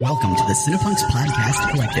Welcome to the Cinepunks Podcast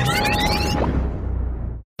Collective.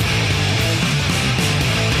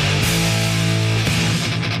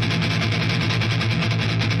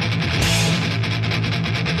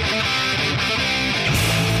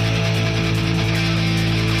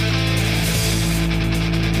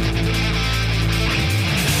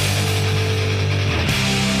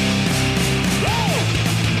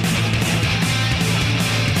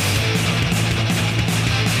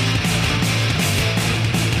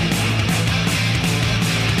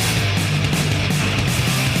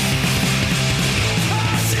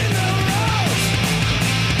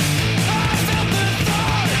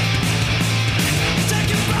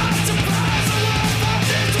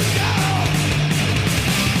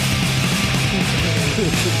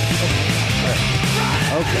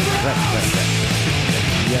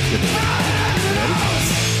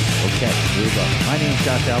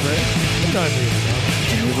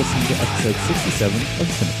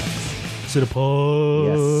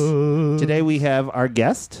 Yes. Today we have our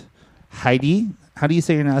guest, Heidi. How do you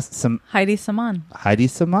say your name? Heidi Saman. Heidi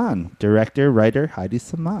Saman, director, writer, Heidi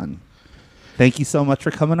Saman. Thank you so much for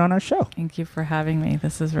coming on our show. Thank you for having me.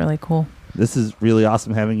 This is really cool. This is really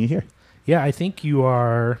awesome having you here. Yeah, I think you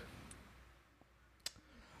are.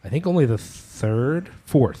 I think only the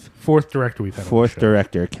fourth director we've had. Fourth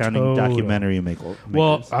director, counting documentary makers.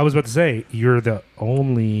 Well, I was about to say you're the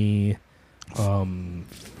only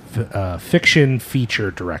fiction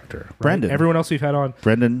feature director. Right? Brendan. Everyone else we've had on.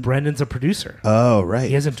 Brendan's a producer. Oh, right.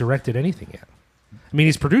 He hasn't directed anything yet. I mean,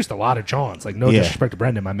 he's produced a lot of Johns. Like, no disrespect to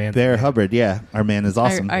Brendan, my man. Bear Hubbard, yeah. Our man is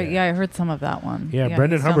awesome. I heard some of that one. Yeah,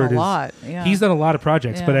 Brendan Hubbard done a lot. Yeah. He's done a lot of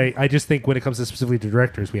projects, but I just think when it comes to specifically to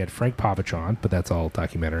directors, we had Frank Povich on, but that's all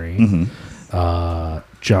documentary. Mm-hmm.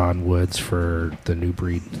 John Woods for the New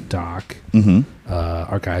Breed doc. Mm-hmm.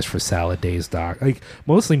 Our guys for Salad Days doc. Like,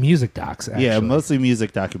 mostly music docs, actually. Yeah, mostly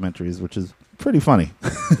music documentaries, which is pretty funny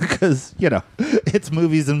because, it's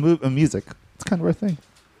movies and music. It's kind of our thing.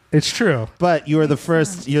 It's true, but you're the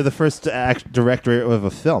first director of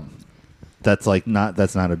a film that's not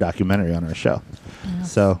a documentary on our show. Yeah.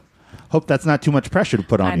 So, hope that's not too much pressure to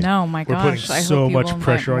put on you. I know, my gosh. We're putting so much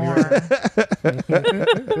pressure on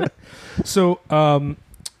you. So,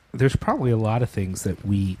 there's probably a lot of things that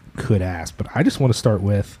we could ask, but I just want to start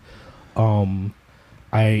with,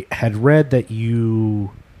 I had read that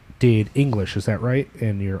you did English. Is that right?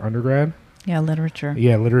 In your undergrad? Yeah, literature.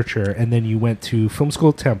 Yeah, literature. And then you went to film school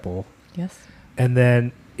at Temple. Yes. And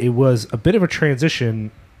then it was a bit of a transition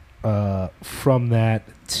from that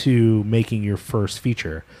to making your first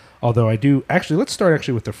feature. Although I do... Actually, let's start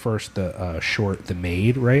with the first short, The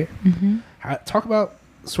Maid, right? Mm-hmm. Talk about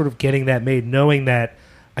sort of getting that made, knowing that...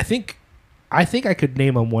 I think I could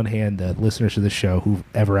name on one hand the listeners of the show who've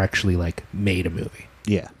ever actually, made a movie.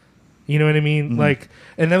 Yeah. You know what I mean? Mm-hmm.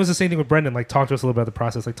 And that was the same thing with Brendan. Talk to us a little about the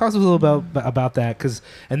process. Talk to us a little about that.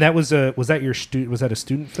 And that was that your was that a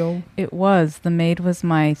student film? It was. The Maid was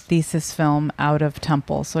my thesis film out of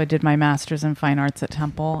Temple. So I did my master's in fine arts at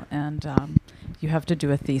Temple, and you have to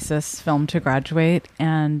do a thesis film to graduate.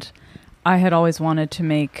 And I had always wanted to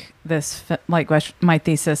make this my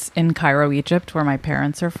thesis in Cairo, Egypt, where my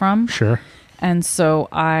parents are from. Sure. And so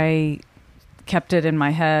I kept it in my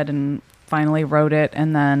head and finally wrote it,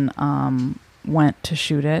 and then went to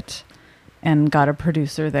shoot it and got a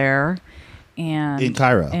producer there. And in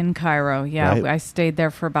Cairo, yeah. Right. I stayed there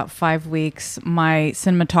for about 5 weeks. My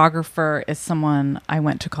cinematographer is someone I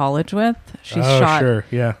went to college with. She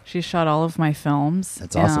shot all of my films.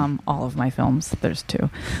 That's awesome. All of my films. There's 2.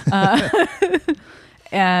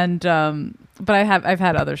 But I've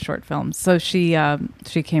had other short films. So she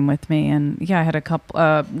came with me, and I had a couple.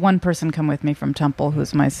 One person come with me from Temple,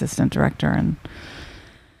 who's my assistant director, and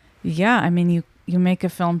I mean, you make a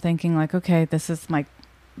film thinking okay, this is my.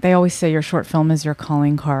 They always say your short film is your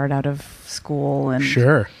calling card out of school, and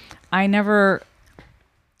sure. I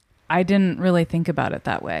didn't really think about it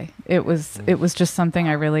that way. It was just something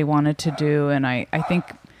I really wanted to do, and I think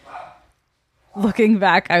looking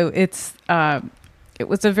back, it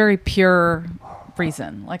was a very pure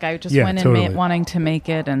reason. I just went in wanting to make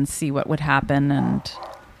it and see what would happen,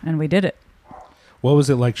 and we did it. What was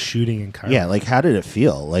it like shooting in Cairo? Yeah, how did it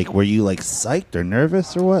feel? Were you psyched or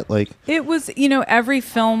nervous or what? It was, every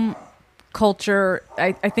film culture,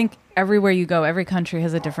 I think everywhere you go, every country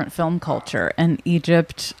has a different film culture, and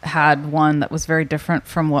Egypt had one that was very different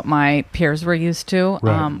from what my peers were used to.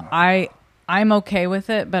 Right. I'm okay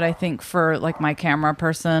with it, but I think for my camera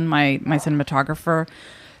person, my cinematographer,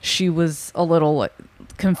 she was a little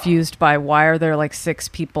confused by why are there 6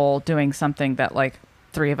 people doing something that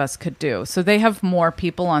 3 of us could do. So they have more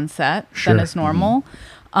people on set than is normal.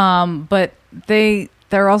 Mm-hmm. But they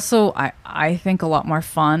they're also, I think, a lot more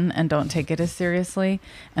fun and don't take it as seriously.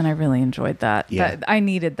 And I really enjoyed that. Yeah. I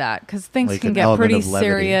needed that because things Like can an get element pretty of levity.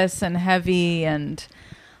 serious and heavy, and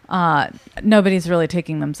nobody's really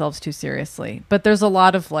taking themselves too seriously. But there's a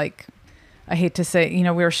lot of like, I hate to say,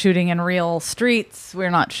 we were shooting in real streets. We're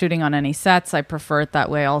not shooting on any sets. I prefer it that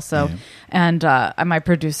way also. Yeah. And my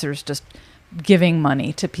producer's just giving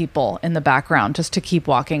money to people in the background just to keep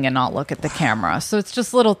walking and not look at the camera. So it's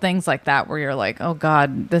just little things like that where you're like, oh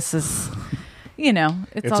God, this is, it's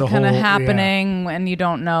It's all a kind of whole- happening and you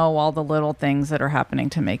don't know all the little things that are happening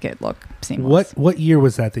to make it look seamless. What year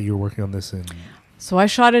was that you were working on this in? So I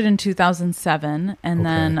shot it in 2007 and Okay.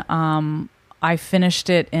 then I finished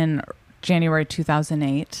it in January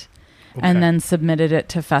 2008 and Okay. then submitted it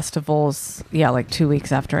to festivals, like 2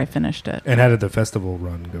 weeks after I finished it. And how did the festival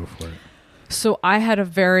run go for it? So I had a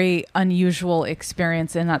very unusual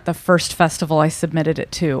experience in that the first festival I submitted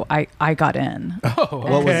it to, I got in. Oh,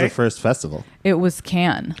 What was the first festival? It was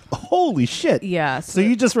Cannes. Holy shit. Yeah. So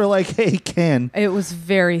you just were like, hey, Ken. It was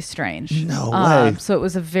very strange. No way. So it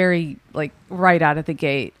was a very, like, right out of the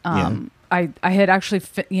gate. I had actually,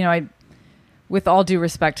 with all due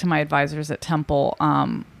respect to my advisors at Temple,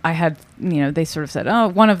 I had, they sort of said,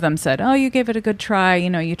 one of them said, you gave it a good try.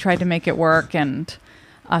 You tried to make it work and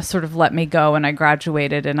sort of let me go. And I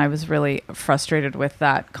graduated and I was really frustrated with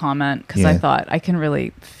that comment because I thought I can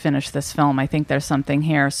really finish this film. I think there's something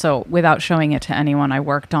here. So without showing it to anyone, I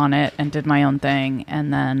worked on it and did my own thing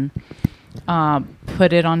and then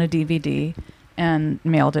put it on a DVD and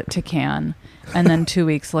mailed it to Cannes. And then 2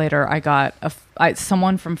 weeks later, I got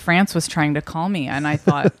someone from France was trying to call me, and I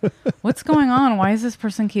thought, "What's going on? Why does this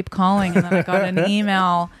person keep calling?" And then I got an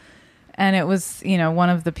email, and it was one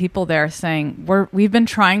of the people there saying, "We've been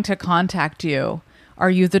trying to contact you. Are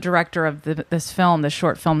you the director of this film, this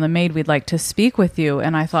short film, The Maid? We'd like to speak with you."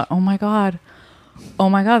 And I thought, oh my god,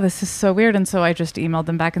 this is so weird. And so I just emailed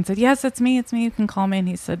them back and said, yes, it's me. You can call me. And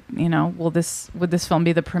he said, would this film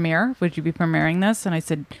be the premiere? Would you be premiering this? And I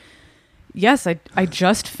said, yes, I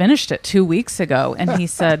just finished it 2 weeks ago. And he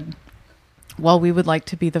said, well, we would like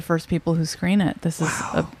to be the first people who screen it. This is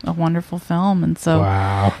a wonderful film. And so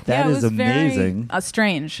Wow. That it is was very, amazing.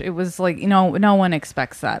 strange. It was like, no one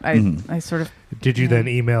expects that. I sort of, Did you then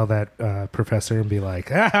email that professor and be like,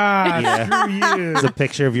 screw you? It's a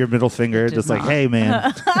picture of your middle finger, Did just like, not. hey,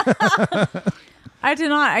 man. I did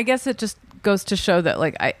not. I guess it just goes to show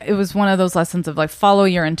that it was one of those lessons of like, follow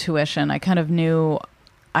your intuition. I kind of knew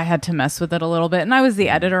I had to mess with it a little bit. And I was the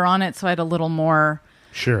editor on it, so I had a little more...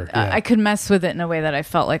 Sure. Yeah. I could mess with it in a way that I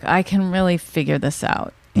felt like I can really figure this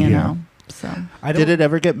out, you know? So Did it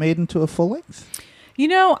ever get made into a full length?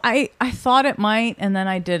 I thought it might, and then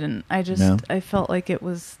I didn't. No? I felt like it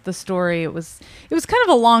was the story. It was kind of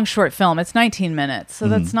a long short film. It's 19 minutes, so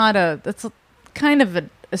that's kind of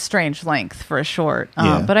a strange length for a short.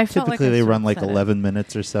 But I felt typically like I they sort run of like said it. 11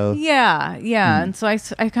 minutes or so. Yeah. And so I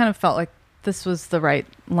kind of felt like this was the right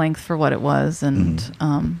length for what it was, and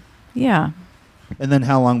yeah. And then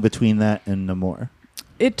how long between that and No More?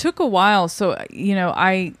 It took a while. So,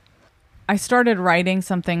 I started writing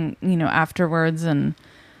something, afterwards and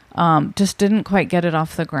just didn't quite get it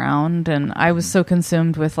off the ground. And I was so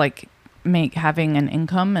consumed with like having an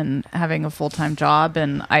income and having a full-time job.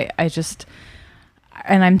 And and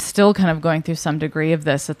I'm still kind of going through some degree of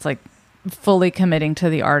this. It's like fully committing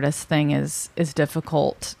to the artist thing is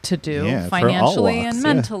difficult to do Yeah, for all financially walks, and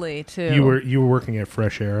yeah. mentally too. You were working at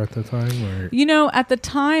Fresh Air at the time, or At the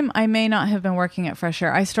time, I may not have been working at Fresh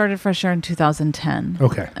Air. I started Fresh Air in 2010.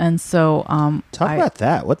 okay. And so, Talk about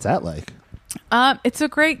that. What's that like? it's a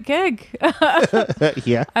great gig.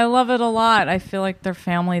 Yeah. I love it a lot. I feel like they're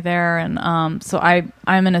family there, and so I'm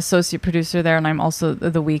an associate producer there, and I'm also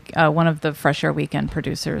one of the Fresh Air weekend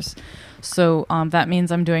producers. So that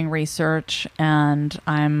means I'm doing research and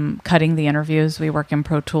I'm cutting the interviews. We work in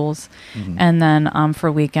Pro Tools, and then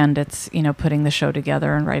for weekend, it's putting the show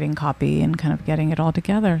together and writing copy and kind of getting it all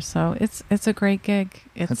together. So it's a great gig.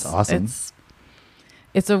 That's awesome.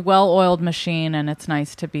 It's a well-oiled machine, and it's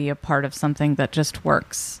nice to be a part of something that just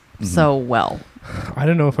works so well. I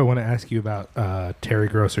don't know if I want to ask you about Terry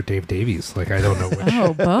Gross or Dave Davies. Like, I don't know which.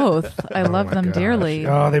 Oh, both. I love my them gosh. dearly.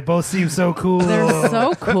 Oh, they both seem so cool. They're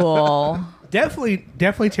so cool.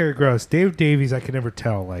 Definitely Terry Gross. Dave Davies, I can never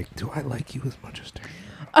tell. Like, do I like you as much as Terry?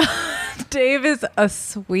 Dave is a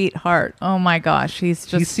sweetheart. Oh my gosh, he's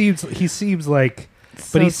just He seems like,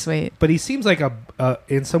 so but he's sweet. But he seems like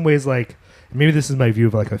in some ways, like, maybe this is my view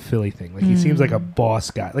of like a Philly thing. Like, he seems like a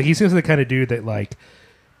boss guy. Like, he seems like the kind of dude that like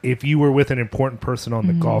if you were with an important person on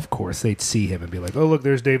the golf course, they'd see him and be like, "Oh, look,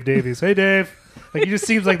 there's Dave Davies. Hey, Dave." Like, he just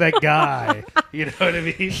seems like that guy. You know what I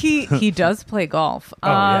mean? He does play golf.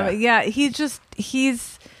 Yeah. He's just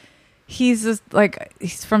like,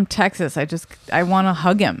 he's from Texas. I want to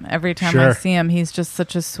hug him every time I Sure. see him. He's just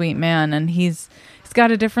such a sweet man, and he's got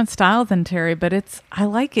a different style than Terry, but I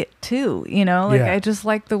like it too. You know, like Yeah. I just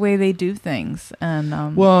like the way they do things.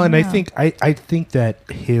 And Well, yeah. I think that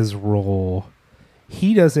his role,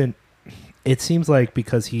 he doesn't. It seems like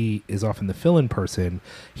because he is often the fill-in person,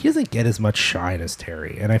 he doesn't get as much shine as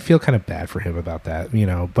Terry, and I feel kind of bad for him about that, you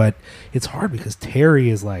know. But it's hard because Terry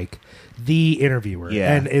is like the interviewer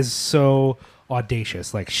and is so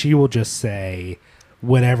audacious. Like, she will just say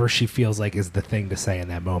whatever she feels like is the thing to say in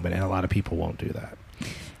that moment, and a lot of people won't do that.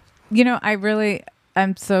 You know,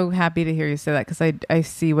 I'm so happy to hear you say that, because I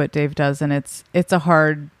see what Dave does, and it's a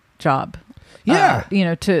hard job. Yeah.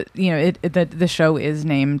 The show is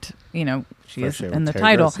named, she is Sure, in the Terry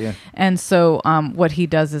title. Gross, yeah. And so what he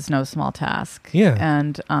does is no small task. Yeah.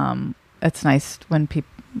 And it's nice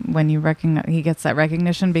when you recognize, he gets that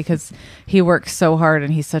recognition, because he works so hard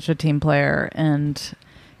and he's such a team player, and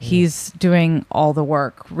he's doing all the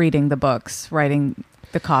work, reading the books, writing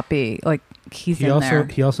the copy, like he's He in there.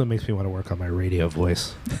 also makes me want to work on my radio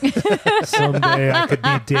voice. Someday I could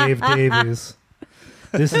be Dave Davies.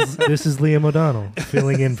 This is Liam O'Donnell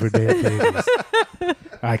filling in for Dave Davies.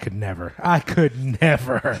 I could never.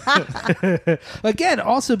 Again,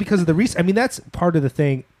 also because of the reason. I mean, that's part of the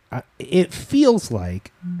thing. It feels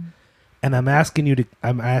like, and I'm asking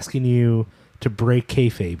you to break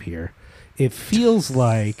kayfabe here. It feels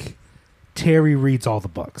like Terry reads all the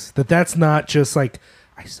books. That's not just like,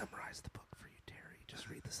 I summarized the book for you, Terry. Just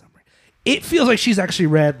read the summary. It feels like she's actually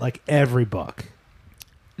read like every book.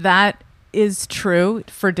 That is true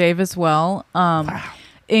for Dave as well. Wow.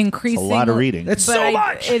 Increasing, It's a lot of reading. It's but so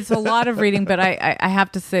much. It's a lot of reading, but I have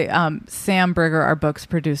to say, Sam Brigger, our books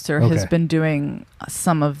producer, has Okay. been doing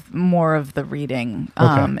more of the reading,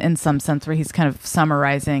 Okay. in some sense, where he's kind of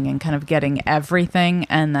summarizing and kind of getting everything,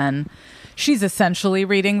 and then she's essentially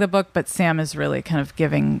reading the book, but Sam is really kind of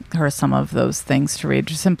giving her some of those things to read,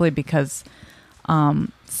 just simply because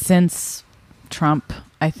since Trump,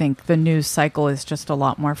 I think the news cycle is just a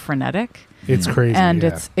lot more frenetic. It's crazy. And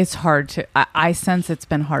yeah. it's hard to I sense it's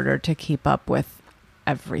been harder to keep up with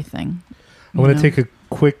everything. I want to take a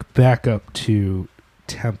quick back up to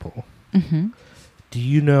Temple. Mm-hmm. Do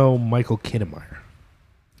you know Michael Kinnemeyer?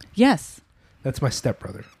 Yes. That's my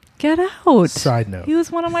stepbrother. Get out. Side note. He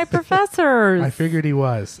was one of my professors. I figured he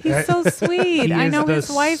was. He's so sweet. He I is know the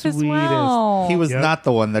his wife as sweetest. well. He was Yep. not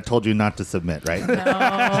the one that told you not to submit, right?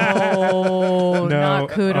 No, not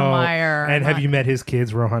Kudemeyer. And have you met his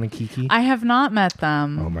kids, Rohan and Kiki? I have not met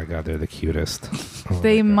them. Oh my God, they're the cutest. Oh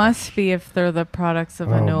They my God. must be if they're the products of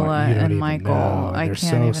Oh my- Anula you don't and even Michael. know. I They're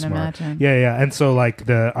can't so even smart. imagine. Yeah. And so like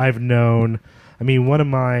one of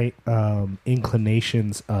my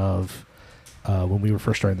inclinations of when we were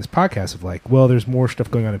first starting this podcast of like, well, there's more stuff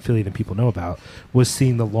going on in Philly than people know about, was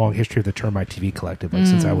seeing the long history of the Termite TV Collective, like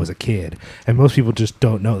since I was a kid. And most people just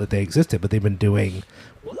don't know that they existed, but they've been doing,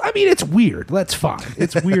 I mean, it's weird. That's fine.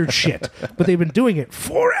 It's weird shit. But they've been doing it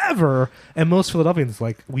forever. And most Philadelphians,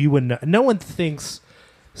 like, no one thinks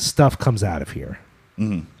stuff comes out of here.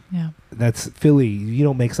 Yeah. That's Philly. You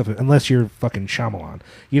don't make stuff unless you're fucking Shyamalan.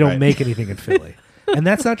 You don't Right. make anything in Philly. And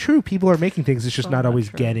that's not true. People are making things. It's just So not not always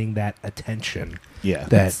true. getting that attention. Yeah.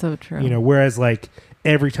 That's so true. Whereas like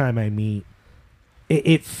every time I meet,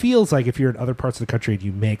 it feels like if you're in other parts of the country and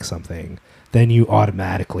you make something, then you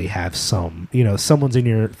automatically have someone's in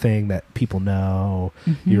your thing that people know.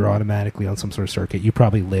 Mm-hmm. You're automatically on some sort of circuit. You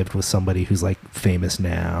probably lived with somebody who's like famous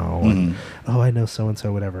now. And, I know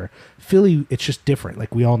so-and-so, whatever. Philly, it's just different.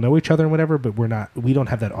 Like we all know each other and whatever, but we don't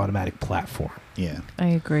have that automatic platform. Yeah. I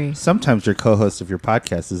agree. Sometimes your co-host of your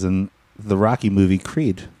podcast is in the Rocky movie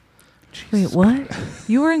Creed. Wait, what?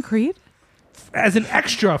 You were in Creed? As an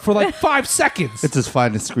extra for like 5 seconds. It's his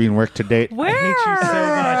finest screen work to date. Where?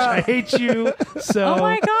 I hate you so Oh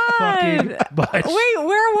my fucking God. much. Wait,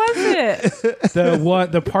 where was it?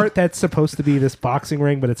 The part that's supposed to be this boxing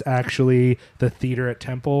ring, but it's actually the theater at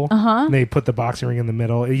Temple. Uh-huh. And they put the boxing ring in the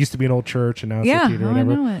middle. It used to be an old church, and now it's Yeah, a theater or I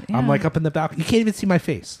whatever. know it, yeah. I'm like up in the balcony. You can't even see my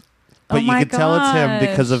face. But Oh you my can tell it's him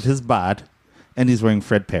because gosh. of his bod, and he's wearing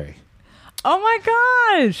Fred Perry. Oh my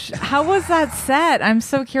gosh. How was that set? I'm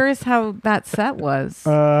so curious how that set was.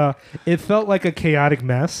 It felt like a chaotic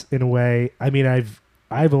mess in a way. I mean, I've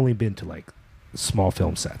only been to like small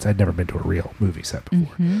film sets. I'd never been to a real movie set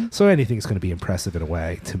before. Mm-hmm. So anything's going to be impressive in a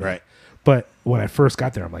way to me. Right. But when I first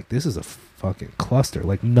got there, I'm like, this is a fucking cluster.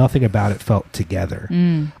 Like nothing about it felt together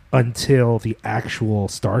until the actual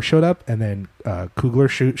star showed up, and then Coogler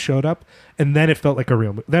showed up, and then it felt like a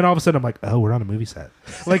real movie. Then all of a sudden I'm like, oh, we're on a movie set.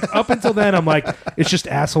 Like up until then I'm like, it's just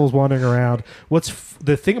assholes wandering around.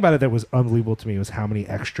 The thing about it that was unbelievable to me was how many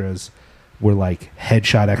extras were like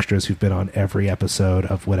headshot extras who've been on every episode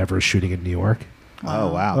of whatever is shooting in New York.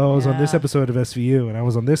 Oh wow. Oh, I was on this Yeah. episode of SVU, and I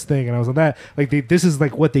was on this thing, and I was on that. Like this is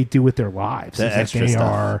like what they do with their lives. The It's like extra they stuff.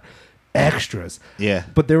 are extras. Yeah.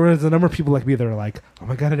 But there was a number of people like me that are like, oh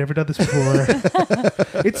my god, I've never done this before.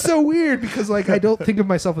 It's so weird because like I don't think of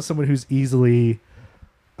myself as someone who's easily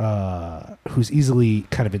kind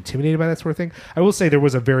of intimidated by that sort of thing. I will say there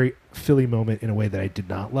was a very Philly moment in a way that I did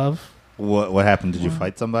not love. What happened? Did you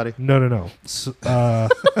fight somebody? No.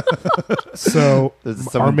 So There's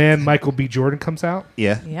our someone- man Michael B. Jordan comes out.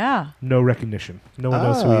 Yeah. Yeah. No recognition. No one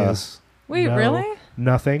knows who he Ah. is. Wait, No, really?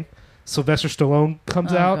 Nothing. Sylvester Stallone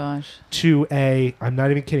comes Oh, out gosh. to I'm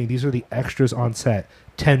not even kidding, these are the extras on set,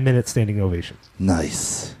 10-minute standing ovation.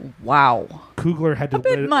 Nice. Wow. Coogler had to A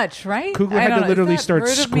bit much, right? Coogler I had don't to know. literally Is that start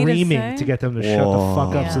rude of me to screaming say? to get them to shut the Whoa.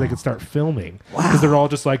 fuck up so they Yeah. could start filming. Because they're all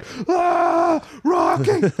just like, ah,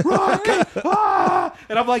 Rocky, ah.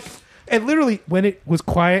 And I'm like, and literally when it was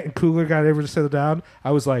quiet and Coogler got everyone to settle down,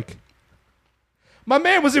 I was like, my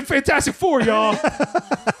man was in Fantastic Four, y'all.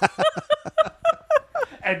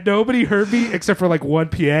 And nobody heard me except for like one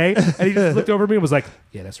PA. And he just looked over at me and was like,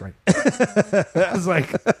 yeah, that's right. I was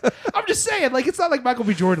like, I'm just saying, like, it's not like Michael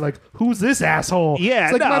B. Jordan, like, who's this asshole? Yeah,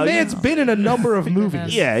 it's like no, my man's yeah. been in a number of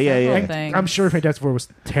movies. Yeah. Several And things. I'm sure Fantastic Four was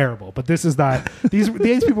terrible, but this is not. These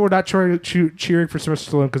people were not cheering for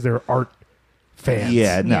Sylvester Stallone because they were art fans.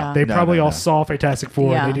 Yeah. No. Yeah. They no, probably no, all no. saw Fantastic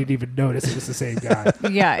Four Yeah. and they didn't even notice it was the same guy.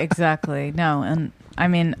 Yeah, exactly. No, and I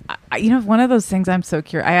mean, one of those things I'm so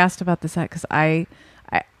curious. I asked about the set because I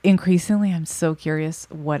increasingly I'm so curious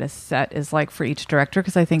what a set is like for each director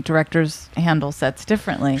because I think directors handle sets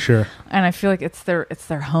differently. Sure. And I feel like it's their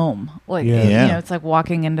home. Like Yeah. Yeah. it's like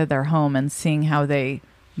walking into their home and seeing how they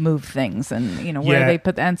move things and where Yeah. they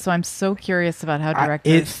put. And so I'm so curious about how It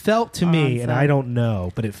directors. felt to are me, on and set. I don't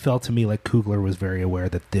know, but it felt to me like Coogler was very aware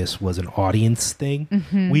that this was an audience thing.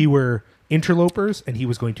 Mm-hmm. We were interlopers, and he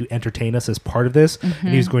was going to entertain us as part of this, and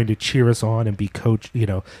he was Mm-hmm. going to cheer us on and be coach. You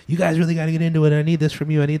guys really got to get into it. I need this from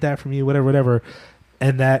you. I need that from you. Whatever.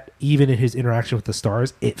 And that even in his interaction with the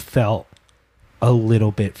stars, it felt a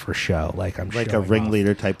little bit for show. Like I'm Like a showing off.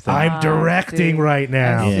 ringleader type thing. I'm Ah, directing see. right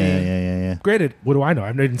now. I yeah, see. yeah. Granted, what do I know?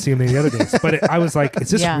 I didn't see him any other days, but I was like, is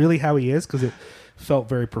this Yeah. really how he is? Because it felt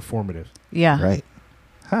very performative. Yeah. Right.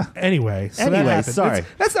 Anyway, so that Anyway, happened. sorry.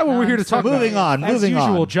 That's not what we're here to So talk about. Moving on. As Moving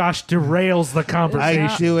usual, on. Josh derails the conversation.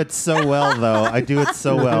 I do it so well, though. I do it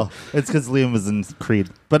so well. It's because Liam was in Creed.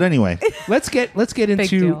 But anyway, Let's get into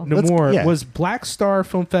deal. Namor. Yeah. Was Black Star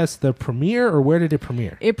Film Fest the premiere, or where did it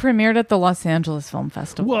premiere? It premiered at the Los Angeles Film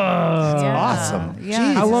Festival. Whoa! Yeah. awesome. Yeah.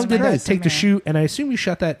 Jeez, How long did that Christ. take to shoot? And I assume you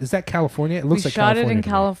shot that. Is that California? It looks We like shot it in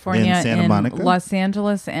California. California, In Santa Monica? Los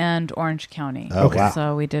Angeles, and Orange County. Oh, Okay. wow.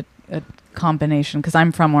 So we did a combination because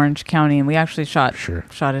I'm from Orange County, and we actually shot Sure.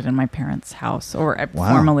 it in my parents' house, or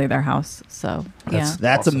Wow. formerly their house. So yeah,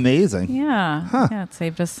 That's Awesome. amazing. yeah, yeah. It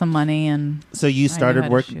saved us some money, and So you I knew started how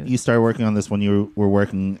to work. shoot. You started working on this when you were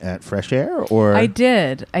working at Fresh Air, or I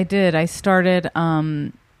did. I started.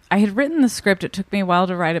 I had written the script. It took me a while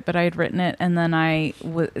to write it, but I had written it, and then I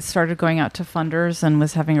started going out to funders and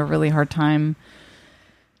was having a really hard time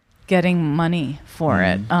getting money for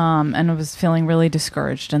it, and I was feeling really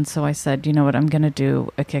discouraged. And so I said, you know what, I'm going to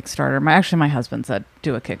do a Kickstarter. My husband said,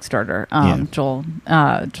 do a Kickstarter. Yeah.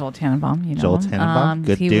 Joel Tannenbaum, you know Joel him. Tannenbaum?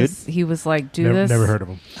 Good dude. He was like, do Never, this. never heard of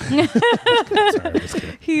him. Sorry, I'm just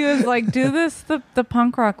kidding. He was like, do this the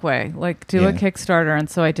punk rock way, like do a Yeah. Kickstarter. And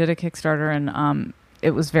so I did a Kickstarter, and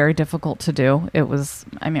it was very difficult to do. It was,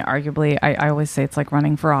 I mean, arguably, I always say it's like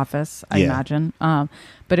running for office, I Yeah. imagine.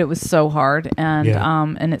 But it was so hard, and Yeah.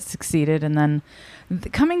 and it succeeded. And then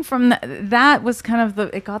coming from that was kind of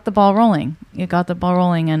it got the ball rolling. It got the ball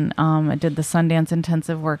rolling, and I did the Sundance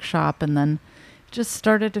Intensive Workshop, and then just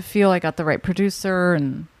started to feel I got the right producer,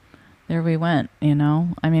 and there we went.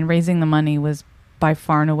 I mean, raising the money was by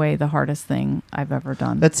far and away the hardest thing I've ever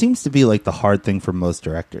done. that seems to be like the hard thing for most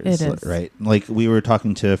directors. It is. Right? Like we were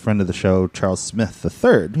talking to a friend of the show, Charles Smith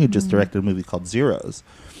III, who just Mm-hmm. directed a movie called Zeros.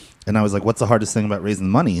 And I was like, what's the hardest thing about raising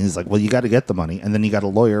the money? And he's like, well, you got to get the money, and then you got to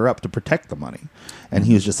lawyer up to protect the money. And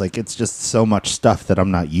he was just like, it's just so much stuff that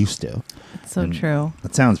I'm not used to. It's so And true.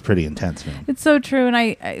 That sounds pretty intense, man. It's so true. And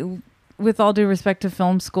I with all due respect to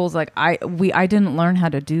film schools, like I didn't learn how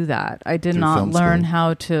to do that. I did Through not film learn school.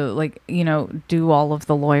 how to do all of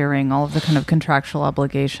the lawyering, all of the kind of contractual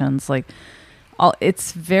obligations, like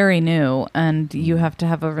it's very new, and you have to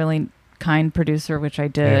have a really kind producer, which I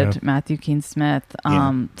did, Yeah. Matthew Keane Smith,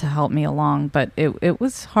 Yeah. to help me along. But it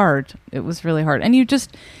was hard. It was really hard, and you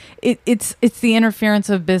just it's the interference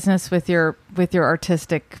of business with your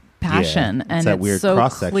artistic passion, Yeah, it's and that it's weird so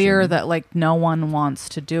cross-section. clear that like no one wants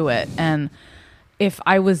to do it. And if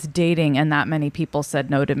I was dating and that many people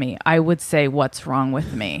said no to me, I would say, what's wrong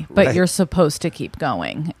with me? But Right. you're supposed to keep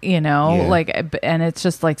going, you know, Yeah. like, and it's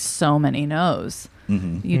just like so many no's.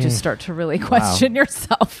 Mhm. You just start to really question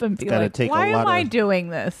yourself and be gotta like, take a why lot am I of- doing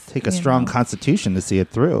this? Take a You strong know? constitution to see it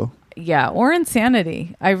through. Yeah, or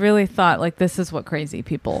insanity. I really thought like this is what crazy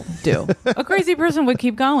people do. A crazy person would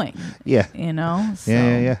keep going, Yeah. you know? So,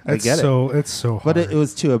 Yeah. I It's get it. so it's so hard. But it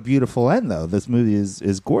was to a beautiful end, though. This movie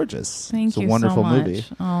is gorgeous. Thank it's you a wonderful so much. movie.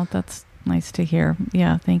 Oh, that's nice to hear.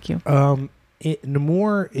 Yeah, thank you.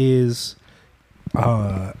 Namor is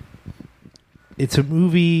it's a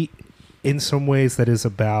movie in some ways that is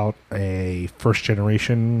about a first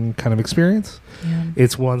generation kind of experience. Yeah.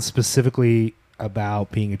 It's one specifically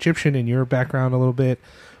about being Egyptian in your background a little bit,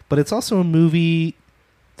 but it's also a movie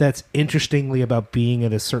that's interestingly about being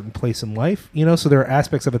at a certain place in life, you know? So there are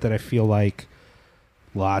aspects of it that I feel like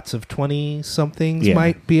lots of 20 somethings Yeah.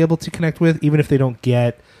 might be able to connect with, even if they don't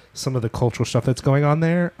get some of the cultural stuff that's going on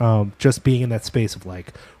there. Just being in that space of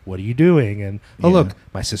like, what are you doing? And oh, Yeah. look,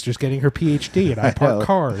 my sister's getting her PhD and I I park know.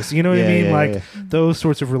 cars. You know what I Yeah, mean? yeah, Like yeah. those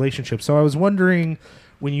sorts of relationships. So I was wondering,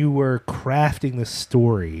 when you were crafting the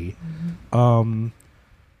story,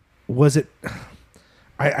 was it...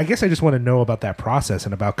 I guess I just want to know about that process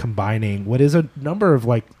and about combining what is a number of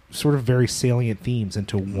like sort of very salient themes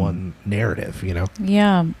into one narrative, you know?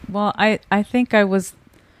 Yeah. Well, I think I was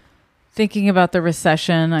thinking about the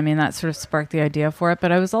recession. I mean, that sort of sparked the idea for it.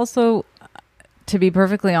 But I was also, to be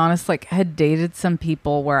perfectly honest, like had dated some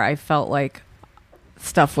people where I felt like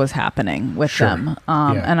stuff was happening with Sure. them.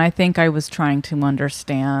 Yeah. And I think I was trying to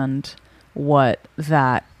understand what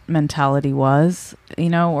that mentality was, you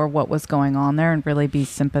know, or what was going on there, and really be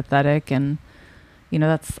sympathetic. And you know,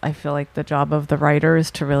 that's, I feel like the job of the writer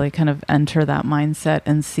is to really kind of enter that mindset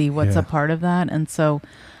and see what's Yeah. a part of that. And so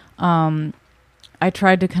I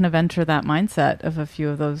tried to kind of enter that mindset of a few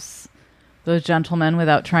of those gentlemen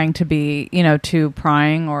without trying to be, you know, too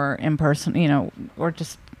prying or impersonal, you know, or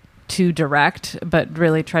just too direct, but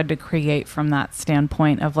really tried to create from that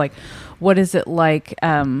standpoint of like, what is it like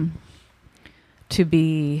to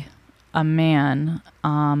be a man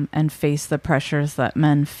and face the pressures that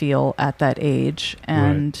men feel at that age,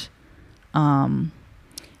 and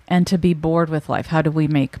to be bored with life. How do we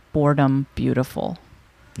make boredom beautiful?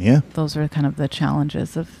 Yeah. Those are kind of the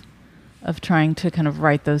challenges of trying to kind of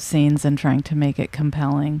write those scenes and trying to make it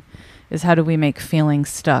compelling. Is how do we make feeling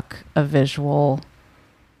stuck a visual,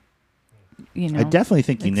 you know, I definitely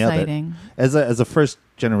think you nailed it. exciting. As a first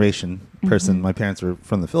generation person, Mhm. my parents were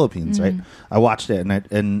from the Philippines, right? Mhm. I watched it,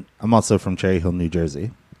 and I'm also from Cherry Hill, New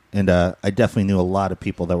Jersey, and I definitely knew a lot of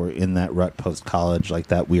people that were in that rut post college, like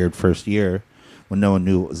that weird first year when no one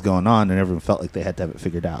knew what was going on, and everyone felt like they had to have it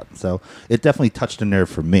figured out. So it definitely touched a nerve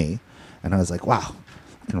for me, and I was like, wow,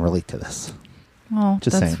 I can relate to this. Oh,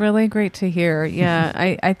 Just that's saying. really great to hear. Yeah,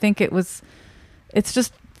 I think it's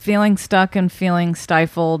just feeling stuck and feeling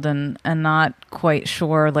stifled and not quite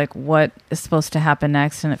sure like what is supposed to happen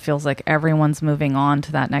next. And it feels like everyone's moving on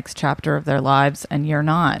to that next chapter of their lives and you're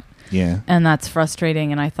not. Yeah. And that's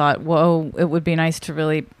frustrating. And I thought, whoa, it would be nice to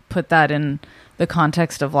really put that in the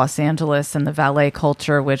context of Los Angeles and the valet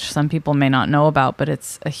culture, which some people may not know about, but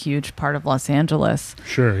it's a huge part of Los Angeles.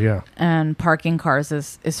 Sure, yeah. And parking cars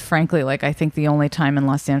is frankly, like, I think the only time in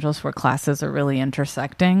Los Angeles where classes are really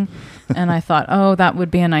intersecting. And I thought, oh, that would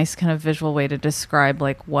be a nice kind of visual way to describe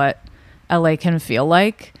like what LA can feel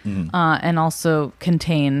like, and also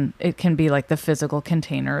it can be like the physical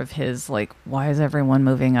container of his, like, why is everyone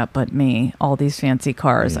moving up but me? All these fancy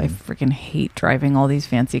cars. I freaking hate driving all these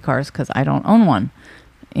fancy cars because I don't own one,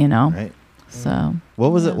 you know? Right. So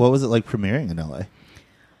What was yeah. it? What was it like premiering in LA?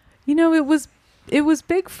 You know, it was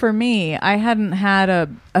big for me. I hadn't had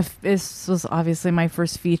this was obviously my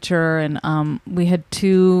first feature, and we had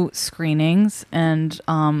 2 screenings, and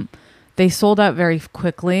they sold out very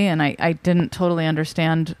quickly, and I didn't totally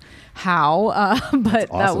understand how, but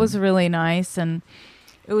that awesome. was really nice. And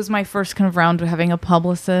it was my first kind of round of having a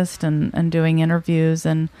publicist and doing interviews,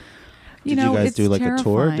 and Did know, you guys it's do like a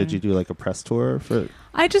tour? terrifying. Did you do like a press tour for?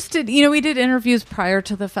 I just did, we did interviews prior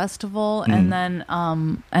to the festival, and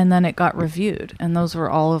then it got reviewed, and those were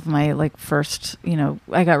all of my like first,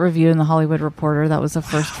 I got reviewed in the Hollywood Reporter. That was a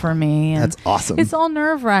first for me. And That's awesome. it's all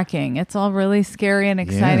nerve wracking. It's all really scary and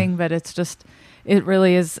exciting, but it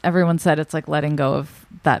really is. Everyone said it's like letting go of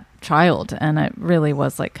that child, and it really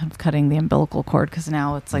was like kind of cutting the umbilical cord, because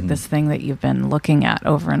now it's like this thing that you've been looking at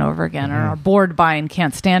over and over again, or are bored by and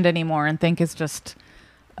can't stand anymore, and think it's just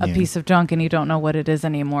a piece of junk, and you don't know what it is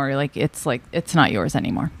anymore. You're like it's not yours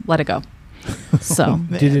anymore. Let it go. So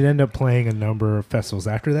did it end up playing a number of festivals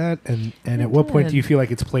after that? And at what point do you feel like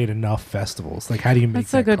it's played enough festivals? Like, how do you make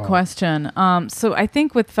That's a good call? question. So I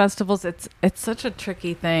think with festivals, it's such a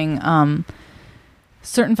tricky thing.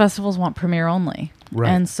 Certain festivals want premiere only, right?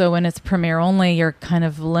 And so when it's premiere only, you're kind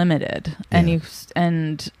of limited.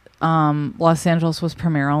 And Los Angeles was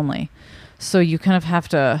premiere only. So you kind of have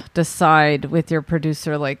to decide with your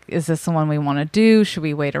producer, like, is this the one we want to do? Should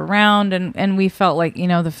we wait around? And we felt like,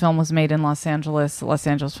 the film was made in Los Angeles. Los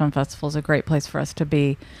Angeles Film Festival is a great place for us to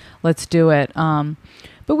be. Let's do it.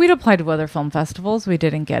 But we'd applied to other film festivals. We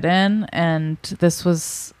didn't get in. And this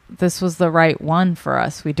was the right one for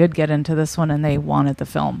us. We did get into this one, and they wanted the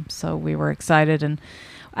film. So we were excited. And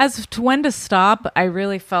as to when to stop, I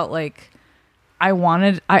really felt like I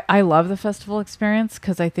love the festival experience,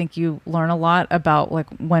 because I think you learn a lot about like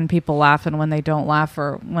when people laugh and when they don't laugh,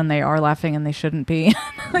 or when they are laughing and they shouldn't be.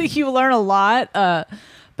 Like, you learn a lot.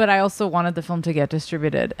 But I also wanted the film to get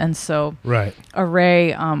distributed. And so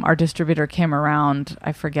Array, our distributor, came around,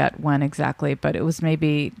 I forget when exactly, but it was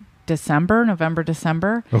maybe November,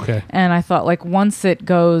 December. Okay. And I thought, like, once it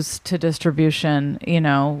goes to distribution,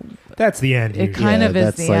 that's the end. It kind of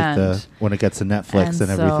is the end. When it gets to Netflix and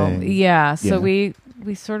everything. Yeah. So we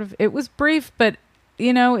sort of, it was brief, but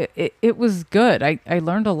it was good. I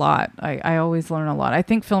learned a lot. I always learn a lot. I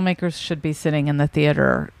think filmmakers should be sitting in the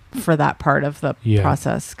theater for that part of the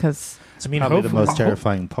process, because it's probably the most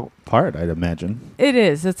terrifying part, I'd imagine. It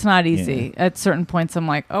is. It's not easy. At certain points, I'm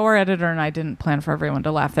like, our editor and I didn't plan for everyone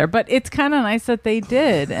to laugh there. But it's kind of nice that they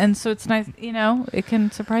did. And so it's nice, it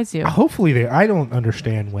can surprise you. Hopefully I don't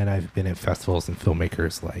understand when I've been at festivals and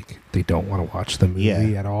filmmakers, like, they don't want to watch the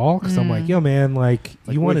movie at all. Because I'm like, yo, man, like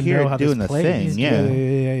you want to know how this plays.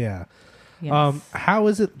 Yeah. Yes. How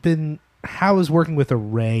has it been? How has working with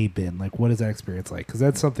Array been? Like, what is that experience like? Because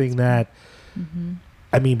that's something that...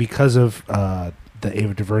 I mean, because of the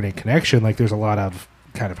Ava DuVernay connection, like, there's a lot of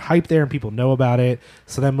kind of hype there, and people know about it.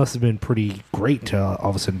 So that must have been pretty great to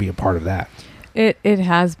all of a sudden be a part of that. It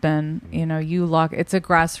has been. It's a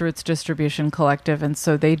grassroots distribution collective, and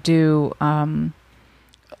so they do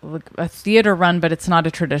a theater run, but it's not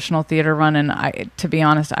a traditional theater run. And to be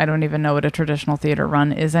honest, I don't even know what a traditional theater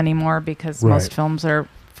run is anymore, because most films are,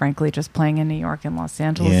 frankly, just playing in New York and Los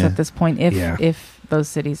Angeles at this point, if those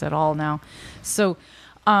cities at all now. So...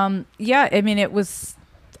 I mean,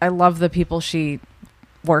 I love the people she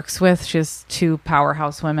works with. She has two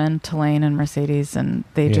powerhouse women, Tulane and Mercedes, and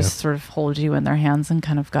they just sort of hold you in their hands and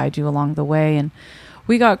kind of guide you along the way. And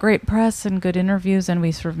we got great press and good interviews, and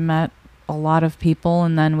we sort of met a lot of people.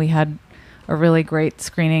 And then we had a really great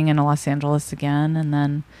screening in Los Angeles again. And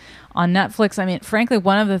then on Netflix, I mean, frankly,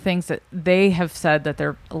 one of the things that they have said that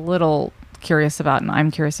they're a little curious about, and I'm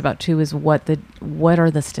curious about too, is what are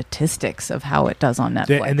the statistics of how it does on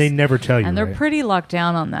Netflix. And they never tell you, and they're pretty locked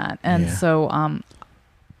down on that. And so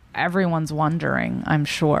everyone's wondering, I'm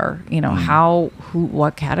sure,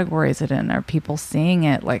 what category is it in? Are people seeing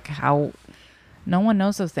it? Like, how? No one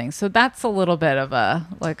knows those things. So that's a little bit of a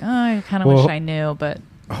like, I kind of wish I knew, but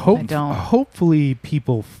I don't. Hopefully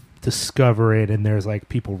people discover it, and there's like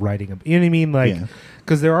people writing them. You know what I mean? Like,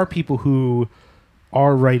 because there are people who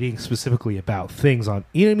are writing specifically about things on,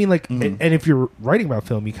 you know what I mean? Like, and if you're writing about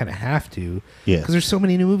film, you kind of have to, because there's so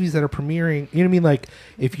many new movies that are premiering. You know what I mean? Like,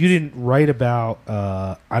 if you didn't write about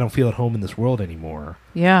I Don't Feel at Home in This World Anymore,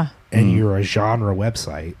 and you're a genre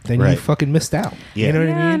website, then you fucking missed out. You know what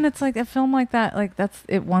I mean? And it's like a film like that, like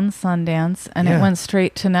it won Sundance, and it went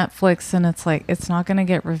straight to Netflix, and it's like, it's not going to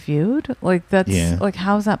get reviewed. Like, that's like,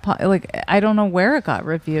 how's that like, I don't know where it got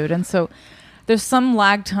reviewed. And so there's some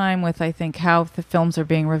lag time with, I think, how the films are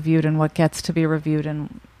being reviewed and what gets to be reviewed,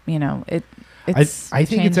 and it's I think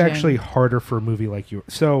changing. it's actually harder for a movie like yours.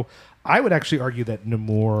 So I would actually argue that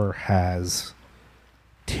Nemours has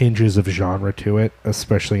tinges of genre to it,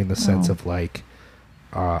 especially in the sense of like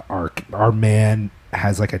our man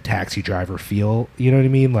has like a Taxi Driver feel. You know what I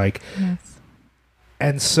mean? Like,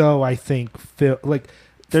 and so I think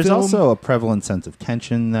there's also a prevalent sense of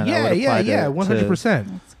tension that I would apply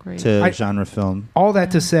 100%. to genre film. All that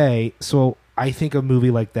to say, so I think a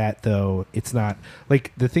movie like that, though, it's not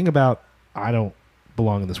like the thing about I Don't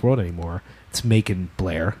Belong in This World Anymore. It's Macon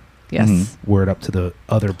Blair. Yes. Word up to the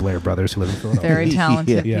other Blair brothers who live in Philadelphia. Very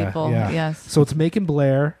talented Yeah, people. yeah. Yes. So it's Macon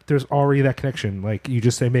Blair. There's already that connection. Like you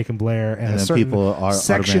just say Macon Blair, and a then certain people are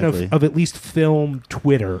section automatically- of at least film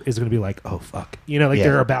Twitter is going to be like, oh fuck, like Yeah.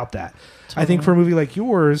 they're about that. I think for a movie like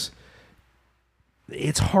yours,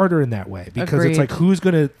 it's harder in that way because Agreed. it's like who's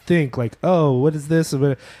going to think like, oh, what is this?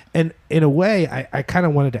 And in a way, I kind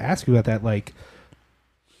of wanted to ask you about that. Like,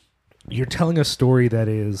 you're telling a story that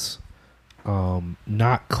is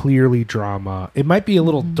not clearly drama. It might be a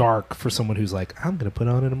little dark for someone who's like, I'm going to put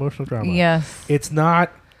on an emotional drama. Yes. It's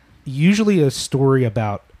not usually a story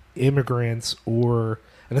about immigrants and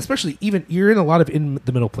especially even you're in a lot of in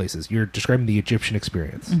the middle places. You're describing the Egyptian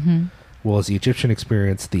experience. Mm-hmm. Well, is the Egyptian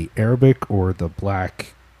experience the Arabic or the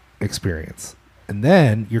black experience? And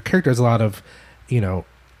then your character has a lot of,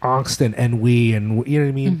 angst and ennui and you know what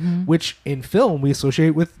I mean, which in film we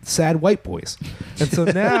associate with sad white boys. And so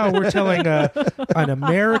now we're telling an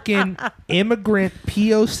American immigrant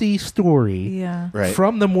POC story Yeah. Right.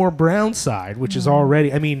 from the more brown side, which is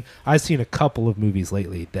already, I mean, I've seen a couple of movies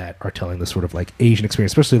lately that are telling this sort of like Asian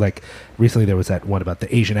experience, especially like recently there was that one about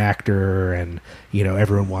the Asian actor and,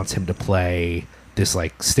 everyone wants him to play this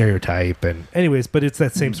like stereotype and anyways, but it's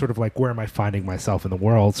that same sort of like, where am I finding myself in the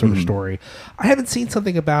world sort of story. I haven't seen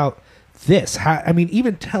something about this.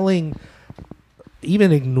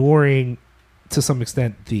 Even ignoring to some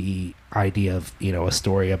extent the idea of, a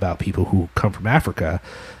story about people who come from Africa,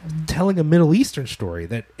 telling a Middle Eastern story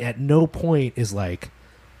that at no point is like,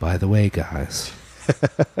 by the way, guys,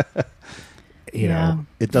 Yeah.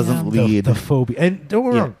 It doesn't Yeah. lead. the phobia. And don't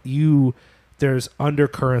get me wrong, there's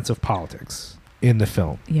undercurrents of politics in the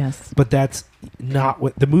film. Yes. But that's not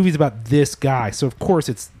what the movie's about. This guy, so of course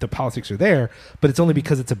it's the politics are there, but it's only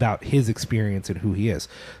because it's about his experience and who he is.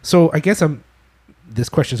 So I guess this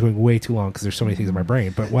question is going way too long because there's so many things in my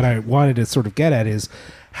brain, but what I wanted to sort of get at is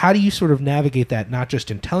how do you sort of navigate that, not just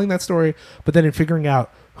in telling that story, but then in figuring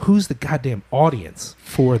out who's the goddamn audience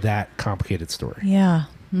for that complicated story. Yeah.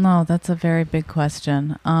 No, that's a very big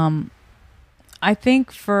question. I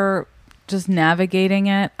think for just navigating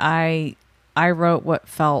it, I wrote what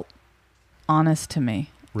felt honest to me.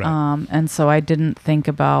 Right. And so I didn't think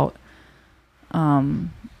about,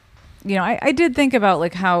 I did think about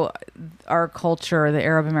like how our culture, the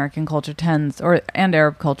Arab American culture and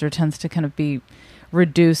Arab culture tends to kind of be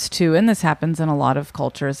reduced to, and this happens in a lot of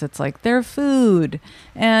cultures, it's like their food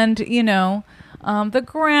and, the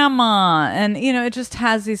grandma and, it just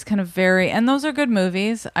has these kind of and those are good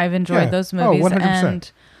movies. I've enjoyed those movies 100%.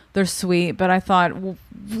 and they're sweet, but I thought, well,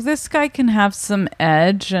 this guy can have some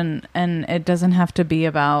edge and it doesn't have to be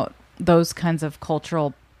about those kinds of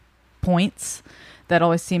cultural points that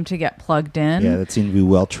always seem to get plugged in. Yeah, that seemed to be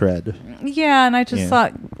well tread. Yeah, and I just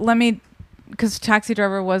thought, because Taxi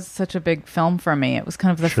Driver was such a big film for me. It was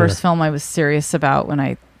kind of the Sure. first film I was serious about when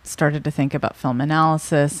I started to think about film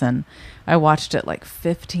analysis, and I watched it like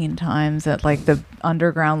 15 times at like the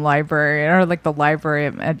underground library or like the library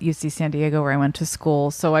at UC San Diego where I went to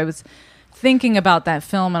school. So I was thinking about that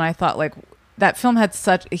film and I thought like that film had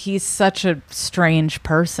he's such a strange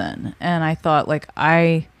person. And I thought like,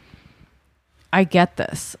 I get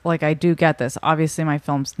this. Like I do get this. Obviously my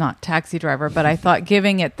film's not Taxi Driver, but I thought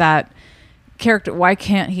giving it that character, why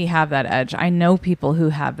can't he have that edge? I know people who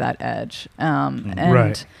have that edge.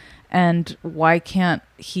 Right. And why can't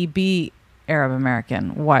he be Arab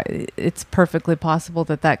American? Why it's perfectly possible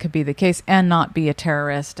that could be the case and not be a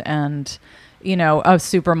terrorist and, a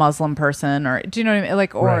super Muslim person or do you know what I mean?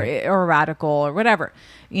 Like, or a radical or whatever,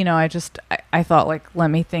 I thought like, let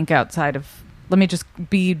me just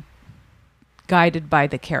be guided by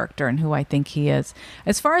the character and who I think he is.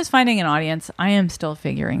 As far as finding an audience, I am still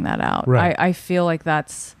figuring that out. Right. I feel like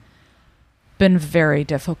that's been very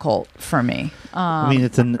difficult for me. I mean,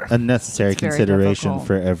 it's a necessary it's very consideration difficult.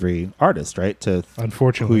 for every artist, right? To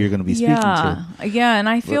Unfortunately. who you're going to be speaking to. Yeah, and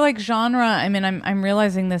I feel like genre, I mean, I'm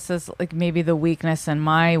realizing this is like maybe the weakness in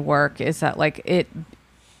my work is that like it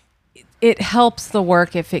helps the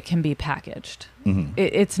work if it can be packaged. Mm-hmm.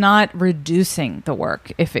 It's not reducing the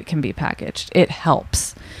work if it can be packaged. It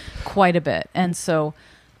helps quite a bit. And so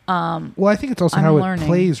Well, I think it's also I'm how learning. it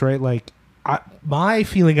plays, right? Like, my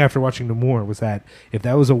feeling after watching Noir was that if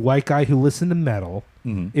that was a white guy who listened to metal,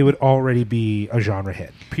 it would already be a genre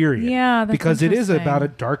hit, period. Yeah, that's because it is interesting. about a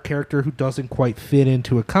dark character who doesn't quite fit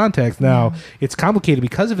into a context. Now, it's complicated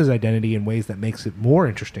because of his identity in ways that makes it more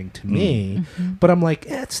interesting to me. But I'm like,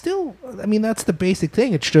 it's still, I mean, that's the basic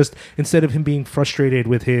thing. It's just, instead of him being frustrated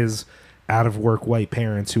with his out of work white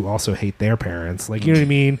parents who also hate their parents, like, you know what I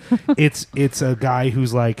mean? It's a guy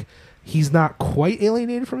who's like, he's not quite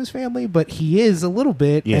alienated from his family, but he is a little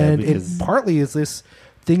bit. Yeah, and it because- partly is this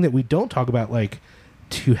thing that we don't talk about, like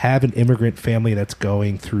to have an immigrant family that's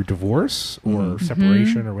going through divorce or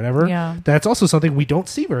separation or whatever. Yeah. That's also something we don't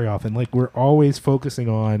see very often. Like we're always focusing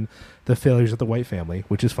on the failures of the white family,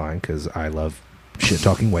 which is fine because I love shit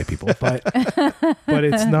talking white people, but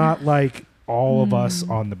it's not like all of us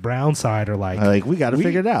on the brown side are like we got to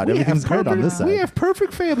figure it out. Everything's great on this side. We have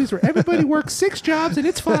perfect families where everybody works 6 jobs and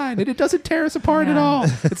it's fine and it doesn't tear us apart at all.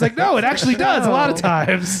 It's like, no, it actually does a lot of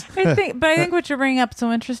times. I think what you're bringing up is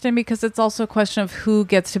so interesting because it's also a question of who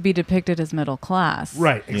gets to be depicted as middle class.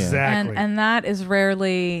 Right, exactly. And that is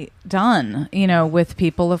rarely done, with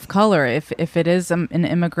people of color. If it is an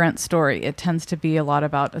immigrant story, it tends to be a lot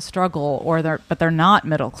about a struggle, but they're not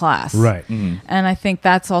middle class. Right. And I think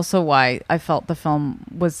that's also why I felt the film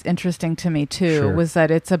was interesting to me too. Sure. Was that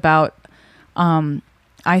it's about,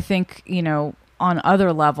 I think, on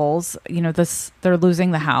other levels, they're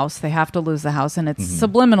losing the house. They have to lose the house, and it's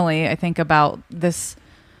subliminally, I think, about this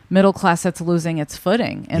middle class that's losing its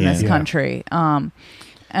footing in this country.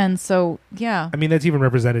 And so, yeah. I mean, that's even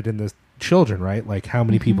represented in the children, right? Like, how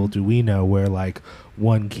many people do we know where, like,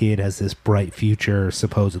 one kid has this bright future,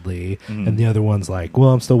 supposedly, and the other one's like,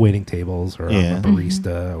 well, I'm still waiting tables, or I'm a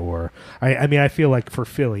barista, or... I mean, I feel like for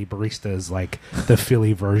Philly, barista is, like, the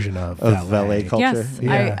Philly version of valet culture. Yes,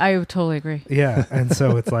 Yeah. I totally agree. Yeah, and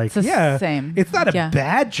so it's like, It's the same. it's not a Yeah.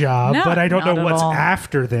 bad job, No, but I don't not know at what's all.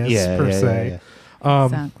 after this, per se.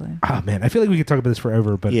 Exactly. Oh, man, I feel like we could talk about this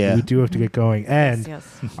forever, but we do have to get going. And Yes.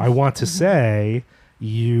 I want to say,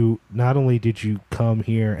 you not only did you come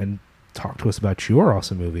here and talk to us about your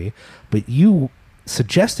awesome movie, but you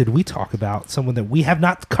suggested we talk about someone that we have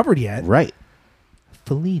not covered yet. Right.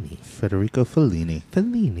 Fellini. Federico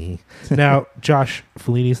Fellini. Now, Josh,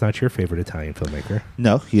 Fellini's not your favorite Italian filmmaker.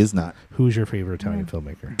 No, he is not. Who's your favorite Italian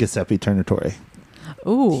filmmaker? Giuseppe Tornatore.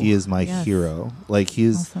 Ooh. He is my yes. hero. Like,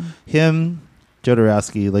 he's Awesome. him,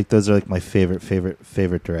 Jodorowsky, like, those are like my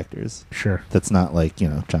favorite directors. Sure. That's not like,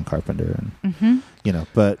 John Carpenter and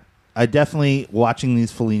but I definitely, watching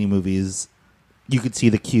these Fellini movies, you could see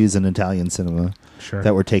the cues in Italian cinema Sure.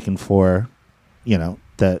 that were taken for,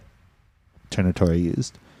 that Tornatore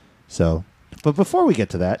used. So, but before we get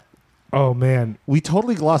to that, Oh, man. we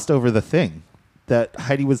totally glossed over the thing that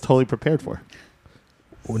Heidi was totally prepared for.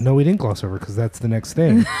 Well, no, we didn't gloss over because that's the next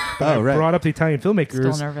thing. But I right. brought up the Italian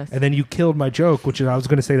filmmakers, Still nervous. and then you killed my joke, which is I was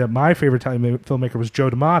going to say that my favorite Italian filmmaker was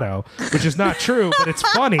Joe D'Amato, which is not true, but it's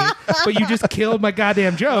funny. But you just killed my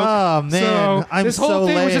goddamn joke. Oh, man. So I'm this whole so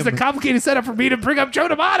thing was just a lame. complicated setup for me to bring up Joe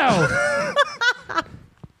D'Amato.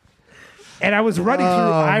 And I was running through.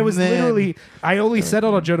 I was man. literally. I only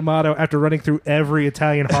settled on Joe D'Amato after running through every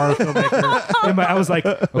Italian horror filmmaker. I was like,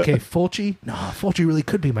 okay, Fulci. No, Fulci really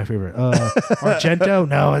could be my favorite. Argento.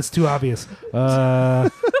 No, it's too obvious.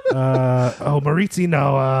 Marizzi.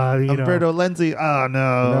 No. Umberto Lenzi. Oh,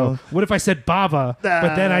 no. No. What if I said Bava,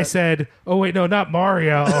 but then I said, oh wait, no, not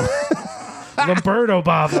Mario. Lamberto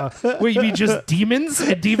Bava. Wait, you mean just Demons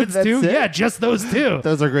and Demons That's 2? it? Yeah, just those two.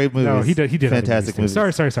 Those are great movies. No, he did. Fantastic movies.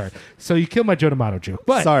 movies. Sorry. So you killed my Joe D'Amato joke.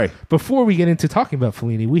 But Sorry. before we get into talking about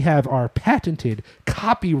Fellini, we have our patented,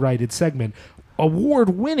 copyrighted segment,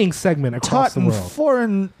 award-winning segment across Taught the in world.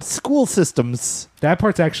 foreign school systems. That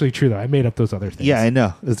part's actually true, though. I made up those other things. Yeah, I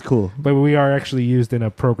know. It's cool. But we are actually used in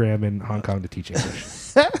a program in Hong Kong to teach English.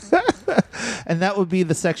 And that would be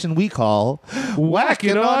the section we call Whack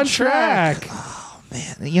It On Track.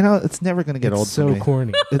 Man, it's never going to get old. It's so for me.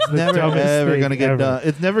 corny. It's the never dumbest ever thing going to get ever. done.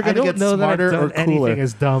 It's never I going to don't get know that I've smarter or done anything cooler.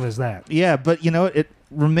 as dumb as that. Yeah, but it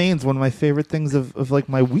remains one of my favorite things of like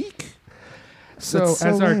my week. So, That's so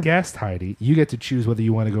as our lame. guest, Heidi, you get to choose whether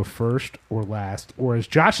you want to go first or last, or as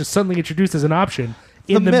Josh is suddenly introduced as an option,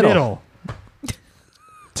 in The the middle. middle.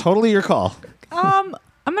 Totally your call.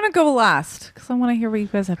 I'm gonna go last because I want to hear what you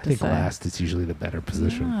guys have I to think say. last is usually the better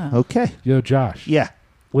position. Yeah. Okay. Yo, Josh. Yeah.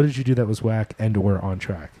 What did you do that was whack and or on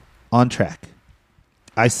track? On track.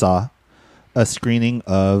 I saw a screening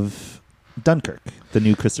of Dunkirk, the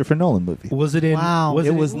new Christopher Nolan movie. Was it in? Wow. Was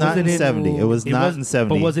It was not in 70. It was not in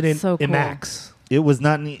 70. But was it in So cool. IMAX? It was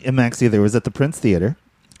not in IMAX either. It was at the Prince Theater.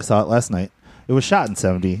 I saw it last night. It was shot in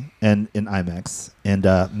 70 and in IMAX. And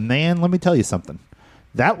man, let me tell you something.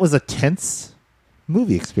 That was a tense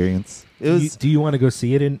movie experience. It was. Do you want to go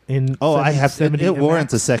see it in? Oh, I have. 70 It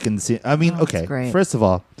warrants a IMAX? second scene. I mean, Oh, that's okay. great. First of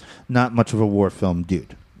all, not much of a war film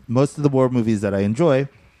dude. Most of the war movies that I enjoy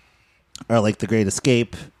are like The Great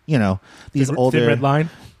Escape. These Thin- older Thin Red Line.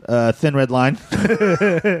 Thin Red Line.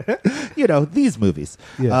 These movies.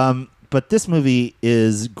 Yeah. But this movie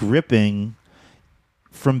is gripping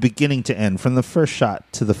from beginning to end, from the first shot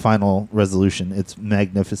to the final resolution. It's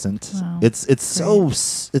magnificent. Wow. It's so.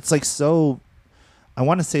 It's like so. I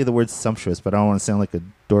want to say the word sumptuous, but I don't want to sound like a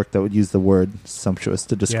dork that would use the word sumptuous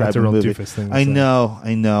to describe it's a a real movie. doofus thing to I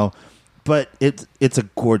say. know, but it's a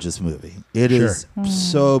gorgeous movie. It is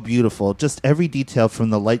so beautiful. Just every detail from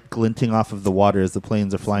the light glinting off of the water as the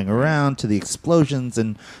planes are flying around to the explosions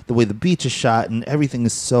and the way the beach is shot and everything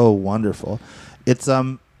is so wonderful. It's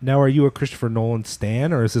Now, are you a Christopher Nolan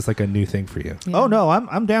stan, or is this like a new thing for you? Yeah. Oh no,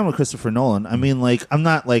 I'm down with Christopher Nolan. I mean, like, I'm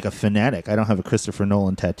not like a fanatic. I don't have a Christopher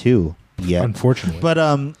Nolan tattoo yet. Unfortunately. But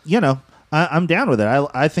I'm down with it.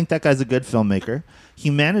 I think that guy's a good filmmaker. He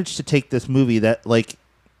managed to take this movie that, like,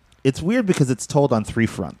 it's weird because it's told on three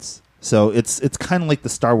fronts. So it's kind of like the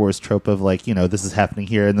Star Wars trope of, like, you know, this is happening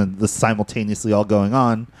here and then this simultaneously all going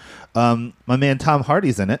on. My man Tom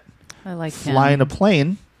Hardy's in it, I like flying him. a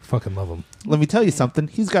plane. Fucking love him. Let me tell you something.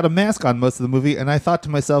 He's got a mask on most of the movie, and I thought to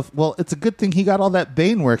myself, well, it's a good thing he got all that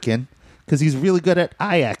Bane work in because he's really good at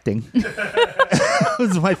eye acting. That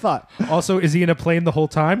was my thought. Also, is he in a plane the whole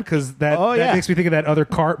time? Because that makes me think of that other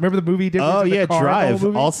car. Remember the movie? He did? Oh, Was it the yeah, car, the Drive. whole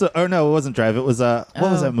movie? Also, or no, it wasn't Drive. It was, what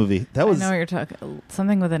was that movie? That was I know what you're talking.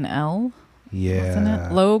 Something with an L, yeah. wasn't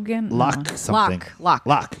it? Logan. No. Lock something.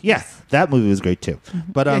 Lock. Yes, that movie was great too.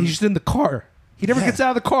 But Yeah, he's just in the car. He never gets out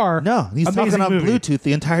of the car. no, he's Amazing talking on movie. Bluetooth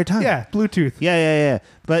the entire time. Yeah, Bluetooth. Yeah.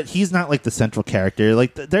 But he's not like the central character.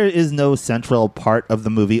 Like there is no central part of the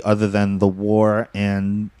movie other than the war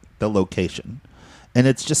and the location. And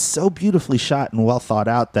it's just so beautifully shot and well thought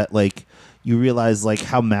out that, like, you realize, like,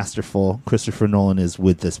 how masterful Christopher Nolan is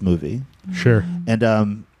with this movie. Sure.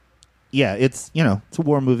 And yeah, it's, you know, it's a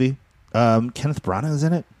war movie. Kenneth Branagh is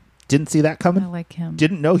in it. Didn't see that I coming. like him.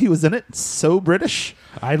 Didn't know he was in it. So British.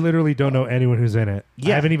 I literally don't know anyone who's in it.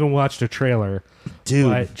 Yeah. I haven't even watched a trailer. Dude.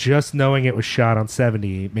 But just knowing it was shot on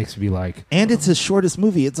 70 makes me be like, And it's his shortest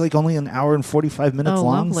movie. It's like only an hour and 45 minutes Oh,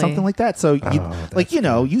 long, lovely. something like that. So, that's like, you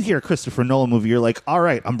know, you hear a Christopher Nolan movie, you're like, all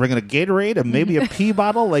right, I'm bringing a Gatorade and maybe a pee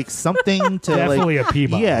bottle, like something to Definitely like, a pee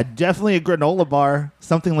bottle. Yeah, definitely a granola bar,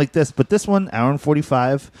 something like this. But this one, hour and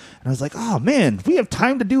 45, and I was like, oh man, we have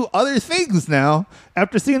time to do other things now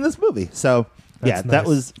after seeing this movie. So, yeah, That's that nice.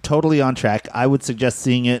 was totally on track. I would suggest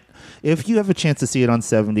seeing it if you have a chance to see it on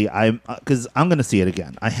 70. Because I'm going to see it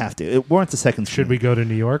again. I have to. It warrants a second. should we go to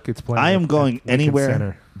New York? It's playing. I am at going Lincoln anywhere,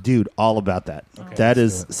 Center. dude. All about that. Okay, That let's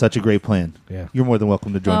is do it. such a great plan. Yeah. You're more than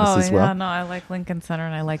welcome to join us as well. No, I like Lincoln Center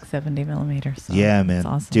and I like 70 millimeters. So Yeah, man, it's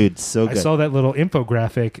awesome. dude, so I good. saw that little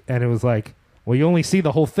infographic, and it was like, well, you only see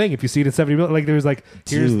the whole thing if you see it in 70 millimeters. Like, there was like,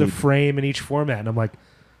 here's the Dude. frame in each format. And I'm like,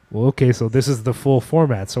 well, okay, so this is the full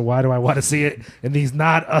format. So why do I want to see it in these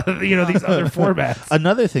not, these other formats?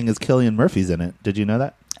 Another thing is Cillian Murphy's in it. Did you know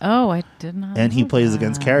that? Oh, I did not. And he know plays that.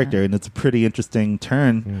 against character, and it's a pretty interesting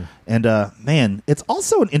turn. And man, it's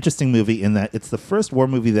also an interesting movie in that it's the first war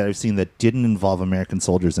movie that I've seen that didn't involve American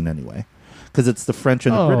soldiers in any way, because it's the French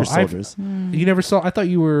and the British soldiers. You never saw? I thought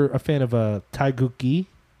you were a fan of Taeguk Gi.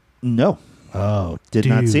 No, Oh, did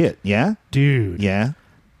not see it. Yeah, dude. yeah,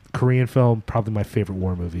 Korean film, probably my favorite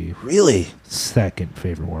war movie. really. Second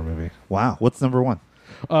favorite war movie. Wow, what's number one?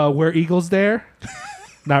 Where Eagles Dare?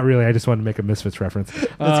 Not really. I just wanted to make a Misfits reference. That's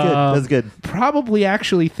good. That's good. Probably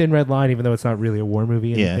actually Thin Red Line, even though it's not really a war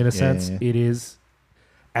movie in a sense. yeah. It is.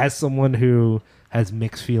 As someone who has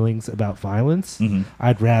mixed feelings about violence,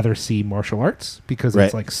 I'd rather see martial arts because Right.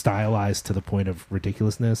 it's like stylized to the point of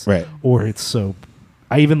ridiculousness. Right. Or it's so.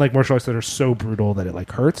 I even like martial arts that are so brutal that it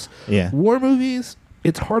like hurts. Yeah. War movies,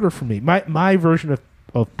 it's harder for me. My version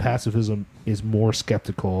of pacifism is more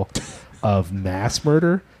skeptical of mass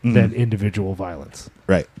murder than individual violence,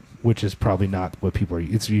 Right. which is probably not what people are.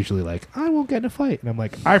 It's usually like, I won't get in a fight. And I'm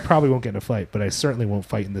like, I probably won't get in a fight, but I certainly won't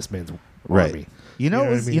fight in this man's Right. army. You know,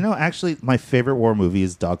 what I mean? actually, my favorite war movie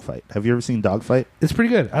is Dogfight. Have you ever seen Dogfight? It's pretty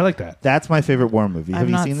good. I like that. That's my favorite war movie. Have I've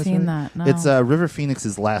you not seen this seen movie? that, no. It's River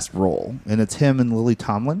Phoenix's last role, and it's him and Lily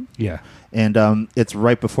Tomlin. Yeah. And it's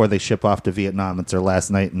right before they ship off to Vietnam. It's their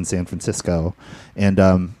last night in San Francisco, and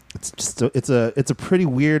it's just it's a pretty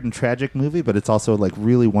weird and tragic movie, but it's also like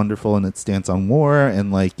really wonderful in its stance on war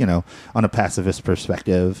and, like, you know, on a pacifist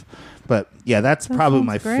perspective. But yeah, that's That probably sounds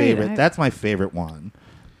my great. favorite. That's my favorite one.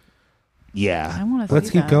 I Yeah. want to Let's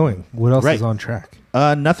see keep that. going. What else Right. is on track?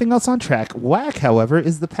 Nothing else on track. Whack, however,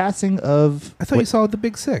 is the passing of. I thought you saw The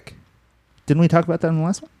Big Sick. Didn't we talk about that in the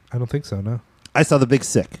last one? I don't think so, no. I saw The Big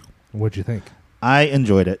Sick. What'd you think? I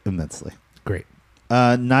enjoyed it immensely. Great.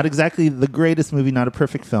 Not exactly the greatest movie, not a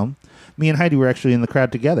perfect film. Me and Heidi were actually in the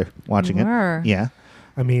crowd together watching You it. were. Yeah.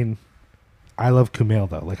 I mean, I love Kumail,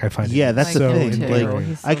 though. Like, I find Yeah, it that's I the like thing. him too. Like,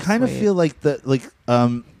 He's so I kind of sweet. feel like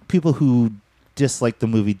people who dislike the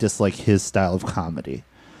movie dislike his style of comedy.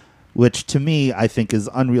 which to me I think is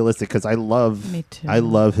unrealistic because Me too. I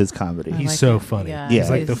love his comedy. I He's like so it. funny. Yeah, He's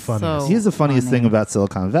like the funniest. He's the funniest funny. thing about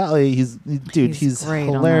Silicon Valley. He's great on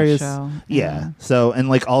that hilarious. show. Yeah. So and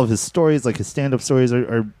like all of his stories, like his stand-up stories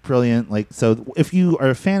are brilliant. Like so, if you are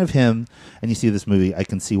a fan of him and you see this movie, I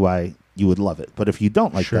can see why you would love it. But if you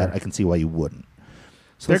don't like Sure. that, I can see why you wouldn't.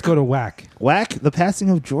 So let's go to Whack. Whack, the passing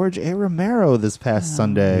of George A. Romero this past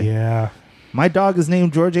Sunday. Yeah. My dog is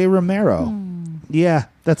named George A. Romero. Yeah,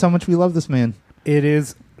 that's how much we love this man. It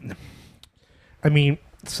is. I mean,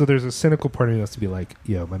 so there's a cynical part of me that's to be like,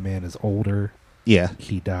 yo, my man is older. Yeah.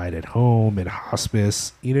 He died at home in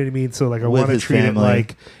hospice. You know what I mean? So like, I With want to his treat family. it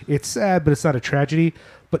like it's sad, but it's not a tragedy.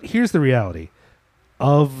 But here's the reality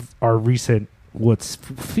of our recent,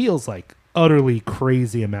 feels like utterly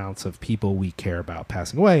crazy amounts of people we care about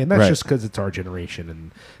passing away, and that's Right. just because it's our generation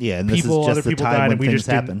and Yeah, and this people, is just other the people time died, when and we things just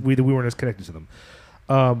didn't, happen. we weren't as connected to them.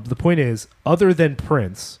 The point is, other than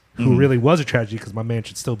Prince, who Mhm. really was a tragedy because my man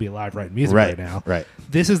should still be alive writing music right now. Right.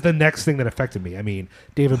 This is the next thing that affected me. I mean,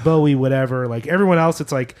 David Bowie, whatever. Like everyone else,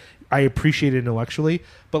 it's like I appreciate it intellectually,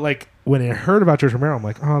 but like when I heard about George Romero, I'm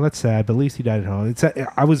like, oh, that's sad. But at least he died at home.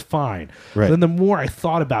 I was fine. Right. Then the more I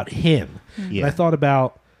thought about him, Yeah. and I thought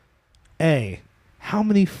about, how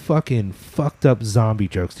many fucking fucked up zombie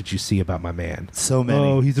jokes did you see about my man? So many.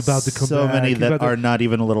 Oh, he's about to come So back. many He's that about to- are not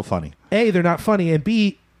even a little funny. A, they're not funny, and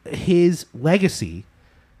B, his legacy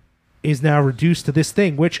is now reduced to this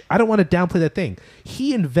thing, which I don't want to downplay that thing.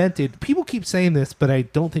 He invented, people keep saying this, but I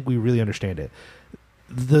don't think we really understand it.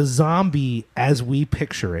 The zombie as we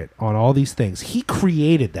picture it on all these things, he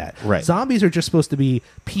created that. Right. Zombies are just supposed to be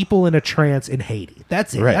people in a trance in Haiti.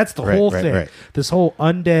 That's it. Right, That's the right, whole right, thing. right. This whole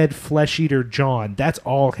undead flesh eater John, that's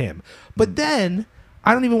all him. But then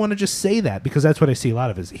I don't even want to just say that because that's what I see a lot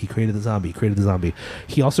of is he created the zombie,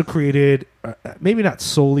 He also created, maybe not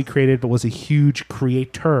solely created, but was a huge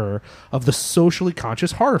creator of the socially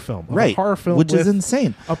conscious horror film. Of a Right. horror film which is with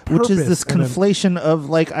insane. a Which is this purpose and conflation of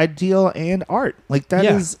like ideal and art. Like that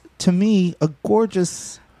is Yeah. to me a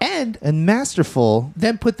gorgeous and masterful.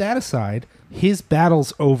 then put that aside, his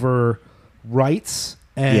battles over rights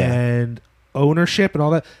and ownership and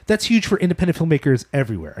all that, that's huge for independent filmmakers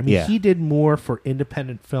everywhere. I mean, Yeah. he did more for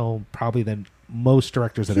independent film probably than most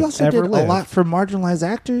directors that He have also ever did lived. a lot for marginalized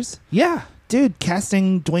actors. Yeah. Dude,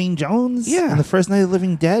 casting Dwayne Jones Yeah. in The First Night of the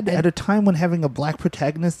Living Dead And- at a time when having a black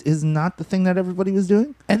protagonist is not the thing that everybody was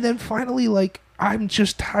doing. And then finally, like, I'm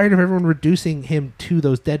just tired of everyone reducing him to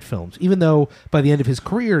those Dead films, even though by the end of his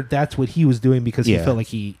career, that's what he was doing because he Yeah. felt like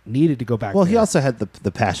he needed to go back. Well, he there. also had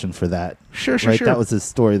the passion for that. Sure, right? sure. That was his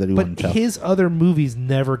story that he wanted But to tell. his other movies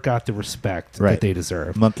never got the respect Right. that they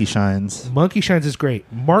deserve. Monkey Shines. Monkey Shines is great.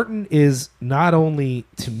 Martin is not only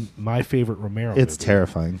to my favorite Romero It's movie,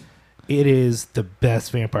 terrifying. it is the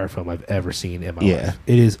best vampire film I've ever seen in my Yeah. life.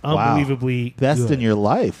 It is Wow. unbelievably Best good. in your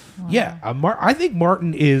life. Yeah, I think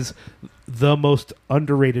Martin is the most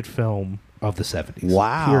underrated film of the 70s.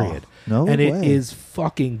 Wow. Period. No and it way. is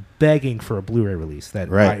fucking begging for a Blu-ray release that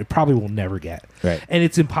Right. I probably will never get. Right. And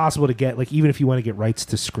it's impossible to get. Like even if you want to get rights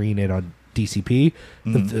to screen it on DCP,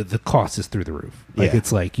 the cost is through the roof. Like Yeah.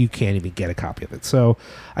 it's like you can't even get a copy of it. So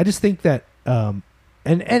I just think that.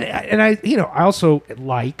 And I I also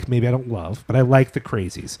like, maybe I don't love, but I like the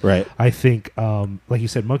crazies. Right. I think like you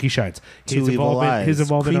said, Monkey Shines, Two Evil his Eyes,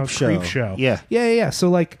 involvement on Creep Creep Show. Show. Yeah. So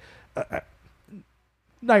like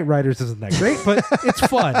Night Riders isn't that great, but it's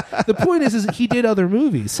fun. The point is he did other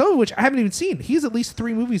movies, some of which I haven't even seen. He has at least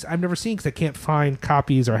 3 movies I've never seen because I can't find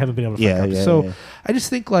copies or I haven't been able to find copies. So I just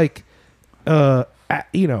think like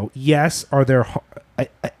yes, are there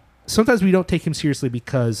sometimes we don't take him seriously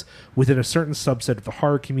because within a certain subset of the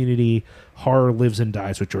horror community, horror lives and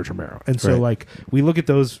dies with George Romero. And so Right. like we look at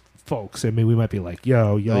those folks, I mean, we might be like,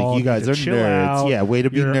 yo, y'all, Like, you guys need to are chill nerds. out. Yeah, way to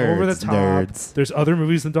be You're over the nerds, top. nerds. There's other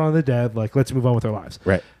movies than Dawn of the Dead. Like, let's move on with our lives.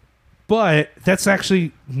 Right. But that's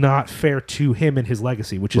actually not fair to him and his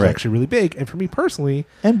legacy, which is Right. actually really big. And for me personally,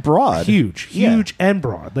 And broad. huge Yeah. and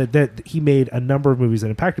broad. That he made a number of movies that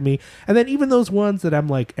impacted me. And then even those ones that I'm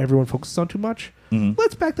like, everyone focuses on too much,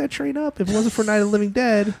 let's back that train up. If it wasn't for Night of the Living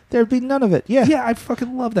Dead, There'd be none of it. Yeah. yeah, I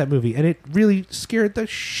fucking love that movie. And it really scared the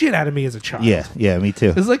shit out of me as a child. Yeah, me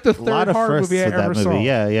too. It's like the A lot third of horror firsts movie I with that ever movie. saw.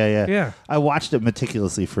 Yeah. Yeah. I watched it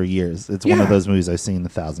meticulously for years. It's one Yeah. of those movies I've seen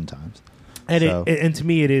 1,000 times. And So- and to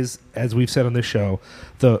me, it is, as we've said on this show,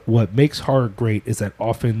 what makes horror great is that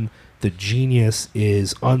often the genius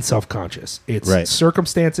is unself-conscious. It's Right.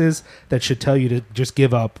 circumstances that should tell you to just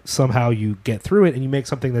give up. Somehow you get through it, and you make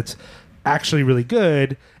something that's actually really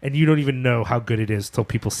good, and you don't even know how good it is till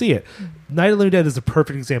people see it. Night of the Living Dead is a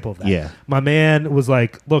perfect example of that. Yeah. My man was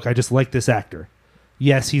like, look, I just like this actor.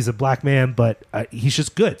 yes, he's a black man, but he's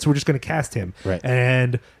just good. So we're just going to cast him. Right.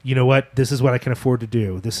 And you know what? This is what I can afford to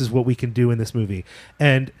do. This is what we can do in this movie.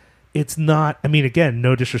 And it's not, I mean, again,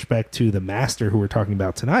 no disrespect to the master who we're talking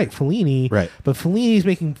about tonight, Fellini. Right. But Fellini's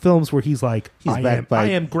making films where he's like, He's backed by- I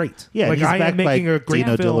am great. Yeah, like he's I am backed by making a great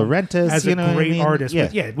Dino De film Laurentiis, as you a know what I great mean? artist.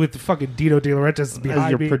 Yeah. With, with fucking Dino De Laurentiis behind As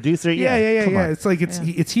your me. producer, yeah. Come on. It's like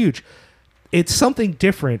it's huge. It's something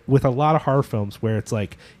different with a lot of horror films where it's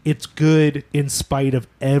like it's good in spite of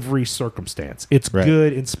every circumstance. It's Right.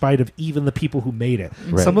 good in spite of even the people who made it.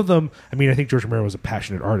 Right. Some of them, I mean, I think George Romero was a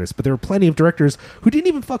passionate artist, but there were plenty of directors who didn't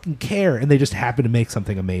even fucking care and they just happened to make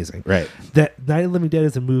something amazing. Right. That Night of the Living Dead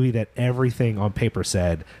is a movie that everything on paper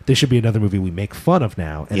said this should be another movie we make fun of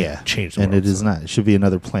now, and Yeah. it changed the And world. it is not. It should be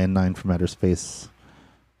another Plan 9 from outer space,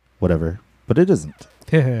 whatever. But it isn't.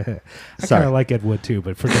 I kind Sorry. of like Ed Wood too,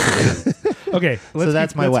 but for different reasons. Okay,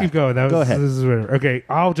 that's my let's whack. keep going. Go ahead. This is whatever. Okay,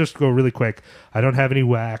 I'll just go really quick. I don't have any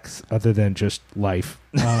whacks other than just life.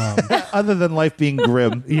 Other than life being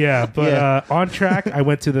grim. Yeah, but Yeah. On Track, I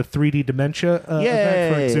went to the 3D Dementia event for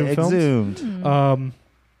Yay! Exhumed Films. Exhumed.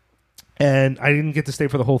 And I didn't get to stay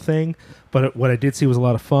for the whole thing, but what I did see was a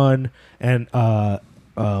lot of fun. And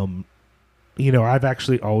you know, I've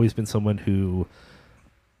actually always been someone who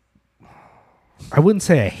I wouldn't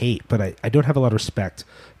say I hate, but I don't have a lot of respect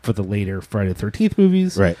for the later Friday the 13th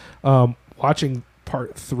movies. Right. Watching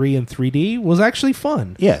part 3 in 3D was actually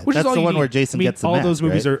fun. Yeah, which that's is all the you one need. where Jason I mean, gets the all mask, those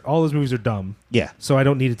movies right? all those movies are dumb. Yeah. So I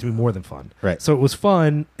don't need it to be more than fun. Right. So it was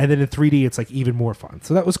fun, and then in 3D it's like even more fun.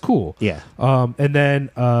 So that was cool. Yeah. And then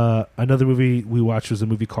another movie we watched was a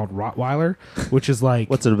movie called Rottweiler, which is like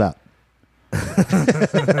What's it about?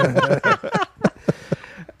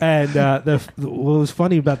 And what was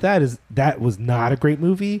funny about that is that was not a great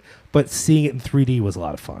movie, but seeing it in 3D was a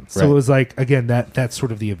lot of fun. So Right. it was like, again, that's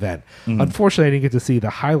sort of the event. Mhm. Unfortunately, I didn't get to see the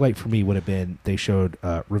highlight for me would have been they showed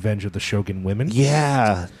Revenge of the Shogun Women.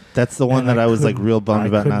 Yeah. That's the one And that I was like couldn't- real bummed I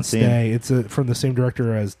about couldn't not seeing. stay. It's from the same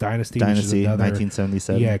director as Dynasty, which is Dynasty, another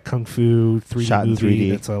 1977. yeah, Kung Fu 3D Shot in movie.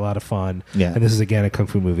 3D. That's a lot of fun. Yeah. And this is again a Kung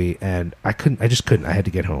Fu movie, and I just couldn't. I had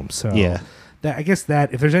to get home. So Yeah. I guess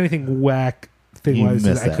that if there's anything whack thing You was,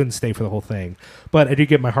 missed I that. couldn't stay for the whole thing. But I did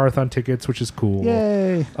get my Hearthon tickets, which is cool.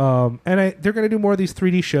 Yay. And they're going to do more of these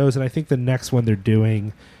 3D shows, and I think the next one they're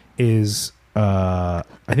doing is I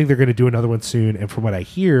think they're going to do another one soon. And from what I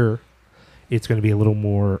hear, it's going to be a little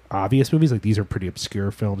more obvious movies. Like these are pretty obscure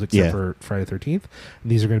films, except Yeah. for Friday the 13th.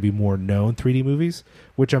 And these are going to be more known 3D movies,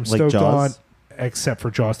 which I'm Like stoked Jaws? on. Except for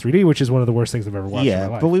Jaws 3D, which is one of the worst things I've ever watched in my Yeah.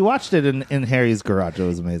 life. But we watched it in Harry's garage. It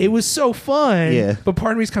was amazing. It was so fun. Yeah. But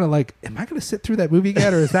part of me is kind of like, am I going to sit through that movie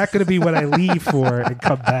again, or is that going to be what I leave for and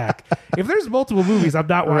come back? If there's multiple movies, I'm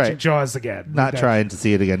not watching Right. Jaws again. not That- trying to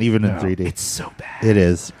see it again, even in No, 3D. It's so bad. It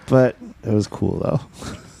is. But it was cool, though.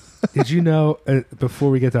 Did you know, before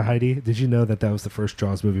we get to Heidi, did you know that was the first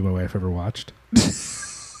Jaws movie my wife ever watched?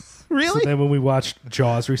 Really? So then when we watched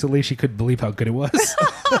Jaws recently, she couldn't believe how good it was.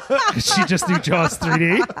 She just knew Jaws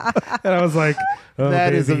 3D. And I was like, oh,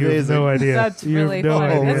 That baby, is you have amazing. no idea. That's You have really no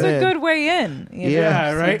funny. idea. That's man. a good way in. you know?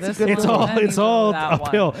 Yeah, So right. this It's one, all then you go that one.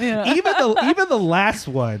 uphill. Yeah. Even the last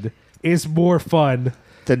one is more fun.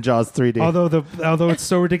 Then Jaws 3D. Although it's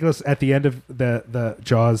so ridiculous at the end of the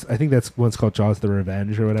Jaws, I think that's one's called Jaws the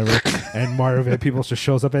Revenge or whatever, and Mario Van Peebles just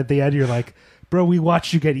shows up at the end. You're like, bro, we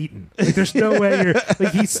watched you get eaten. Like, there's no way you're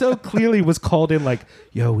like, he so clearly was called in like,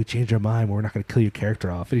 yo, we changed our mind. We're not going to kill your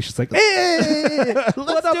character off. And he's just like, hey,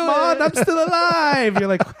 what up, do Mon? it." I'm still alive. You're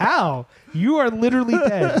like, how? You are literally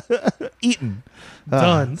dead. Eaten.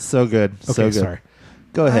 Done. So good. Okay, so good. sorry.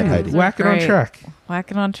 Go ahead, Yeah. Heidi. Those are Whack it on great. track.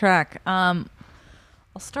 Whacking on track.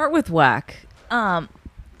 I'll start with whack.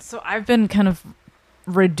 So I've been kind of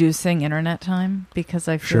reducing internet time because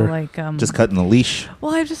I feel Sure. like Just cutting the leash.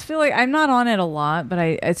 well, I just feel like I'm not on it a lot, but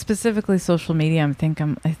I specifically social media. I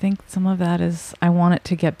think some of that is I want it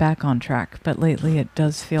to get back on track, but lately it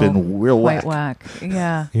does feel Been real quite whack. whack.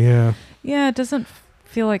 Yeah, Yeah. yeah, it doesn't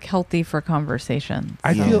feel like healthy for conversation.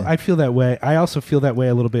 I Yeah. feel that way. I also feel that way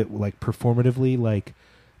a little bit like performatively, like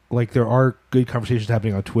there are good conversations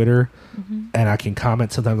happening on Twitter, Mm-hmm. and I can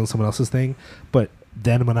comment sometimes on someone else's thing, but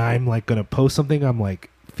then when I'm like gonna post something, I'm like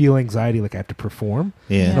feel anxiety like I have to perform.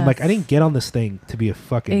 Yeah. And I'm like, I Yes. didn't get on this thing to be a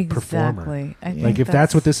fucking performer. Exactly. I Like think if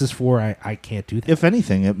that's what this is for, I can't do that. If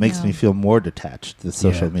anything, it makes Yeah. me feel more detached to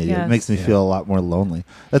social Yeah. media. It Yes. makes me Yeah. feel a lot more lonely.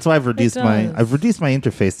 That's why I've reduced does. my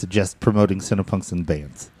interface to just promoting Cinepunks and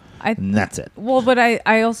bands. And that's it. Well, but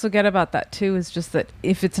I also get about that too. Is just that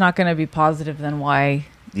if it's not going to be positive, then why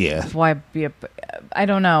Yeah. be a? I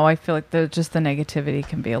don't know. I feel like the negativity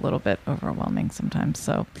can be a little bit overwhelming sometimes.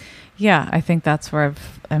 So, yeah, I think that's where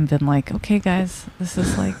I've been like, okay, guys, this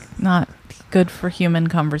is like not good for human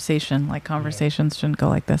conversation. Like conversations shouldn't go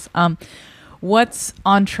like this. What's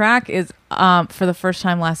on track is for the first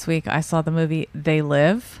time last week, I saw the movie They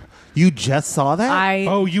Live. You just saw that?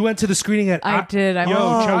 Oh, you went to the screening at... I did. I went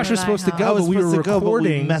Josh to was that supposed to house. go, I was but we were supposed to go, but we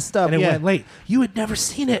recording. messed up, and it yeah. went late. You had never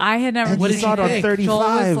seen it. I had never And you seen saw it on it. 35. Joel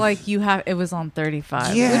was like, it was on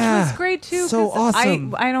 35. Yeah. Which was great too. So 'cause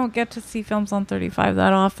awesome. I don't get to see films on 35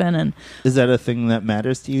 that often. And Is that a thing that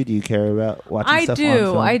matters to you? Do you care about watching stuff on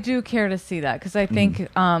film? I do care to see that because I think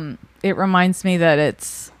it reminds me that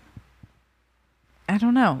it's, I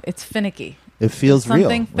don't know, it's finicky. It feels There's real,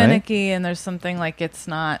 something right? finicky, and there's something like it's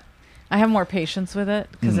not. I have more patience with it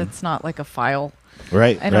because it's not like a file.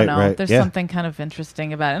 Right, I don't know. Right. There's yeah. something kind of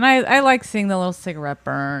interesting about it, and I like seeing the little cigarette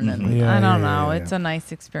burn, and Yeah, I don't yeah, know. yeah, It's a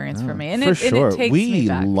nice experience for me, and For it sure. takes We me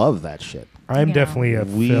back. love that shit. I'm Yeah. definitely a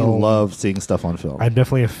We film... love seeing stuff on film. I'm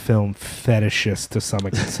definitely a film fetishist to some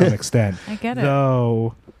extent. I get it.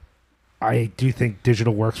 Though I do think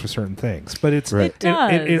digital works for certain things, but it's Right. It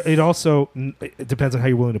does. It also it depends on how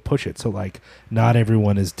you're willing to push it. So like, not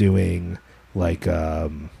everyone is doing like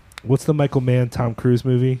what's the Michael Mann Tom Cruise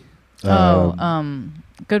movie?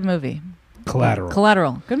 Good movie.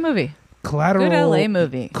 Collateral. Good movie. Collateral. Good LA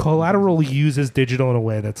movie. Collateral uses digital in a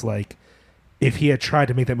way that's like, if he had tried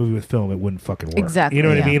to make that movie with film, it wouldn't fucking work. Exactly, You know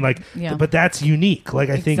what yeah. I mean? Like, Yeah. but that's unique. Like,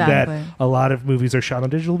 I think Exactly. that a lot of movies are shot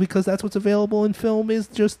on digital because that's what's available, and film is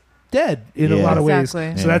just dead in a Yeah. lot of ways.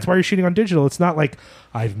 Exactly. So Yeah. that's why you're shooting on digital. It's not like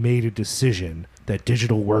I've made a decision that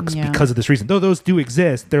digital works Yeah. because of this reason. Though those do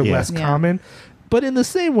exist, they're Yeah. less Yeah. common. But in the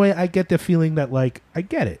same way, I get the feeling that, like, I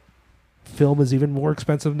get it. Film is even more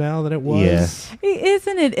expensive now than it was. Yeah. It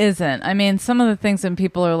isn't. It isn't. I mean, some of the things that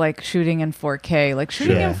people are like shooting in 4K. Like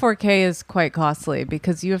shooting Yeah. in 4K is quite costly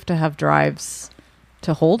because you have to have drives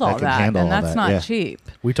to hold all can that, handle and all that's that, not yeah. cheap.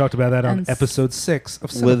 We talked about that on And episode 6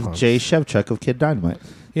 of With Cinepunk. Jay Shevchuk of Kid Dynamite.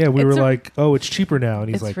 Yeah, we It's were a- like, oh, it's cheaper now. And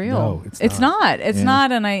he's It's like, real. no, It's not. It's Yeah.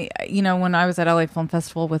 not. And I, when I was at LA Film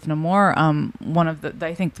Festival with Namor, one of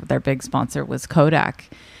I think their big sponsor was Kodak,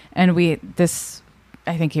 and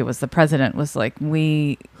I think he was the president, was like,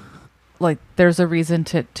 there's a reason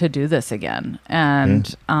to do this again.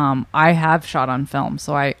 And I have shot on film,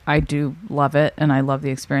 so I do love it, and I love the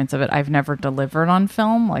experience of it. I've never delivered on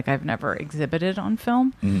film, like I've never exhibited on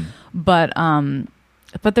film,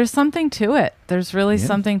 but there's something to it. There's really Yeah.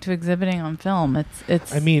 something to exhibiting on film.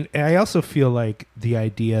 It's I mean, I also feel like the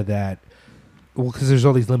idea that, well, because there's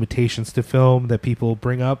all these limitations to film that people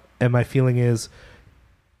bring up, and my feeling is,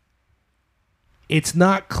 it's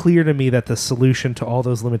not clear to me that the solution to all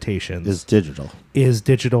those limitations Is digital. is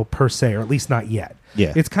digital per se, or at least not yet.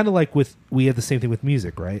 Yeah. It's kind of like we had the same thing with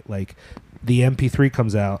music, right? Like the MP3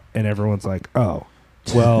 comes out and everyone's like, oh,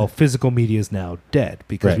 well, physical media is now dead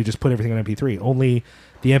because Right. we just put everything on MP3. Only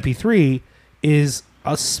the MP3 is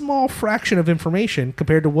a small fraction of information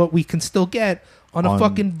compared to what we can still get on a On-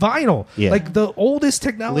 fucking vinyl. Yeah. Like the oldest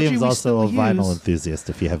technology Liam's we also still a vinyl use. enthusiast,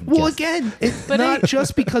 if you haven't Well, guessed. again, it's But not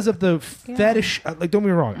just because of the Yeah. fetish. Like, don't get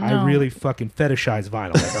me wrong, I No. really fucking fetishize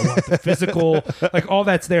vinyl. Like, I want the physical, like all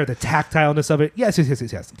that's there, the tactileness of it. Yes.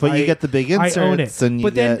 But you get the big I own it. inserts and you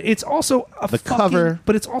but then get it's also a the fucking, cover.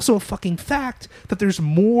 But it's also a fucking fact that there's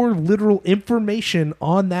more literal information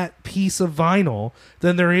on that piece of vinyl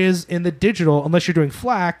than there is in the digital, unless you're doing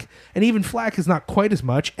FLAC, and even FLAC is not quite as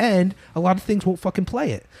much, and a lot of things won't fucking play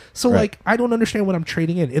it. So, Right. like, I don't understand what I'm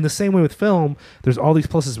trading in. In the same way with film, there's all these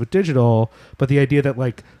pluses with digital, but the idea that,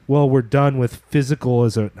 like, well, we're done with physical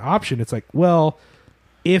as an option, it's like, well,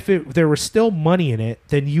 if there was still money in it,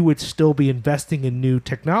 then you would still be investing in new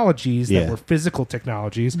technologies that Yeah. were physical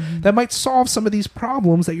technologies that might solve some of these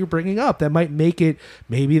problems that you're bringing up. That might make it,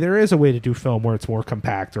 maybe there is a way to do film where it's more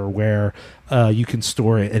compact, or where you can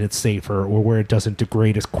store it and it's safer, or where it doesn't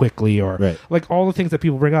degrade as quickly, or Right. like all the things that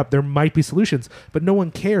people bring up. There might be solutions, but no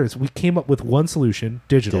one cares. We came up with one solution,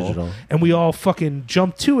 digital. And we all fucking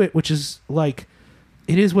jumped to it, which is like,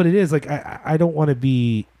 it is what it is. Like, I don't want to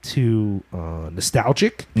be too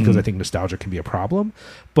nostalgic, because I think nostalgia can be a problem,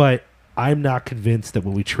 but I'm not convinced that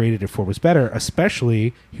what we traded it for was better,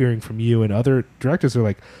 especially hearing from you and other directors who are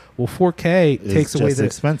like, well, 4K It's takes away just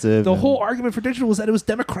expensive. the and- whole argument for digital was that it was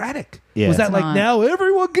democratic. Yeah. Was that It's like, not. now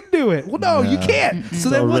everyone can do it? Well, no, you No. can't. So So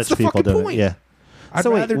then what's the rich people fucking do it, point? Yeah. I'd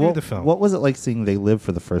So wait, rather do what- the film. What was it like seeing They Live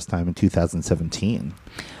for the first time in 2017?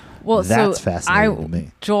 Well, That's so fascinating to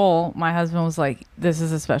me. Joel, my husband, was like, "This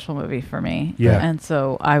is a special movie for me." Yeah. and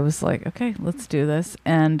so I was like, "Okay, let's do this."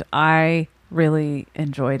 And I really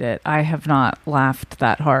enjoyed it. I have not laughed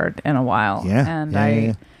that hard in a while. Yeah. and Yeah, I,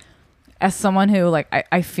 yeah. as someone who like,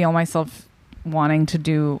 I feel myself wanting to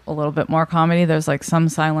do a little bit more comedy. There's like some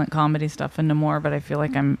silent comedy stuff in Namor, but I feel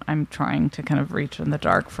like I'm trying to kind of reach in the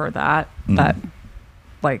dark for that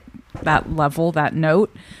like that level, that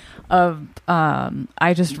note of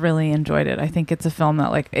I just really enjoyed it. I think it's a film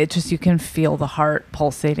that like it just, you can feel the heart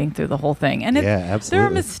pulsating through the whole thing. And absolutely. There are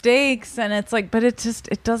mistakes and it's like, but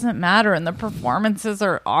it doesn't matter, and the performances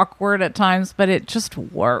are awkward at times, but it just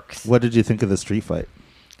works. What did you think of the street fight?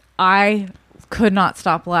 I could not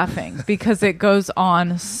stop laughing because it goes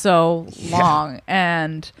on so long,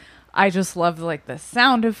 and I just love like the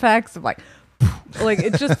sound effects of like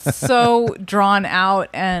it's just so drawn out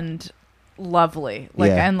and lovely,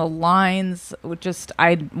 and the lines just,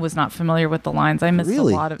 I was not familiar with the lines. I missed a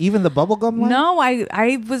lot of, even the bubblegum line? No,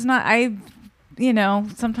 I was not.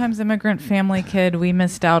 Sometimes immigrant family kid, we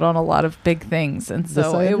missed out on a lot of big things, and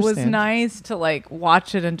so it was nice to like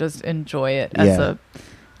watch it and just enjoy it as a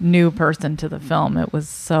new person to the film. It was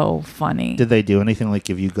so funny. Did they do anything like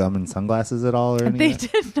give you gum and sunglasses at all? Or anything?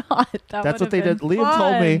 They did not. That's what they did. Liam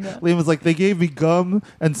told me. Liam was like, they gave me gum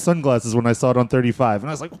and sunglasses when I saw it on 35. And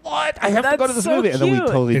I was like, what? I have to go to this movie. And then we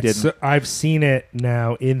totally didn't. I've seen it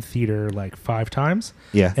now in theater like 5 times.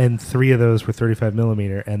 Yeah. And 3 of those were 35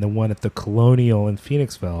 millimeter. And the one at the Colonial in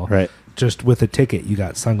Phoenixville. Right. Just with a ticket, you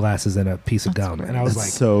got sunglasses and a piece of gum. Great. And I was That's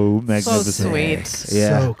like, so magnificent. So sweet.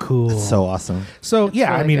 Yeah. So cool. It's so awesome. So It's yeah,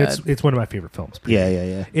 really I mean, good. it's one of my favorite films.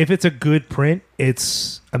 Yeah. If it's a good print,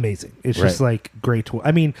 it's amazing. It's just like great to.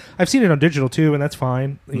 I mean, I've seen it on digital too, and that's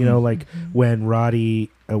fine. You know, like when Rowdy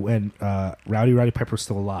Piper was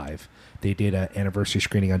still alive, they did an anniversary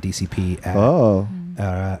screening on DCP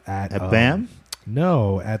at BAM.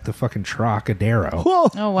 No, at the fucking Trocadero. Whoa.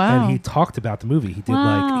 Oh wow. And he talked about the movie. He did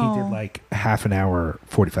like half an hour,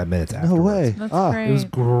 45 minutes afterwards. No way. That's Oh. great. It was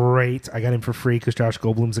great. I got him for free because Josh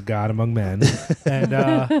Goldblum's a god among men,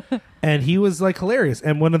 and he was like hilarious.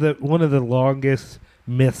 And one of the longest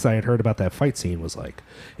myths I had heard about that fight scene was like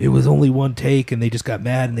it was only one take, and they just got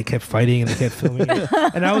mad and they kept fighting and they kept filming it.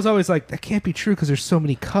 And I was always like, that can't be true because there's so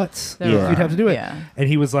many cuts. There You'd have to do it. Yeah. And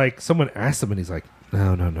he was like, someone asked him, and he's like,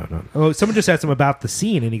 no. Oh, someone just asked him about the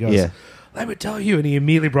scene, and he goes, let me tell you. And he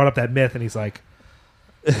immediately brought up that myth, and he's like,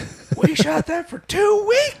 we shot that for 2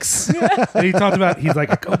 weeks. And he talked about, he's like,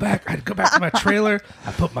 I'd go back to my trailer,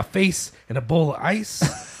 I put my face in a bowl of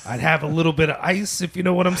ice, I'd have a little bit of ice, if you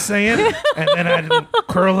know what I'm saying, and then I'd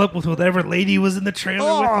curl up with whatever lady was in the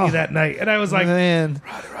trailer with me that night. And I was like, Man.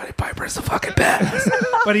 Roddy Piper's the fucking best.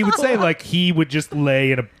 But he would say like he would just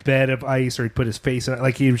lay in a bed of ice, or he'd put his face in it,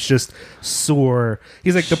 like he was just sore.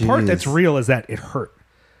 He's like, the part that's Jeez. real is that it hurt.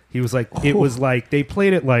 He was like, it was like, they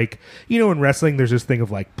played it like, you know, in wrestling, there's this thing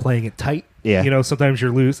of like playing it tight. Yeah. You know, sometimes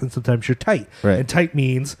you're loose and sometimes you're tight. Right. And tight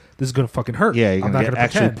means this is going to fucking hurt. Yeah, you're I'm going not to going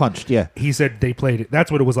get to actually punched. Yeah. He said they played it.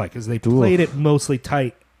 That's what it was like, is they played it mostly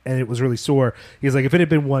tight and it was really sore. He's like, if it had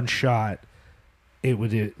been one shot, that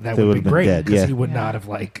would have been great dead, because yeah. he would not have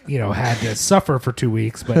like, you know, had to suffer for 2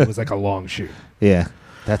 weeks, but it was like a long shoot. Yeah.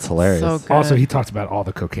 That's hilarious. So good. Also, he talked about all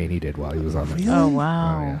the cocaine he did while he was on the Oh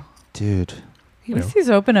wow. Oh, yeah. Dude. You At know. least he's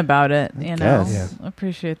open about it. You know, guess. Yeah.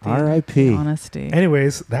 appreciate the R.I.P. honesty.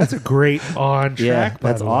 Anyways, that's a great on track. Yeah, by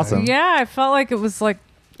that's the way. awesome. Yeah, I felt like it was like,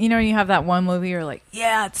 you know, you have that one movie you're like,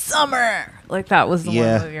 yeah, it's summer. Like that was the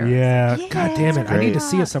Yeah. one movie. You're Yeah. like, God damn it. I need to Great.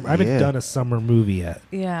 see a summer. I haven't Yeah. done a summer movie yet.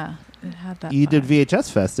 Yeah, it had that. You did vibe.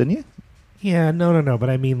 VHS Fest, didn't you? Yeah, no. But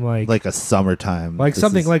I mean like Like a summertime. like This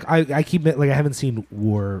something is- like I keep like I haven't seen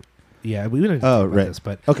War. Yeah, we didn't talk about right. this,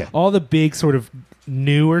 but Okay. all the big sort of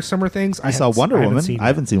newer summer things. I saw Wonder Woman. Seen I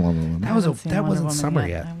haven't seen Wonder Woman. That was haven't seen that Wonder wasn't Woman summer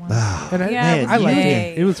yet. I want- And I, Yeah, Man, I liked yay.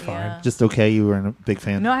 it. It was Yeah. fine. Just okay. You were a big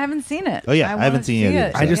fan. No, I haven't seen it. Oh, yeah, I wanna haven't seen it see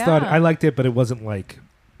either. I just thought Yeah. I liked it, but it wasn't like.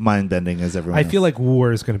 Mind bending as everyone. I feel else. like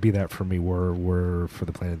War is going to be that for me. War for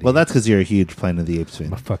the Planet of the Well, Apes. that's because you're a huge Planet of the Apes I'm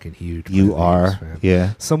fan. a fucking huge. You Planet of the are. Apes fan. Yeah.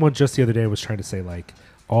 Someone just the other day was trying to say like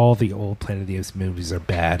all the old Planet of the Apes movies are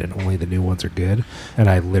bad and only the new ones are good, and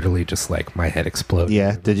I literally just like my head exploded.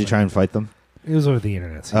 Yeah. It Did was you like- try and fight them? It was over the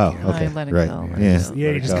internet. So Oh, you can't. okay. Let it right. go, let Yeah. it go. Yeah, Let you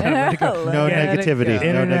it just go. gotta let it go. No Let it negativity. go. No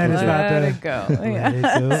Internet is negativity. not Let the- it go. Let Yeah.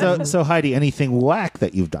 it go. So Heidi, anything whack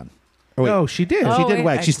that you've done? Or wait, No, she did. Oh, she did wait,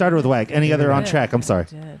 whack. I She started with whack. Any other on did. track? I'm sorry.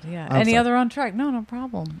 I did, yeah. I'm Any sorry. other on track? No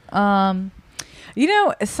problem. You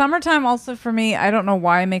know, summertime also for me, I don't know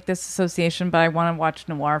why I make this association, but I want to watch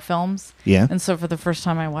noir films. Yeah. And so for the first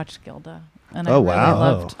time I watched Gilda. And Oh,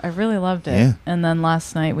 wow. I really loved it. Yeah. And then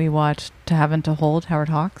last night we watched To Have and to Hold, Howard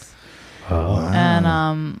Hawks. Oh.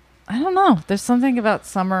 And I don't know. There's something about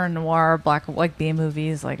summer and noir, black, like B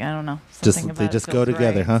movies. Like, I don't know. Something They about it just feels go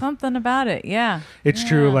together, right. huh? Something about it. Yeah. It's Yeah.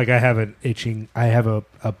 true. Like I have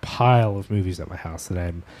a pile of movies at my house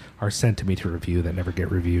that are sent to me to review that never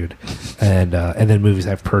get reviewed, and then movies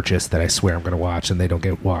I've purchased that I swear I'm going to watch and they don't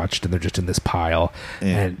get watched and they're just in this pile. Yeah.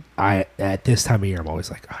 And I at this time of year I'm always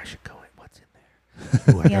like, oh, I should go in. What's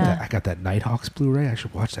in there? Ooh, Yeah. I got that Nighthawks Blu-ray. I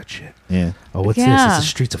should watch that shit. Yeah. Oh, what's this? Yeah. This is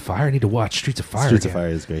Streets of Fire. I need to watch Streets of Fire. Streets of again. Fire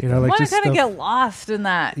is great. You know, I like want to just kind of stuff- get lost in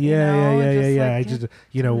that. you Yeah, know? yeah. Like, I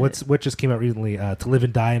just, what just came out recently? To Live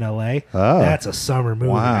and Die in L.A. Oh. That's a summer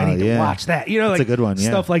movie. Wow, I need to yeah. watch that. You know, That's like a good one, yeah.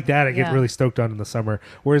 stuff like that. I get Yeah. really stoked on in the summer.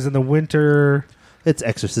 Whereas in the winter, It's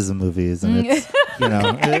exorcism movies, and it's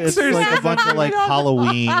it's like a bunch of like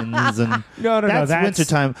Halloweens and No, that's that's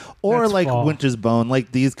wintertime, or that's like fall. Winter's Bone,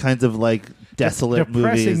 like these kinds of like desolate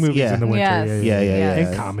depressing movies yeah. in the winter. Yes. Yeah, And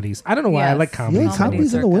yes. comedies. I don't know why I Yes. like comedies. Yeah,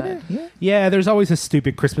 comedies in are the winter. good. Yeah. Yeah, there's always a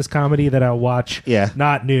stupid Christmas comedy that I'll watch. Yeah.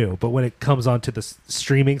 Not new, but when it comes onto the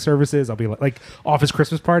streaming services, I'll be like Office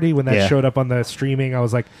Christmas Party. When that Yeah. showed up on the streaming, I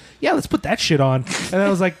was like, yeah, let's put that shit on. And I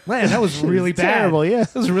was like, man, that was really bad. terrible, yeah.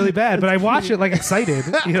 That was really bad. But I watched it like excited.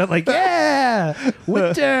 You know, like, yeah,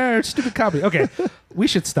 winter, stupid comedy. Okay, we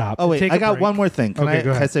should stop. Oh wait, Take I a got break. one more thing. Can, Okay, I, go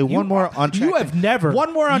can I ahead. say one more on track? You have never.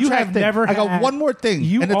 One more on you track have thing. never I got had- one more thing,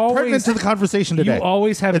 You and it's always, pertinent to the conversation today. You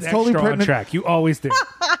always have It's an totally extra on pertinent. track. You always do.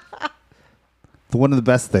 One of the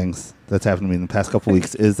best things that's happened to me in the past couple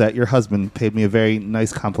weeks is that your husband paid me a very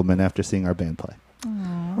nice compliment after seeing our band play.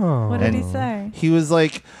 What did he And say? He was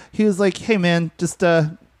like, hey man, just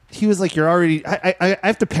he was like, you're already. I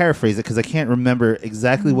have to paraphrase it because I can't remember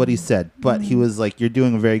exactly what he said, but he was like, you're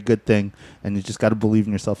doing a very good thing, and you just got to believe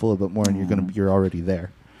in yourself a little bit more, and you're already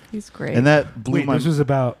there. He's great. And that blew Wait, my. this was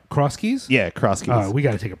about cross keys? Yeah, cross keys. We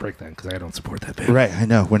got to take a break then because I don't support that band. Right, I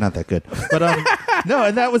know we're not that good, but no,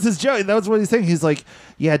 and that was his joke. That was what he's saying. He's like,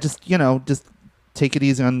 yeah, just take it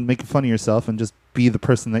easy on making fun of yourself and just be the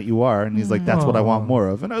person that you are. And he's like, that's what I want more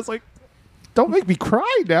of. And I was like, don't make me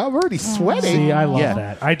cry now. I'm already sweating. See, I love Yeah.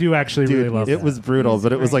 that. I do actually Dude, really love it that. was brutal, He's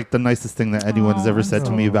but it was great. like the nicest thing that anyone has ever said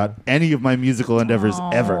to me Aw. about any of my musical endeavors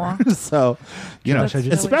ever. Aw. So, Josh, I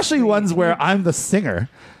just- especially really ones sweet. where I'm the singer.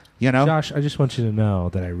 Josh, I just want you to know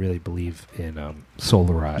that I really believe in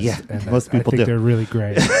Solarize. Yeah, and most I people think do. they're really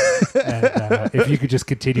great. And if you could just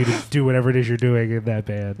continue to do whatever it is you're doing in that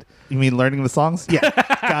band. You mean learning the songs? Yeah,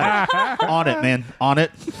 got it. On it, man. On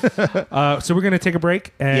it. So we're going to take a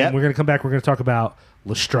break, and Yep. we're going to come back. We're going to talk about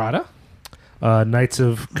La Strada, Knights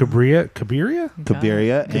of Cabiria? Kabiria, and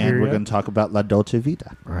Kabiria. we're going to talk about La Dolce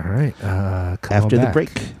Vita All right. Come after on the back.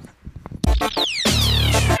 break.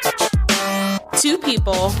 Two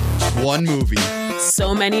people, One movie.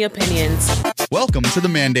 so many opinions. Welcome to The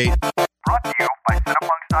Mandate. Brought to you by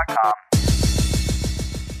Cinepunks.com.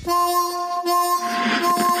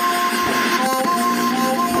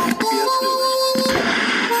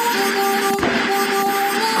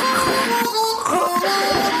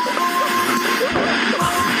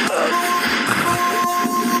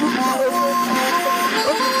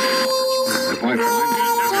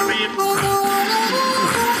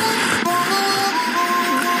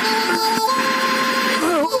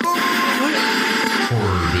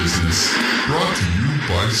 Horror Business, brought to you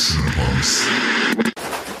by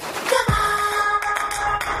Cinepunks.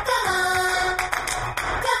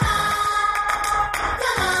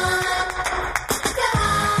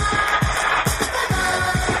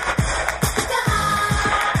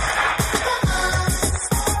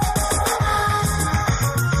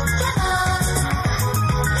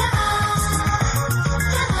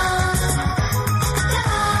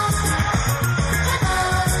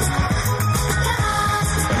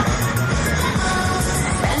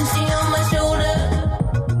 And she on my shoulder,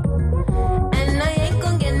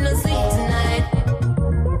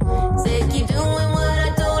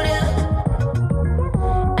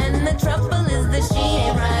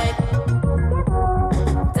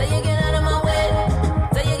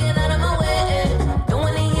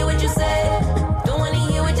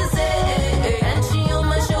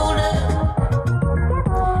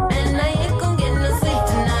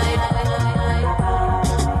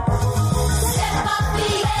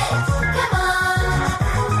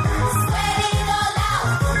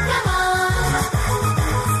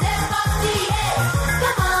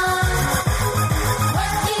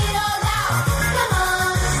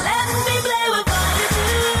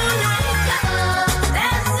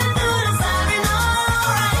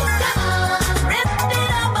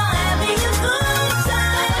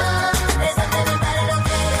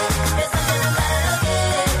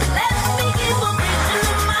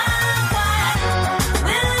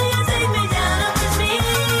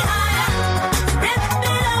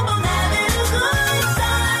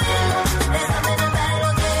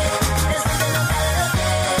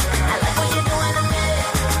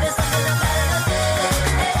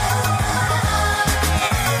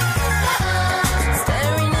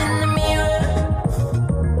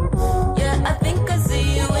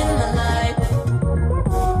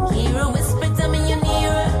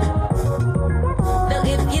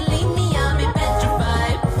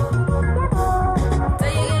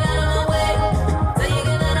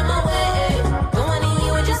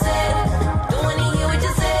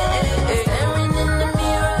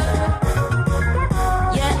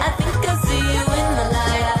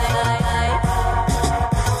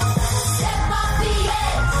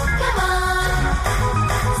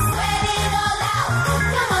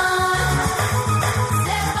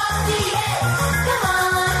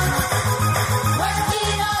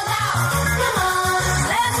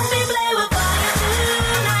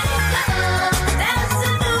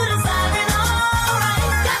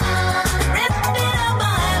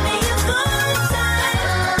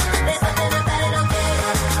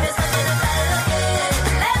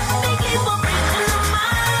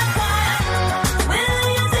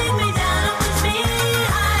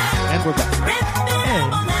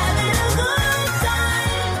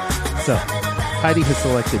 Heidi has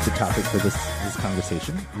selected the topic for this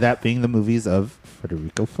conversation, that being the movies of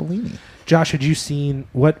Federico Fellini. Josh,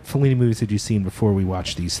 what Fellini movies had you seen before we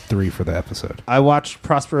watched these 3 for the episode? I watched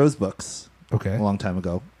Prospero's books Okay. a long time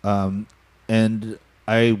ago, and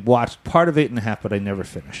I watched part of 8.5, but I never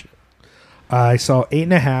finished it. I saw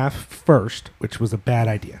 8.5 first, which was a bad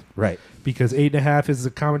idea. Right. Because 8.5 is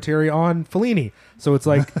a commentary on Fellini, so it's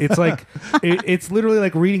literally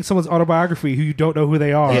like reading someone's autobiography who you don't know who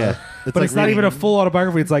they are. Yeah, but like it's not even a reading- full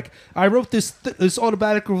autobiography. It's like I wrote this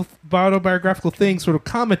autobiographical thing, sort of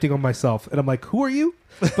commenting on myself, and I'm like, who are you?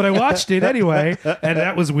 But I watched it anyway, and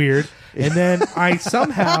that was weird. And then I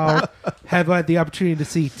somehow have had the opportunity to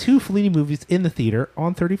see 2 Fellini movies in the theater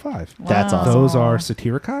on 35. That's Wow. awesome. Those are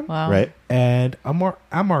Satyricon Wow. Right. and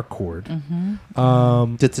Amarcord.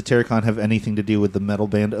 Did Satyricon have anything to do with the metal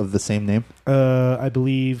band of the same name? I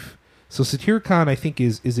believe so. Satyricon, I think,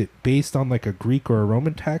 is it based on like a Greek or a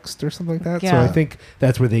Roman text or something like that? So Yeah. I think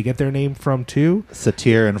that's where they get their name from too.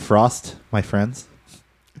 Satyr and Frost, my friends.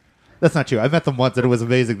 That's not true. I met them once and it was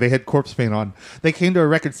amazing. They had corpse paint on. They came to a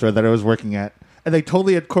record store that I was working at and they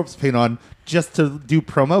totally had corpse paint on just to do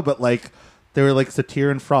promo, but like they were like Satyr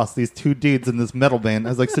and Frost, these 2 dudes in this metal band. I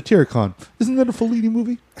was like, Satyricon, isn't that a Fellini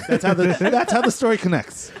movie? That's how the story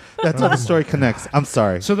connects. That's how the story connects. I'm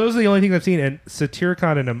sorry. So those are the only things I've seen, and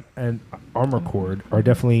Satyricon and Amarcord are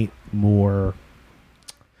definitely more.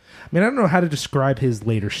 I mean, I don't know how to describe his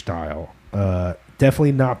later style.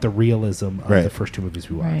 Definitely not the realism of Right. the first 2 movies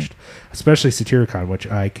we Right. watched, especially Satyricon, which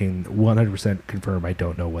I can 100% confirm I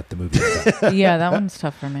don't know what the movie is about. Yeah, that one's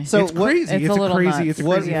tough for me. So It's what- crazy. It's It's a a little crazy. nuts. It's a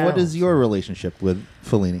What, crazy. Yeah. what is your relationship with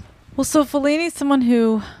Fellini? Well, so Fellini's someone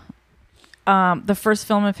who, the first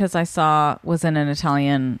film of his I saw was in an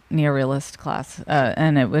Italian neorealist class,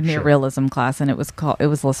 and it was neorealism class, and it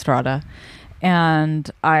was La Strada,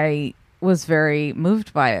 and I was very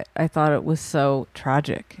moved by it. I thought it was so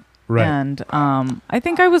tragic, Right. And I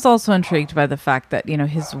think I was also intrigued by the fact that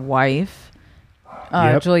his wife,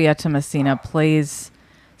 Yep. Giulietta Messina, plays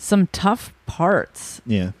some tough parts.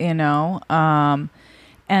 Yeah. And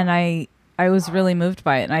I was really moved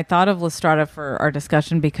by it, and I thought of La Strada for our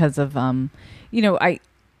discussion because of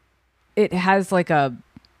it has like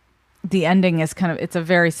the ending is it's a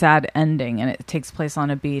very sad ending, and it takes place on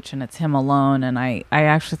a beach, and it's him alone, and I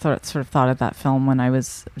actually thought of that film when I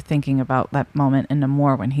was thinking about that moment in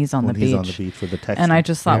Namor when he's on When the he's beach. on the beach with the text. And I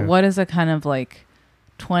just thought, Yeah. what is a kind of like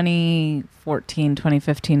 2014,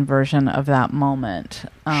 2015 version of that moment?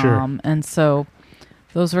 Sure. And so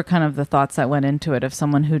those were kind of the thoughts that went into it, of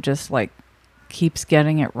someone who just like keeps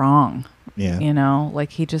getting it wrong. Yeah.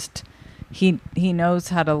 Like he knows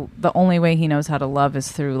how to, the only way he knows how to love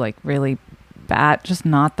is through like really bad, just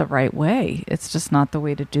not the right way. It's just not the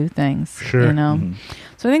way to do things. Sure. Mhm.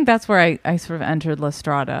 So I think that's where I sort of entered La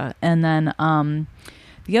Strada. And then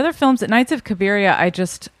the other films, at Nights of Cabiria,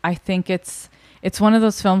 I think it's one of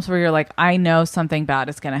those films where you're like, I know something bad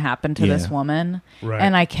is going to happen to this Yeah. woman, Right.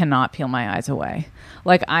 and I cannot peel my eyes away.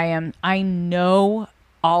 Like I know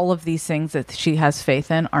all of these things that she has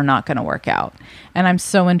faith in are not going to work out. And I'm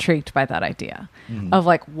so intrigued by that idea of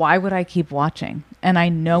like, why would I keep watching? And I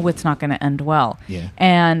know it's not going to end well. Yeah.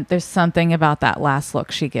 And there's something about that last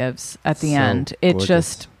look she gives at the So end. It gorgeous.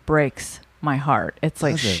 just breaks my heart. It's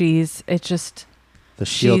like Does it? The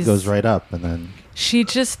shield she's- goes right up, and then she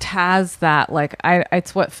just has that, like,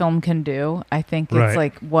 it's what film can do. I think it's Right.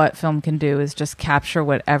 like what film can do is just capture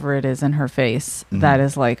whatever it is in her face that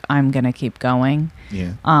is like, I'm going to keep going.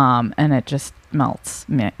 yeah. And it just melts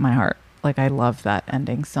my heart. Like, I love that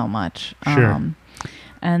ending so much. Sure.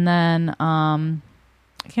 And then,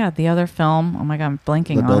 the other film, oh my God, I'm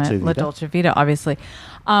blanking La on Dolce it. La Vita? Dolce Vita, obviously.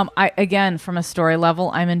 Again, from a story level,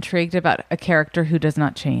 I'm intrigued about a character who does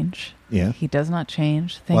not change. Yeah. He does not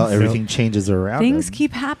change. Well, everything changes around Things him.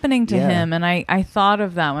 keep happening to Yeah. him, and I thought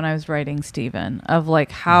of that when I was writing Stephen, of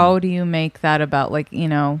like, how do you make that about like,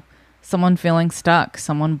 someone feeling stuck,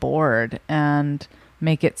 someone bored, and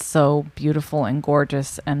make it so beautiful and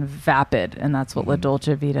gorgeous and vapid, and that's what La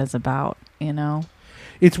Dolce Vita is about.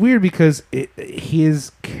 It's weird because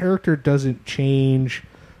his character doesn't change,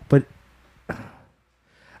 but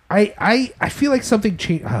I feel like something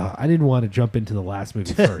changed. I didn't want to jump into the last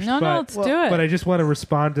movie first. No, let's do it. But I just want to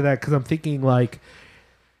respond to that because I'm thinking like,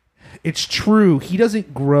 it's true. He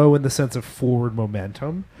doesn't grow in the sense of forward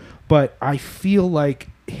momentum, but I feel like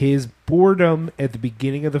his boredom at the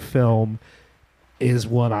beginning of the film is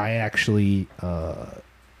one I actually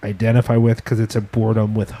identify with, because it's a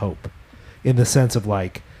boredom with hope, in the sense of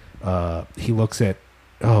like he looks at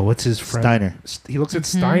what's his friend Steiner. He looks at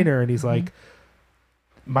Steiner and he's like,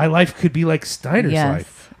 my life could be like Steiner's Yes.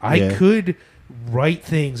 life. I Yeah. could write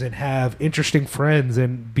things and have interesting friends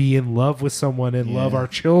and be in love with someone and love our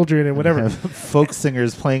children and whatever. Have folk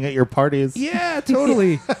singers playing at your parties. Yeah,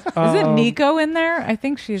 totally. Isn't Nico in there? I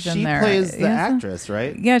think she's in She there. plays the Isn't- actress,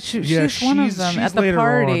 right? Yeah, she's one of them she's at the later on,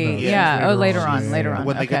 party. though. yeah. She's Oh, later later on. on. Later on.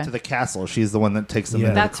 When they okay. get to the castle, she's the one that takes them Yeah.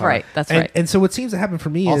 into the That's car. right. That's and, right. and so what seems to happen for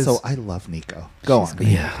me is Also, I love Nico. Go on.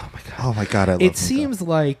 yeah. Oh my god. Oh my god, I love It Nico. seems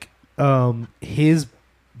like his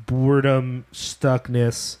boredom,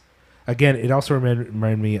 stuckness. Again, it also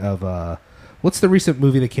reminded me of what's the recent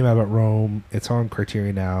movie that came out about Rome? It's on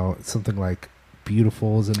Criterion now. It's something like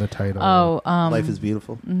 "Beautiful" is in the title. Life is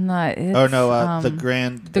Beautiful. No, it's, Oh no, the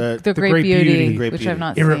Grand. the Great Great Beauty, Beauty. Great which Beauty. I've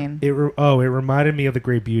not It seen. reminded me of the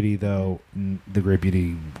Great Beauty, though. The Great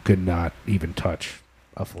Beauty could not even touch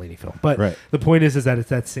a Fellini film. But Right. the point is that it's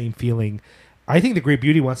that same feeling. I think the Great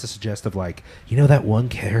Beauty wants to suggest of like, you know, that one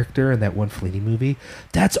character in that one Fellini movie,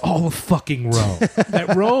 that's all of fucking Rome.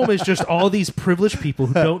 That Rome is just all these privileged people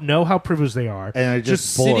who don't know how privileged they are, And are just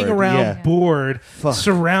sitting bored, around yeah. bored, Fuck.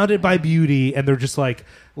 surrounded by beauty, and they're just like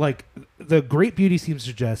the Great Beauty seems to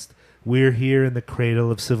suggest we're here in the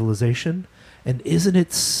cradle of civilization. And isn't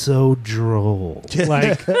it so droll?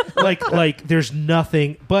 like there's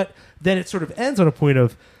nothing, but then it sort of ends on a point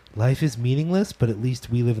of life is meaningless, but at least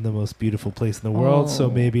we live in the most beautiful place in the world, so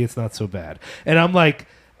maybe it's not so bad. And I'm like,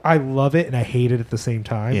 I love it and I hate it at the same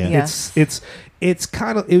time. Yeah. Yes. It's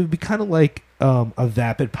kind of, it would be kind of like a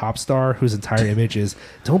vapid pop star whose entire image is,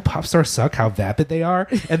 don't pop stars suck how vapid they are?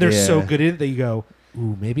 And they're so Yeah. good at it that you go,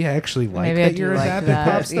 ooh, maybe I actually like Maybe I that do you're a like vapid that.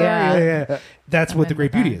 pop star. Yeah. Yeah. That's what the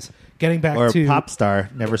Great Beauty is. Getting back Or to pop star,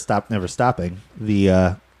 Never Stop, Never Stopping.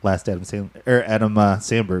 The last Andy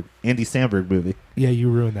Samberg movie. yeah, you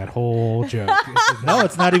ruined that whole joke. No,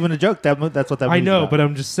 it's not even a joke. That's what that. I movie's know, about. but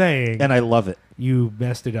I'm just saying, and I love it you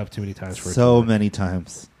messed it up too many times for it to so work. many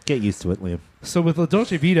times. Get used to it, Liam. So with La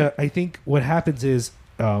Dolce Vita, I think what happens is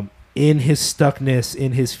in his stuckness,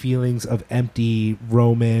 in his feelings of empty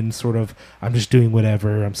Roman sort of, I'm just doing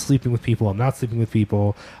whatever. I'm sleeping with people. I'm not sleeping with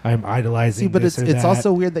people. I'm idolizing. See, but this it's or that.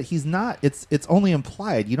 also weird that he's not. It's only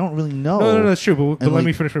implied. You don't really know. No, that's true. But And let me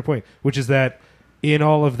like- finish my point, which is that in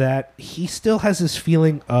all of that, he still has this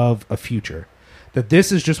feeling of a future. That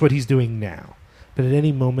this is just what he's doing now. But at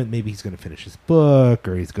any moment, maybe he's going to finish his book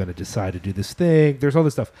or he's going to decide to do this thing. There's all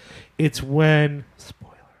this stuff. It's when,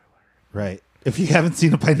 spoiler Right. If you haven't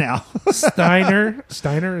seen it by now. Steiner,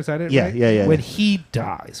 is that it? Yeah, right? yeah. When he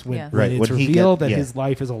dies, when, Yes. when Right, it's when he revealed get- that yeah. his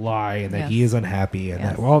life is a lie and that Yes. he is unhappy and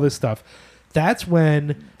Yes. that all this stuff, that's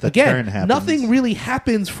when The again turn happens. nothing really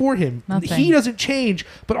happens for him. Nothing. He doesn't change,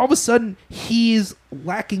 but all of a sudden he's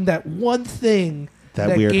lacking that one thing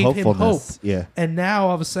That weird gave him hope. hopefulness. Yeah. And now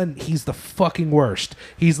all of a sudden he's the fucking worst.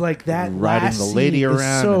 He's like that Riding last the lady scene is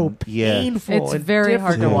around so and- yeah. painful. It's and very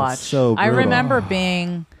hard to difficult. watch. It's so I brutal. remember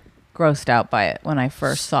being grossed out by it when I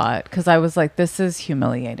first saw it because I was like, "This is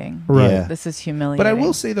humiliating. Right. Yeah. This is humiliating." But I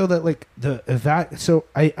will say though that like so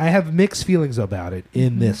I have mixed feelings about it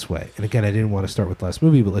in this way. And again, I didn't want to start with the last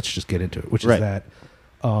movie, but let's just get into it, which Right. is that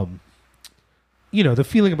the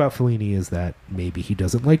feeling about Fellini is that maybe he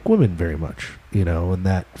doesn't like women very much, and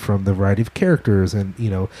that from the variety of characters and,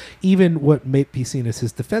 even what may be seen as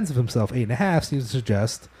his defense of himself, 8.5, seems to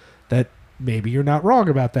suggest that maybe you're not wrong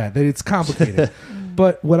about that it's complicated.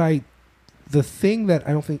 But the thing that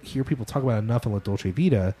I don't hear people talk about enough in La Dolce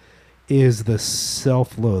Vita is the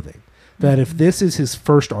self-loathing. That if this is his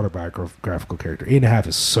first autobiographical character, 8.5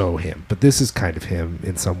 is so him, but this is kind of him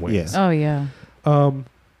in some ways. Yeah. Oh yeah.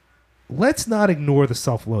 Let's not ignore the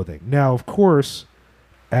self-loathing. Now, of course,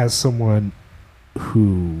 as someone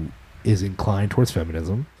who is inclined towards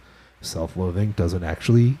feminism, self-loathing doesn't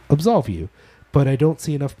actually absolve you. But I don't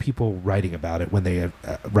see enough people writing about it when they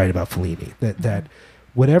write about Fellini. That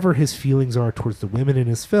whatever his feelings are towards the women in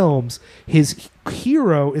his films, his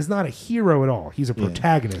hero is not a hero at all. He's a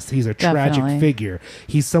protagonist. He's a tragic Definitely. figure.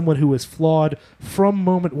 He's someone who is flawed from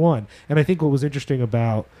moment one. And I think what was interesting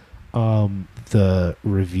about the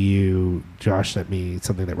review Josh sent me,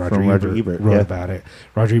 something that Roger Ebert wrote about it.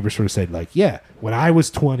 Roger Ebert sort of said, like, yeah, when I was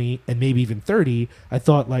 20 and maybe even 30, I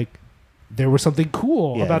thought, like, there was something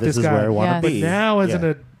cool about this is guy. where I want Yes. to But be. now,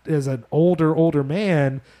 Yeah. as an older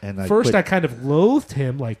man, And I first quit. I kind of loathed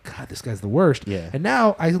him, like, God, this guy's the worst. Yeah. And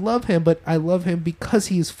now I love him, but I love him because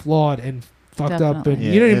he's flawed and fucked up. And Definitely.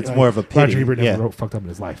 Yeah, you know what I it's mean? more of a pity. Roger Ebert never Yeah. wrote fucked up in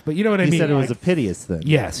his life, but you know what I He mean? said it was Like, a piteous thing.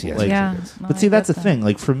 yes, yes. Like- Yeah. yes. No, But I see, that's the get thing.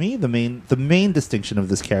 Like for me, the main distinction of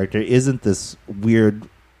this character isn't this weird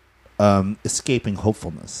escaping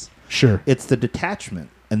hopefulness. Sure. It's the detachment,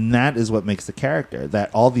 and that is what makes the character. That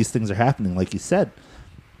all these things are happening, like you said,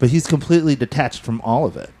 but he's completely detached from all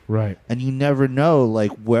of it, Right. and you never know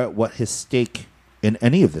like what his stake in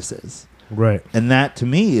any of this is. Right. And that, to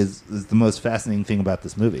me, is the most fascinating thing about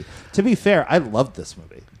this movie. To be fair, I loved this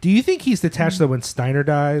movie. Do you think he's detached though when Steiner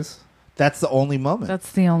dies? That's the only moment.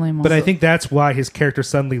 That's the only moment. But I think that's why his character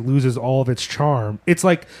suddenly loses all of its charm. It's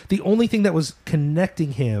like the only thing that was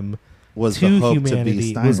connecting him Was to the hope to be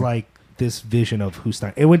humanity Steiner. was like this vision of who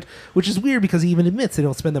Steiner. It went, which is weird because he even admits they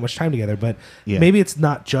don't spend that much time together. But Yeah. maybe it's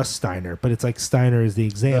not just Steiner, but it's like Steiner is the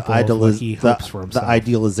example of what he hopes for the himself.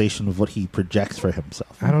 idealization of what he projects for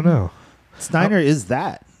himself. I don't know. Steiner is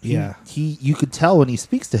that. Yeah. He you could tell when he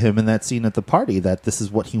speaks to him in that scene at the party that this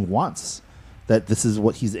is what he wants, that this is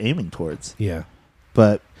what he's aiming towards. Yeah.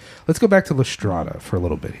 But Let's go back to Lestrada for a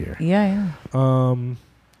little bit here. Yeah.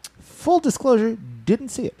 full disclosure, didn't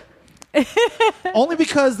see it. Only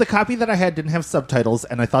because the copy that I had didn't have subtitles,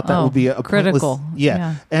 and I thought that Oh, would be a critical. pointless- Yeah.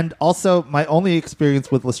 Yeah. And also, my only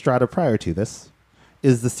experience with Lestrada prior to this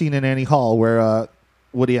is the scene in Annie Hall where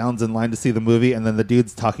Woody Allen's in line to see the movie, and then the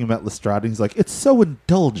dude's talking about Lestrada, and he's like, "It's so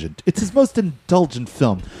indulgent. It's his most indulgent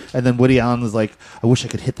film." And then Woody Allen was like, "I wish I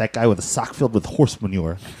could hit that guy with a sock filled with horse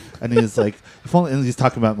manure." And he's like, if only, and he's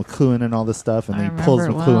talking about McLuhan and all this stuff, and I then he pulls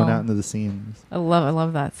remember it McLuhan well. out into the scene. I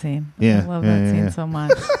love that scene. Yeah, I love yeah, that yeah, scene yeah. so much.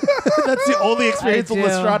 That's the only experience I with do.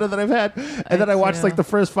 Lestrada that I've had. And then I watched do. like the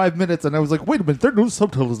first 5 minutes, and I was like, "Wait a minute, there are no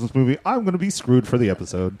subtitles in this movie. I'm going to be screwed for the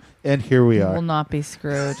episode." And here we You are. will not be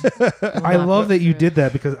screwed. I love that you did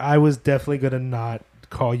that because I was definitely going to not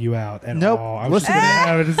call you out at Nope. all. I was just going to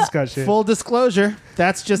have a discussion. Full disclosure,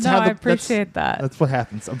 that's just No, how I the appreciate that. That's what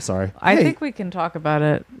happens. I'm sorry. I Hey. think we can talk about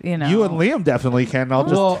it. You know, You and Liam definitely can. I'll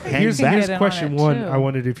just Well, hang here's back. get in on question it, one. too. I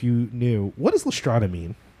wondered if you knew. What does Lestrada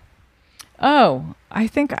mean? Oh, I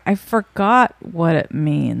think I forgot what it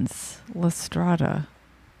means. Lestrada.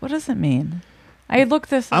 What does it mean? I looked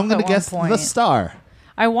this up. I'm going at to one guess point. the star.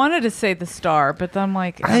 I wanted to say the star, but then I'm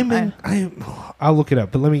like, I'll look it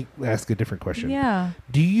up, but let me ask a different question. yeah.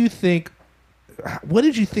 Do you think? What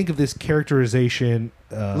did you think of this characterization?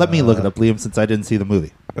 Let me look it up, Liam, since I didn't see the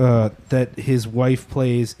movie. That his wife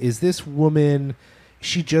plays. Is this woman? Is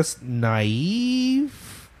she just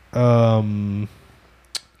naive? You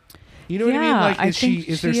know what I mean? Yeah, Like, I is she? think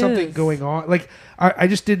Is there she something is. going on? Like, I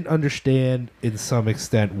just didn't understand in some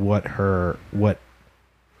extent what's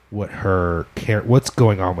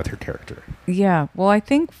going on with her character. Yeah. Well, I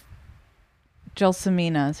think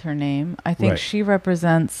Gelsomina is her name. I think Right. she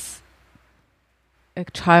represents a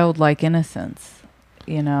childlike innocence,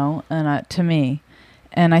 you know, and to me.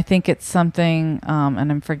 And I think it's something,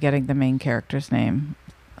 and I'm forgetting the main character's name.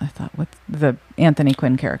 I thought, what's the Anthony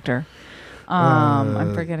Quinn character?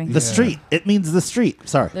 I'm forgetting The his name. street. It means the street.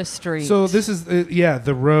 Sorry. The street. So this is the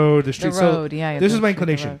road, the street. the road. Yeah. this the is my street,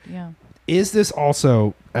 the inclination. road, Yeah. Is this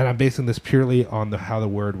also, and I'm basing this purely on how the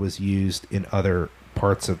word was used in other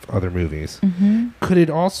parts of other movies. Mm-hmm. Could it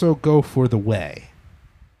also go for the way?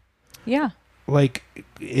 Yeah. Like,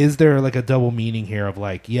 is there like a double meaning here of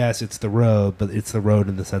like, yes, it's the road, but it's the road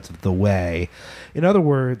in the sense of the way? In other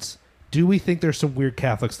words, do we think there's some weird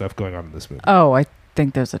Catholic stuff going on in this movie? Oh, I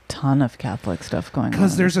think there's a ton of Catholic stuff going on.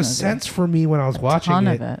 Because in there's a this movie. sense for me when I was watching ton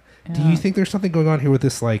it. of it. Do Yeah. you think there's something going on here with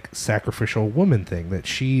this like sacrificial woman thing that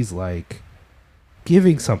she's like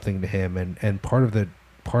giving something to him, and part of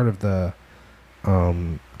the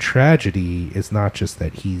tragedy is not just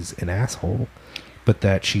that he's an asshole, but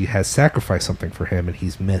that she has sacrificed something for him and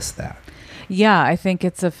he's missed that. Yeah, I think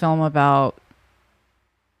it's a film about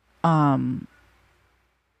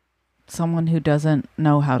someone who doesn't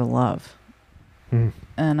know how to love.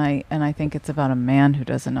 And I think it's about a man who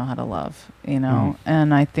doesn't know how to love, you know.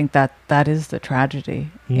 And I think that is the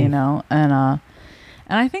tragedy, you know. And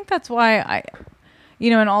I think that's why I, you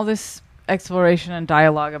know, in all this exploration and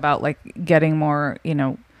dialogue about like getting more, you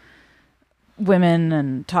know, women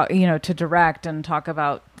and talk, you know, to direct and talk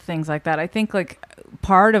about things like that. I think like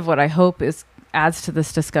part of what I hope adds to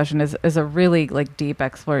this discussion is a really like deep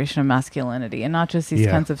exploration of masculinity and not just these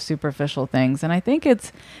kinds of superficial things. And I think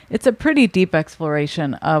it's a pretty deep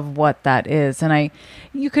exploration of what that is. And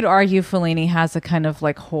you could argue Fellini has a kind of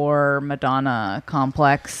like horror Madonna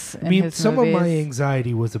complex in I mean, his some movies. of my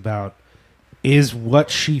anxiety was about is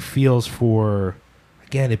what she feels for.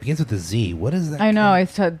 Again, it begins with a Z. What is that? I know it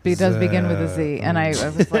character? does begin with a Z, and I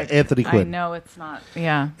was like, Anthony Quinn. I know it's not.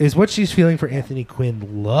 Yeah, Is what she's feeling for Anthony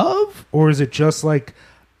Quinn love, or is it just like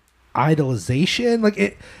idolization?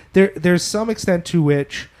 Like there's some extent to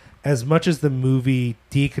which, as much as the movie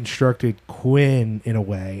deconstructed Quinn in a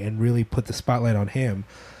way and really put the spotlight on him,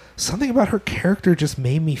 something about her character just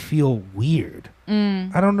made me feel weird.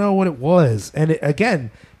 I don't know what it was, and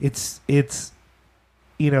again, it's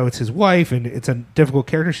you know, it's his wife, and it's a difficult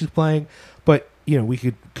character she's playing. But you know, we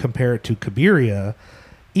could compare it to Cabiria,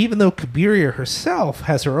 even though Cabiria herself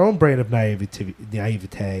has her own brand of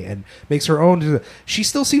naivete and makes her own, she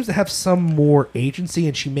still seems to have some more agency,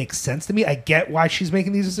 and she makes sense to me. I get why she's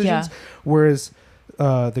making these decisions. Yeah. Whereas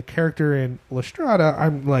the character in Lestrada,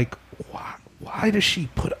 I'm like, why does she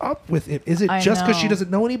put up with it? Is it I just because she know.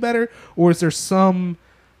 doesn't know any better, or is there some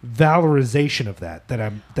valorization of that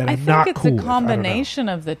I'm I think not it's cool a with? I don't know. combination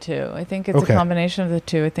of the two. I think it's Okay. a combination of the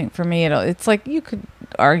two. I think for me, it's like you could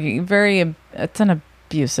argue it's an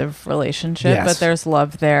abusive relationship, Yes. but there's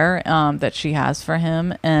love there that she has for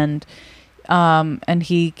him, and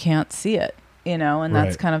he can't see it, and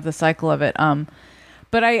that's Right. kind of the cycle of it.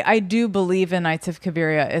 But I do believe in Nights of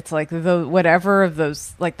Cabiria. It's like whatever of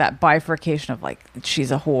those, like that bifurcation of like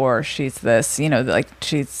she's a whore, she's this, like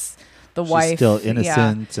she's the She's wife, still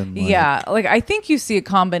innocent and like, like I think you see a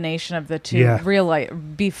combination of the two Yeah.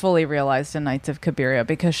 be fully realized in Nights of Cabiria,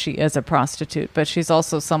 because she is a prostitute, but she's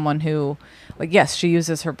also someone who, like, yes, she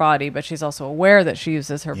uses her body, but she's also aware that she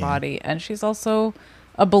uses her body, and she's also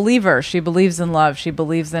a believer. She believes in love. She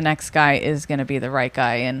believes the next guy is going to be the right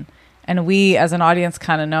guy, and we as an audience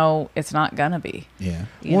kind of know it's not gonna be. Yeah.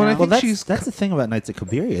 You Well, and I know? think Well, she's that's the thing about Knights of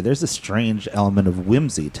Cabiria. There's a strange element of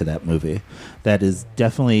whimsy to that movie that is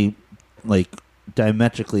definitely like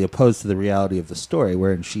diametrically opposed to the reality of the story,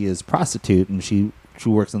 wherein she is prostitute and she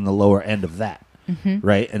works on the lower end of that,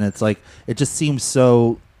 right? And it's like it just seems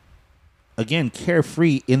so, again,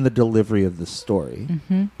 carefree in the delivery of the story,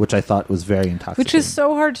 which I thought was very intoxicating. Which is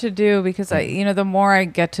so hard to do, because the more I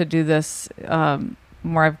get to do this,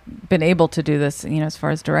 more I've been able to do this, as far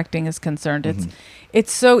as directing is concerned,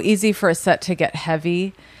 it's so easy for a set to get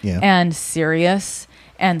heavy and serious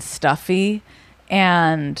and stuffy.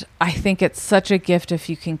 And I think it's such a gift if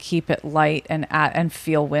you can keep it light and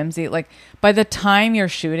feel whimsy. Like by the time you're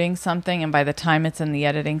shooting something and by the time it's in the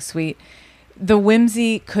editing suite, the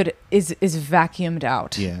whimsy is vacuumed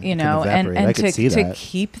out. Yeah, it you can know, evaporate. I and could see to that.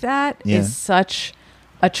 keep that Yeah. is such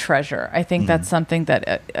a treasure. I think that's something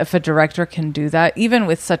that if a director can do that, even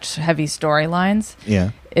with such heavy storylines,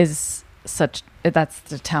 is that's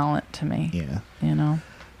the talent to me. Yeah.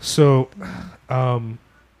 So,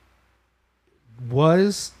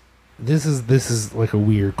 this is like a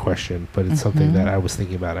weird question, but it's something that I was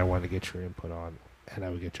thinking about. I wanted to get your input on, and I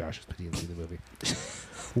would get Josh's opinion on the movie.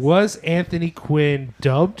 Was Anthony Quinn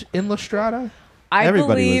dubbed in Lestrada? I Everybody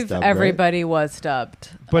was believe dubbed, right? everybody was dubbed.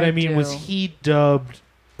 But I mean, was do. he dubbed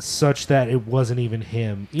such that it wasn't even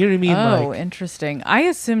him? You know what I mean? Oh, Like, interesting. I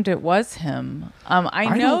assumed it was him.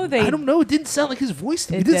 I know I don't know. It didn't sound like his voice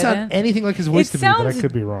to me. It It didn't sound didn't? anything like his voice It to me, but I sounds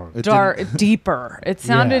could be wrong. It deeper. It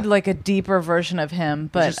sounded Yeah. like a deeper version of him,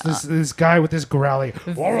 but Just this guy with this growly,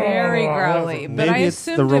 very growly. But Maybe I it's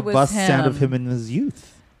assumed the it was robust him. sound of him in his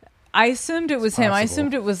youth. I assumed it was him. I possible.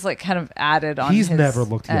 assumed it was like kind of added on. He's his never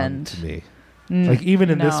looked young end. to me. Like even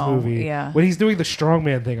in this no, movie, yeah. when he's doing the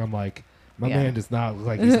strongman thing, I'm like, my Yeah. man does not look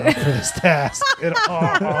like he's up for this task at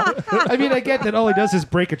all. I mean, I get that all he does is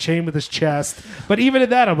break a chain with his chest, but even in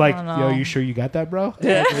that, I'm like, Oh, no. yo, you sure you got that, bro?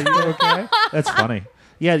 Yeah. Are you okay? That's funny.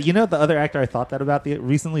 Yeah, the other actor I thought that about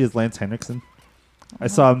recently is Lance Henriksen. I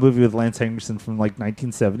saw a movie with Lance Henriksen from like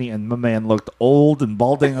 1970, and my man looked old and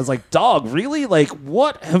balding. I was like, dog, really? Like,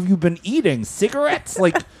 what have you been eating? Cigarettes?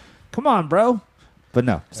 Like, come on, bro. But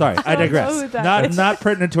no, sorry, I don't know digress. who that is. Not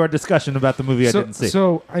pertinent to our discussion about the movie I didn't see.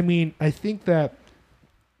 So, I mean, I think that,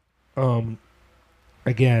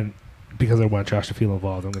 again, because I want Josh to feel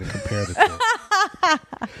involved, I'm going to compare the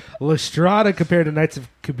two. Lestrada compared to Knights of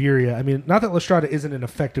Cabiria. I mean, not that Lestrada isn't an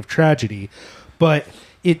effective tragedy, but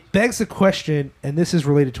it begs the question, and this is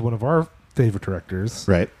related to one of our favorite directors,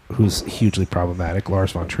 Right. who's hugely problematic,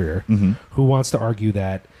 Lars von Trier, Mm-hmm. who wants to argue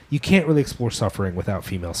that you can't really explore suffering without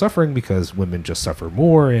female suffering because women just suffer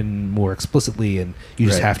more and more explicitly, and you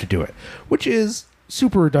just Right. have to do it, which is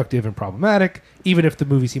super reductive and problematic, even if the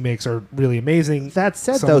movies he makes are really amazing. That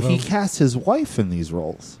said, Some though, of he them. cast his wife in these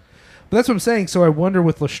roles. But that's what I'm saying. So I wonder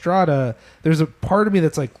with Lestrada, there's a part of me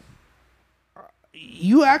that's like,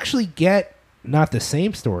 you actually get not the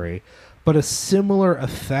same story, but a similar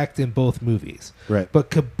effect in both movies. Right.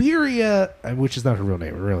 But Cabiria, which is not her real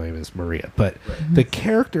name, her real name is Maria, but the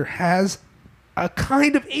character has a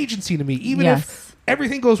kind of agency to me, even Yes. if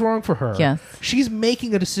everything goes wrong for her. Yes. She's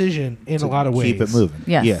making a decision in a lot of ways. Keep it moving.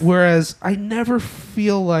 Yes. Yeah. Whereas I never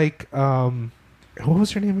feel like, what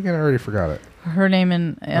was her name again? I already forgot it. Her name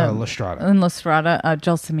in Lestrada. In Lestrada,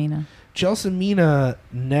 Gelsomina. Gelsomina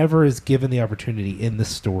never is given the opportunity in the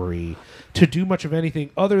story to do much of anything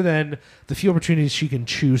other than the few opportunities she can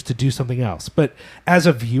choose to do something else. But as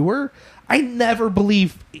a viewer, I never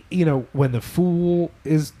believe, when the fool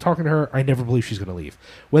is talking to her, I never believe she's going to leave.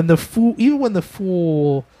 When the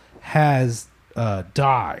fool has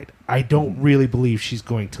died, I don't really believe she's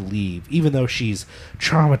going to leave, even though she's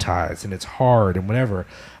traumatized and it's hard and whatever.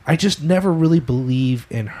 I just never really believe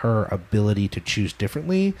in her ability to choose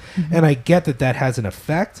differently. And I get that has an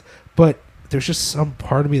effect, but there's just some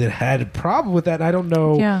part of me that had a problem with that. And I don't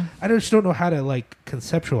know. Yeah. I just don't know how to like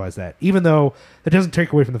conceptualize that, even though it doesn't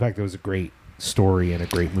take away from the fact that it was a great story and a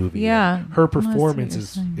great movie. Yeah. And her I see what performance you're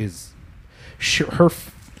saying. is her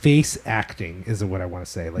face acting isn't what I want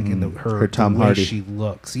to say. Like in her Tom the way Hardy. she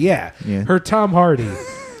looks. Yeah. Yeah. Her Tom Hardy.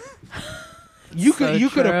 You So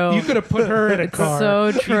could have put her in a car.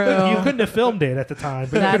 So true. You couldn't have filmed it at the time,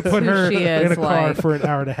 but That's you could have put who her she is, in a car like- for an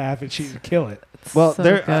hour and a half, and she'd kill it. Well, So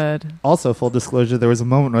there good. also full disclosure, there was a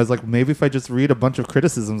moment where I was like, maybe if I just read a bunch of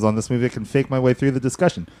criticisms on this movie, I can fake my way through the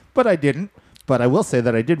discussion. But I didn't. But I will say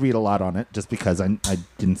that I did read a lot on it, just because I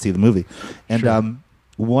didn't see the movie. And Sure.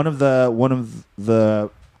 one of the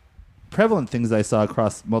prevalent things I saw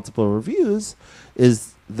across multiple reviews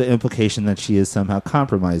is the implication that she is somehow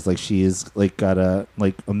compromised, like she is like got a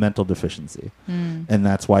mental deficiency, and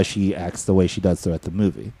that's why she acts the way she does throughout the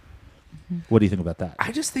movie. What do you think about that?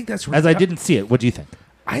 I just think that's As I didn't see it, what do you think?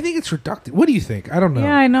 I think it's reductive. What do you think? I don't know.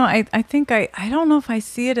 Yeah, I know. I think I don't know if I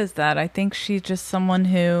see it as that. I think she's just someone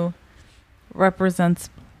who represents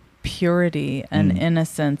purity and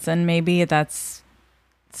innocence, and maybe that's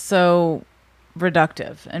so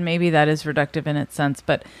reductive, and maybe that is reductive in its sense.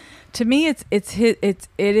 But to me, it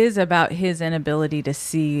is about his inability to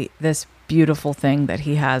see this beautiful thing that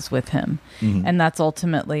he has with him, and that's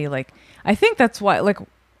ultimately like I think that's why like.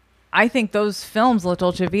 I think those films, La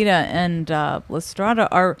Dolce Vita and La Strada,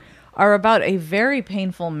 are about a very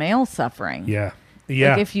painful male suffering. Yeah.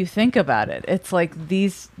 Yeah. Like if you think about it, it's like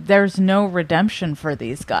there's no redemption for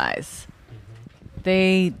these guys.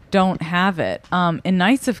 They don't have it. In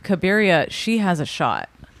Nights of Cabiria, she has a shot.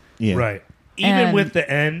 Yeah. Right. Even And- with the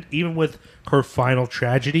end, even with her final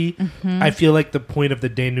tragedy, I feel like the point of the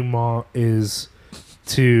denouement is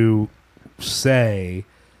to say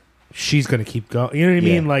she's going to keep going. You know what I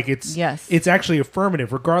mean? Yeah. Like it's Yes. it's actually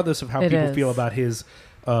affirmative, regardless of how It people is. feel about his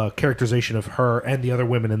characterization of her and the other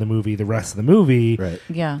women in the movie. The rest of the movie, Right.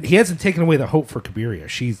 Yeah. He hasn't taken away the hope for Cabiria.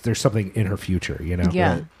 There's something in her future. You know?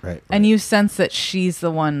 Yeah. Right. And you sense that she's the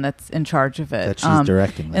one that's in charge of it. That she's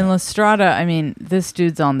directing that. In La Strada, I mean, this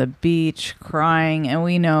dude's on the beach crying, and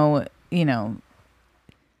we know,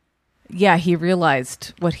 yeah, he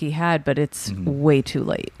realized what he had, but it's way too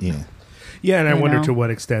late. Yeah. Yeah, and I You wonder know? to what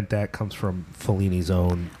extent that comes from Fellini's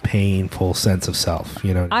own painful sense of self.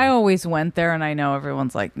 You know, I always went there, and I know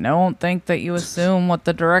everyone's like, don't think that you assume what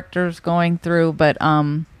the director's going through, but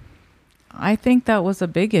I think that was a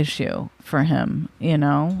big issue for him,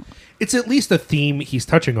 it's at least a theme he's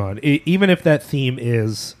touching on. Even if that theme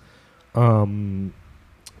is, how do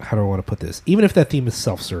I want to put this? Even if that theme is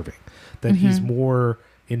self-serving, that he's more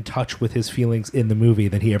in touch with his feelings in the movie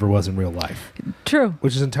than he ever was in real life, True.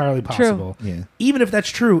 which is entirely possible. Yeah. Even if that's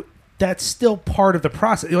true, that's still part of the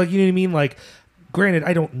process. Like, you know what I mean? Like, granted,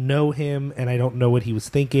 I don't know him and I don't know what he was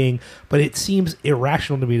thinking, but it seems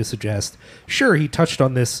irrational to me to suggest, sure, he touched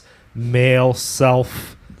on this male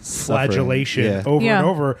self-flagellation Yeah. over Yeah. and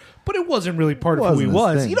over, but it wasn't really part of who he Wasn't his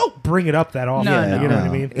was. thing. You don't bring it up that often. No, You know what I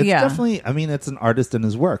No. mean? It's Yeah. definitely, I mean, it's an artist in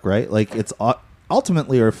his work, right? Like, it's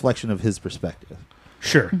ultimately a reflection of his perspective.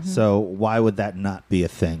 Sure. So why would that not be a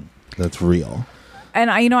thing that's real? And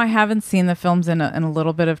I haven't seen the films in a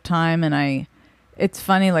little bit of time, and it's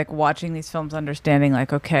funny, like, watching these films, understanding,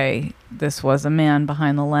 like, okay, this was a man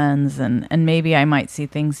behind the lens, and maybe I might see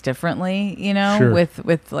things differently, Sure.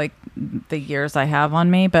 with like the years I have on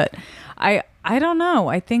me. But I don't know.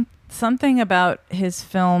 I think something about his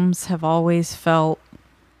films have always felt,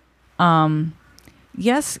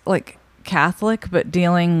 yes, like Catholic, but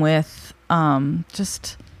dealing with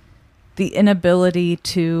just the inability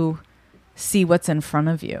to see what's in front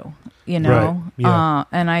of you, Right, yeah.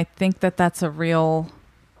 and I think that that's a real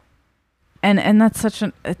and that's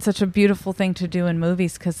it's such a beautiful thing to do in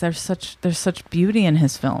movies, because there's such beauty in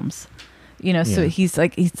his films, so Yeah.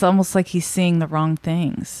 it's almost like he's seeing the wrong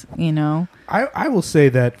things. I will say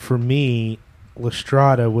that for me, La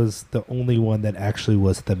Strada was the only one that actually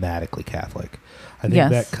was thematically Catholic. I think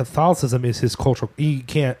Yes. that Catholicism is his cultural. You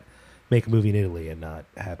can't make a movie in Italy and not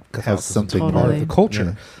have Catholicism something part Totally. of the culture.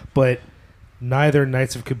 Yeah. But neither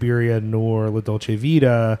Knights of Cabiria nor La Dolce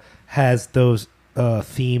Vita has those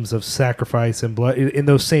themes of sacrifice and blood in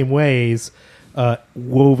those same ways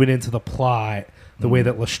woven into the plot the way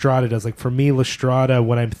that La Strada does. Like, for me, La Strada,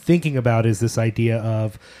 what I'm thinking about is this idea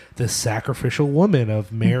of the sacrificial woman,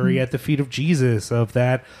 of Mary at the feet of Jesus, of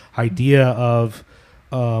that idea of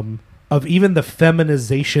of even the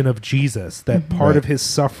feminization of Jesus, that part of his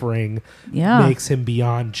suffering Yeah. makes him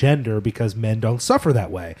beyond gender because men don't suffer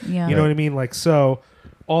that way. Yeah. You know what I mean? Like, so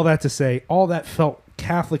all that to say, all that felt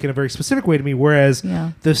Catholic in a very specific way to me, whereas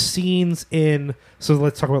Yeah. the scenes in, so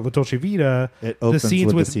let's talk about La Dolce Vita. It opens the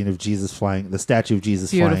scenes with the scene of Jesus flying, the statue of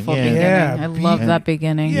Jesus Beautiful flying in. beginning. Yeah, I love and- that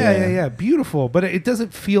beginning. Yeah, beautiful. But it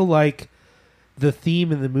doesn't feel like the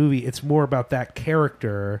theme in the movie. It's more about that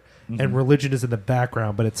character, and religion is in the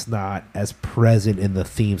background, but it's not as present in the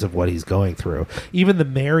themes of what he's going through. Even the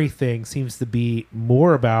Mary thing seems to be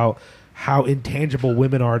more about how intangible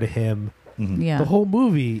women are to him. Yeah. The whole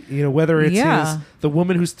movie, you know, whether it's Yeah. the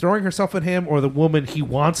woman who's throwing herself at him or the woman he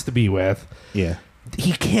wants to be with, Yeah.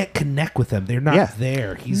 he can't connect with them. They're not Yeah.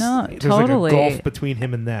 there. No, there's totally. like a gulf between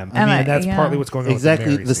him and them. And and that's yeah. partly what's going on.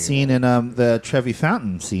 Exactly with the scene in the Trevi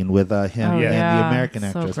Fountain scene with him Oh, and yeah. the American So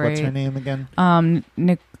actress. What's great. her name again?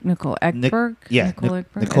 Nicole Ekberg. yeah, Nicole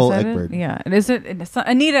Nic- Ekberg. Nicole Is that it? Ekberg. Yeah. And is it? It's not,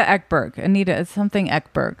 Anita Ekberg. Anita. It's something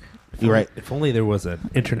Ekberg. You're right. If only there was an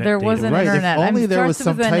internet. There was an Right, if internet. only there was starts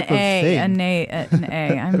some with an type of A, thing. An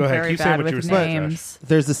A. I'm Go ahead, very keep saying bad what you with were saying, Josh. names.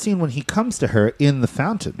 There's a scene when he comes to her in the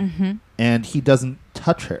fountain, and he doesn't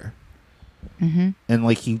touch her. And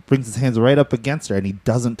like he brings his hands right up against her, and he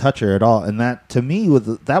doesn't touch her at all. And that, to me,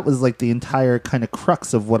 was like the entire kind of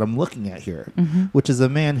crux of what I'm looking at here, which is a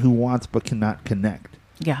man who wants but cannot connect.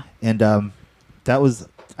 Yeah. And that was,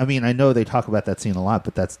 I mean, I know they talk about that scene a lot,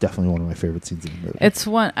 but that's definitely one of my favorite scenes in the movie. It's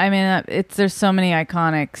one. I mean, there's so many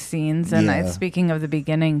iconic scenes, and Yeah. speaking of the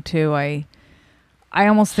beginning too, I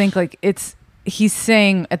almost think like he's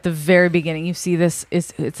saying at the very beginning, you see this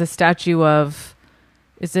it's a statue of.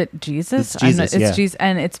 Is it Jesus? It's Jesus, yeah. Jesus,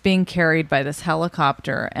 and it's being carried by this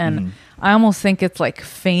helicopter. And Mm-hmm. I almost think it's like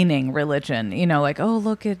feigning religion, you know, like, oh,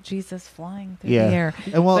 look at Jesus flying through Yeah. the air.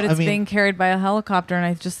 And well, but it's I mean- being carried by a helicopter, and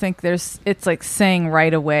I just think it's like saying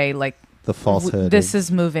right away, like, The falsehood. this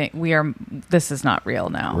is moving. This is not real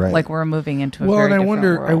now. Right. Like we're moving into a Well, very and I different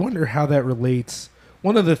wonder, world. I wonder how that relates.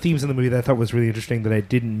 One of the themes in the movie that I thought was really interesting that I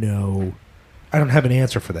didn't know. I don't have an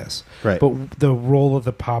answer for this, Right. But the role of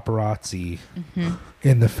the paparazzi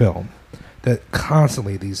in the film, that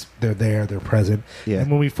constantly they're there, they're present. Yeah. And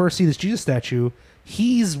when we first see this Jesus statue,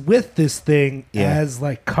 he's with this thing Yeah. as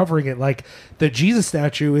like covering it. Like the Jesus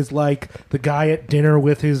statue is like the guy at dinner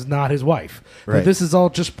with not his wife. But Right. this is all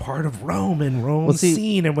just part of Rome and Rome's see-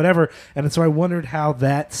 scene and whatever. And so I wondered how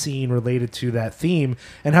that scene related to that theme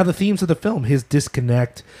and how the themes of the film, his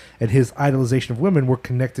disconnect and his idolization of women, were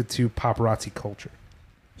connected to paparazzi culture.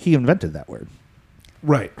 He invented that word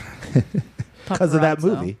Right. because of that Paparazzo.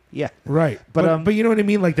 movie. Yeah. Right. But, But you know what I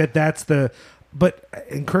mean? Like that's the, but,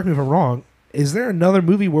 and correct me if I'm wrong, is there another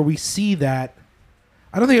movie where we see that?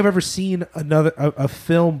 I don't think I've ever seen a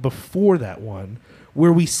film before that one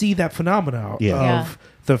where we see that phenomenon Yeah. Yeah. of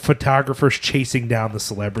the photographers chasing down the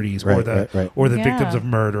celebrities or Right, right. or the Yeah. victims of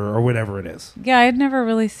murder or whatever it is. Yeah, I had never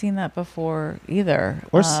really seen that before either.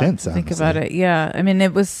 Or since, Think honestly. about it. Yeah, I mean,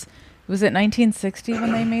 it was it 1960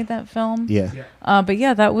 when they made that film? Yeah. But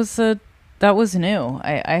yeah, that was new.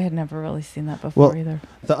 I had never really seen that before Well, either.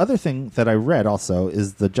 the other thing that I read also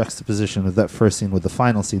is the juxtaposition of that first scene with the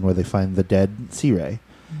final scene where they find the dead Sea Ray,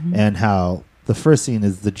 and how the first scene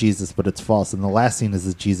is the Jesus but it's false, and the last scene is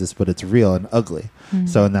the Jesus but it's real and ugly.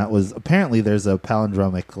 So, and that was apparently there's a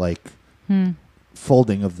palindromic like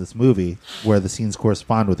folding of this movie where the scenes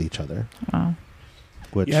correspond with each other. Wow.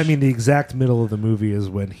 Which, Yeah, I mean, the exact middle of the movie is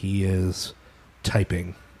when he is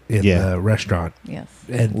typing in Yeah. the restaurant Yes.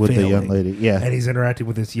 and with the young failing. lady, yeah, And he's interacting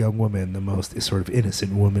with this young woman, the most sort of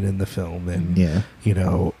innocent woman in the film. And, yeah, you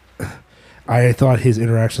know, I thought his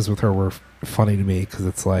interactions with her were funny to me because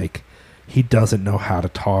it's like he doesn't know how to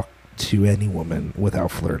talk to any woman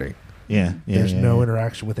without flirting. yeah. There's yeah, no yeah.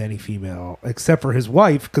 interaction with any female except for his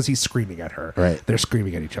wife because he's screaming at her. Right. They're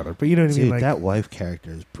screaming at each other. But you know what I Dude, mean? Like, that wife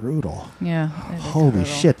character is brutal. Yeah. it is Holy brutal.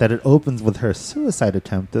 shit! That it opens with her suicide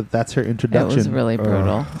attempt. That's her It introduction. was really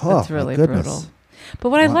brutal. Oh, it's my really goodness. brutal. But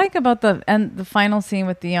what I Wow. like about the final scene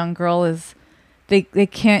with the young girl is they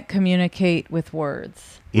can't communicate with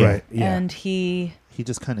words. Yeah. Right. Yeah. And he He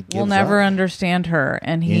just kind of gives will never up. understand her,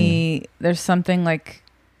 and there's something like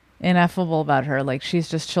ineffable about her, like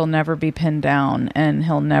she'll never be pinned down and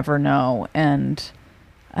he'll never know. And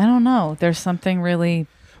I don't know, there's something really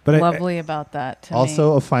But lovely about that to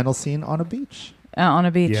Also, me. a final scene on a beach. On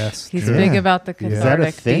a beach. Yes, He's true. big Yeah. about the Yeah. Is that a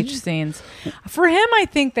cathartic thing? beach scenes. For him, I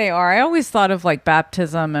think they are. I always thought of like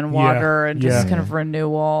baptism and water and just yeah. kind of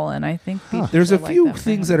renewal, and I think beaches There's are a like few that for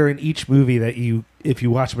things him. that are in each movie that if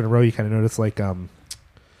you watch them in a row, you kind of notice, like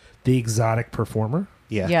the exotic performer.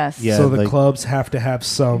 Yeah. Yes. Yeah. so the like, clubs have to have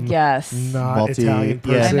some Yes. not Italian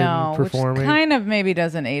Yeah. I person know, performing. which kind of maybe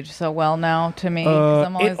doesn't age so well now to me. 'Cause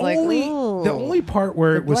I'm always like, ooh. the only part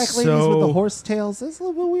where the it was black ladies with the so horse tails is a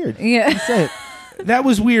little bit weird. Yeah. Say it. that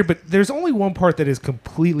was weird, but there's only one part that is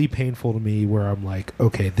completely painful to me where I'm like,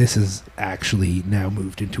 okay, this is actually now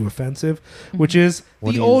moved into offensive, which is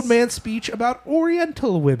What the is- old man's speech about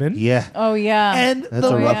Oriental women. Yeah. Oh yeah. And That's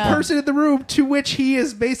the a rough one. person in the room to which he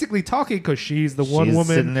is basically talking, because she's the one She's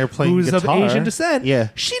woman sitting there playing who's guitar. of Asian descent. Yeah.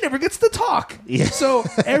 She never gets to talk. Yeah. So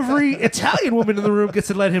every Italian woman in the room gets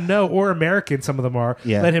to let him know, or American, some of them are,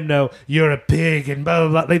 Yeah. let him know, you're a pig and blah,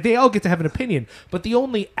 blah, blah. Like, they all get to have an opinion. But the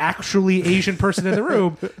only actually Asian person in the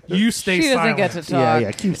room, you stay she doesn't silent. get to talk.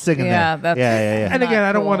 Yeah. Keep singing Yeah, that. that's- Yeah. And Not again,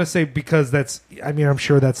 I don't cool. want to say because that's, I mean, I'm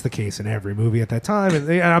sure that's the case in every movie at that time. And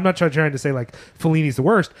I'm not trying to say like Fellini's the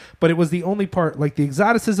worst, but it was the only part, like the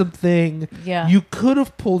exoticism thing. Yeah. You could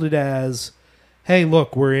have pulled it as, hey,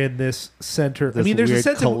 look, we're in this center. This I mean, there's a weird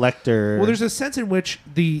sense collector. well, there's a sense in which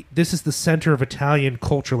this is the center of Italian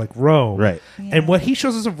culture, like Rome. Right. And what he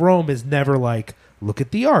shows us of Rome is never like, look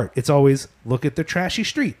at the art. It's always, look at the trashy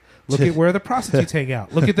street. Look at where the prostitutes hang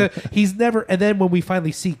out. Look at he's never, and then when we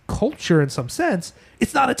finally see culture in some sense,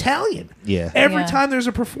 it's not Italian. Yeah. Every Yeah. time there's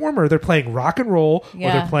a performer, they're playing rock and roll, or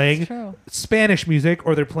Yeah, they're playing it's true. Spanish music,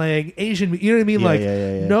 or they're playing Asian, you know what I mean? Yeah, Like,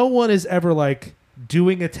 yeah. no one is ever like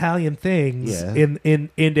doing Italian things Yeah. in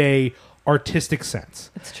a artistic sense.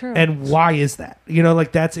 It's true. And why is that? You know,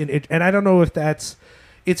 like that's in it. And I don't know if that's,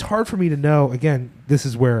 it's hard for me to know. Again, this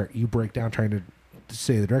is where you break down trying to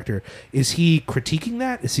say the director. Is he critiquing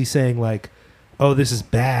that? Is he saying like, oh, this is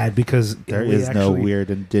bad because There Italy is no actually- weird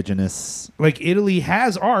indigenous. like Italy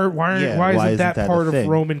has art. Why Yeah, isn't that a part of thing?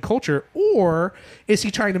 Roman culture? Or is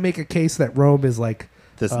he trying to make a case that Rome is like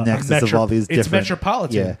This a nexus of all these It's different.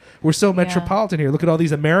 metropolitan. Yeah. We're so metropolitan here. Look at all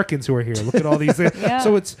these Americans who are here. Look at all these. Yeah.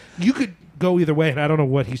 So it's, you could go either way, and I don't know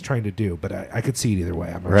what he's trying to do, but I could see it either way.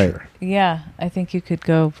 I'm not Right. sure. Yeah, I think you could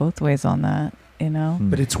go both ways on that. You know.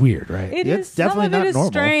 But it's weird, right? It Yeah, is it's definitely some of not it is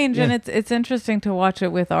normal. strange, and Yeah. it's interesting to watch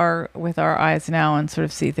it with our eyes now and sort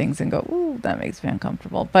of see things and go, ooh, that makes me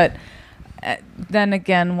uncomfortable. But then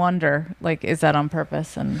again, wonder like, is that on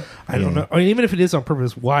purpose? And I don't know. I mean, even if it is on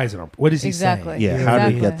purpose, why is it on? What is he Exactly. saying? Yeah. You know How what I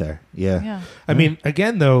did mean? he get there? Yeah. yeah, I mean,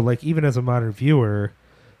 again, though, like even as a modern viewer,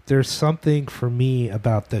 there's something for me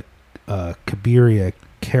about the Cabiria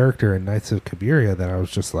character in Knights of Cabiria that I was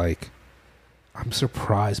just like, I'm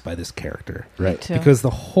surprised by this character. Right. too. Because the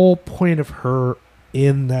whole point of her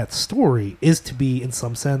in that story is to be, in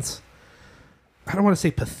some sense, I don't want to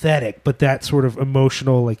say pathetic, but that sort of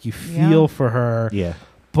emotional, like you feel Yeah. for her, Yeah.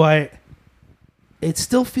 but it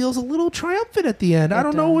still feels a little triumphant at the end. I It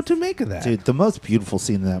don't know does. what to make of that. Dude, the most beautiful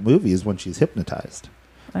scene in that movie is when she's hypnotized.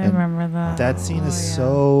 I and remember that. That scene Oh, is yeah.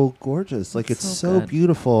 so gorgeous. Like it's So so good.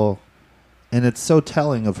 beautiful, and it's so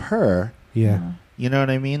telling of her. Yeah. You know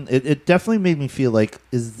what I mean? It definitely made me feel like,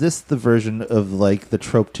 is this the version of like the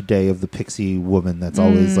trope today of the pixie woman that's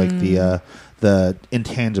always like the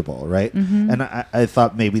intangible, right? Mm-hmm. And I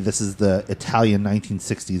thought maybe this is the Italian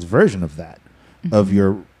 1960s version of that, of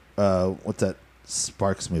your what's that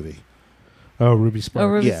Sparks movie? Oh, Ruby Sparks. Oh,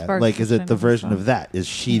 Ruby Yeah, Sparks, like is which it I the never version saw. of that? Is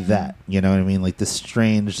she that? You know what I mean? Like this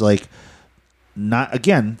strange, like not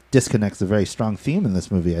again disconnects a very strong theme in this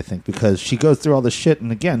movie, I think, because she goes through all this shit,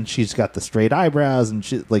 and again she's got the straight eyebrows, and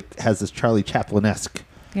she like has this Charlie Chaplin-esque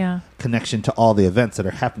Yeah. connection to all the events that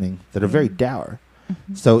are happening that are very dour.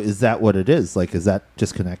 So is that what it is? Like, is that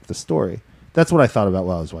disconnect the story? That's what I thought about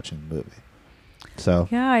while I was watching the movie. So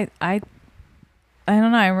Yeah, I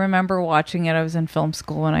don't know. I remember watching it. I was in film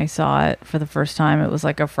school when I saw it for the first time. It was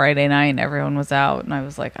like a Friday night and everyone was out. And I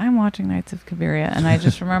was like, I'm watching Knights of Cabiria. And I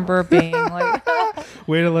just remember being like,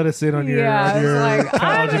 Way to let us in on your, yeah, on I your was like, I'm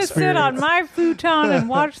college going to sit on experience. my futon and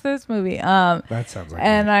watch this movie. That sounds like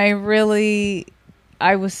And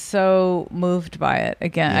I was so moved by it.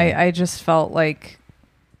 Again, Yeah. I just felt like,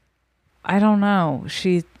 I don't know.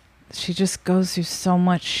 She just goes through so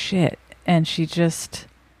much shit and she just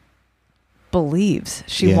believes.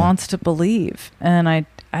 She Yeah. wants to believe. And I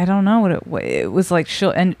don't know what it was like.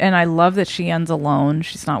 She'll, and I love that she ends alone.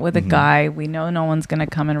 She's not with a guy. We know no one's going to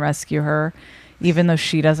come and rescue her, even though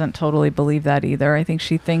she doesn't totally believe that either. I think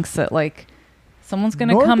she thinks that like someone's going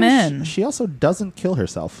to Nor come does in. She also doesn't kill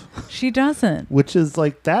herself. She doesn't. Which is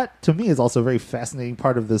like that to me is also a very fascinating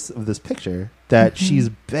part of this picture, that she's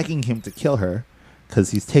begging him to kill her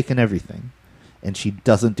because he's taken everything, and she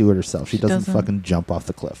doesn't do it herself. She doesn't fucking jump off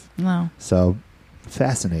the cliff. No. So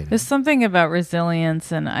fascinating. There's something about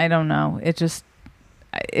resilience, and I don't know. It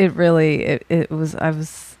really it was. I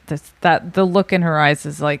was that the look in her eyes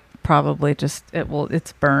is like probably just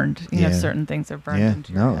it's burned. You know, Yeah. certain things are burned Yeah,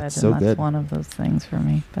 into your no, head, it's and so that's good. one of those things for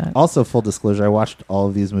me. But Also, full disclosure, I watched all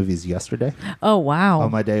of these movies yesterday oh wow,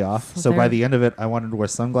 on my day off. So So by there- the end of it, I wanted to wear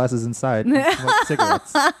sunglasses inside and smoke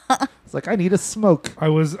cigarettes. It's like, I need a smoke. I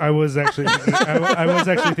was actually thinking, I was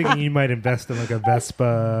actually thinking you might invest in like a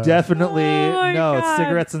Vespa. Definitely Oh my no. God.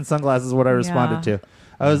 Cigarettes and sunglasses is what I responded Yeah. to.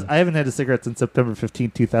 I haven't had a cigarette since September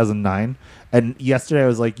 15th, 2009. And yesterday I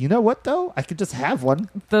was like, you know what though? I could just have one.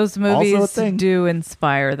 those Also a movies thing. do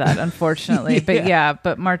inspire that, unfortunately. Yeah.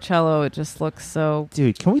 But Marcello just looks so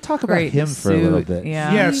Dude, can we talk about great. him for a little Suit, bit?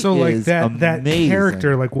 Yeah. Yeah, so like is that amazing.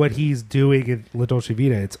 character, like what he's doing in La Dolce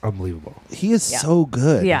Vita, it's unbelievable. He is Yeah. so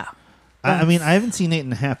good. Yeah. I mean, I haven't seen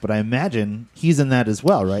 8.5, but I imagine he's in that as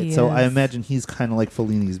well, right? He So I is. imagine he's kind of like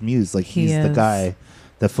Fellini's muse. Like He he's the is. guy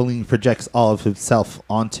that Fellini projects all of himself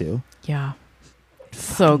onto. Yeah.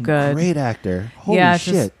 So good. Great actor. Holy yeah,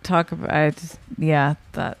 shit. just talk about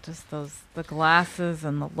the glasses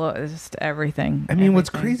and the look, just everything. I mean, what's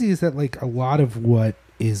everything. crazy is that like a lot of what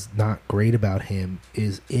is not great about him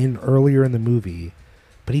is in earlier in the movie,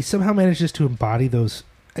 but he somehow manages to embody those.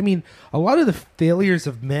 I mean, a lot of the failures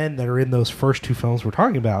of men that are in those first two films we're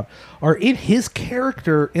talking about are in his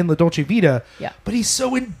character in La Dolce Vita. Yeah. But he's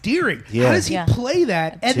so endearing. Yeah. How does he Yeah. play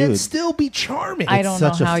that and then Dude. still be charming? I It's don't know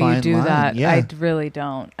such a how you fine do line, that. yeah. I really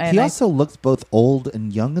don't. And He I- also looks both old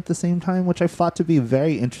and young at the same time, which I thought to be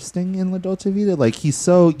very interesting in La Dolce Vita. Like he's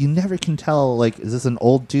so you never can tell. Like, is this an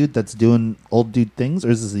old dude that's doing old dude things,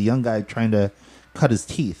 or is this a young guy trying to cut his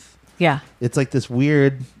teeth? yeah. It's like this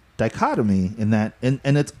weird dichotomy in that, and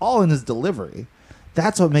it's all in his delivery.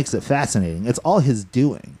 That's what makes it fascinating. It's all his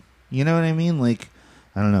doing. You know what I mean? Like,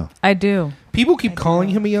 I don't know. I do. People keep calling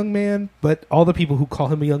him a young man, but all the people who call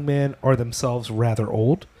him a young man are themselves rather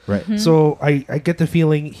old. Right. Mm-hmm. So I get the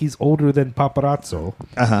feeling he's older than Paparazzo,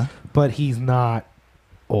 Uh huh. but he's not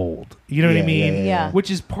old. You know what I Yeah, mean? yeah, yeah.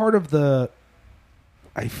 Which is part of the,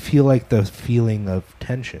 I feel like the feeling of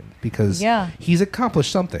tension because Yeah. he's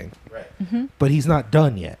accomplished something, Mm-hmm. but he's not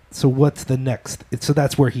done yet. So what's the next? So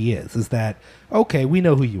that's where he is that, okay, we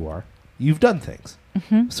know who you are. You've done things.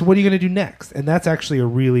 Mm-hmm. So what are you going to do next? And that's actually a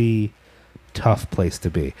really tough place to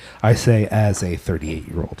be. I say as a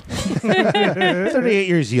 38-year-old. 38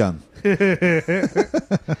 years young.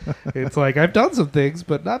 It's like I've done some things,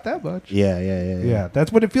 but not that much. Yeah. Yeah,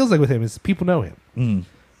 that's what it feels like with him. Is people know him, Mm.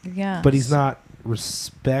 Yeah. but he's not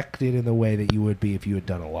respected in the way that you would be if you had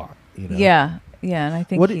done a lot. You know? Yeah. Yeah. And I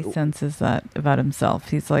think What he do- senses that about himself.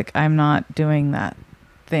 He's like, I'm not doing that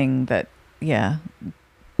thing that,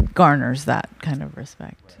 garners that kind of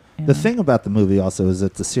respect. you The know? thing about the movie also is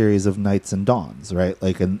it's a series of nights and dawns, right?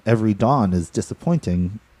 Like, and every dawn is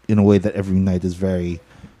disappointing in a way that every night is very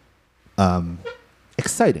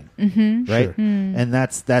exciting, Mm-hmm. right? Sure. And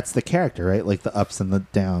that's the character, right? Like the ups and the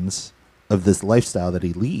downs of this lifestyle that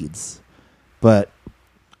he leads. But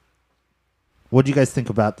what do you guys think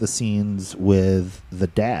about the scenes with the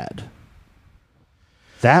dad?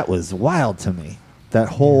 That was wild to me. That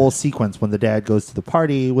whole sequence when the dad goes to the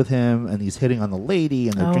party with him and he's hitting on the lady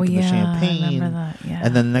and they're Oh, drinking the yeah, I champagne. remember that, yeah.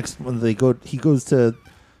 And then the next one he goes to,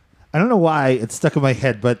 I don't know why it's stuck in my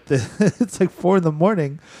head, but it's like 4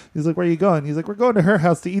 a.m. He's like, "Where are you going?" He's like, "We're going to her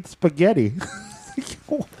house to eat spaghetti."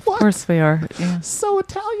 What? Of course we are. Yeah. So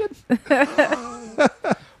Italian.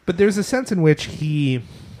 But there's a sense in which he,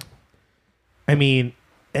 I mean,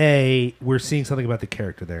 we're seeing something about the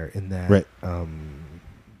character there in that, Right.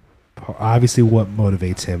 Obviously, what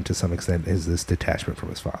motivates him to some extent is this detachment from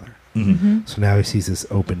his father. Mm-hmm. So now he sees this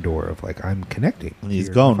open door of like, I'm connecting. And he's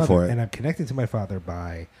here to going my for father, it. and I'm connecting to my father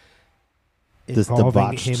by This involving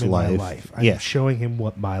debauched him in life. my life. I'm Yeah. showing him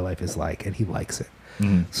what my life is like, and he likes it.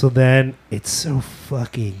 Mhm. So then it's so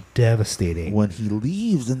fucking devastating. When he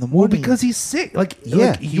leaves in the Well, morning, because he's sick. Like,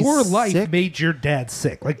 Yeah, like your he's life sick. made your dad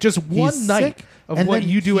sick. Like just one He's night sick, of and what then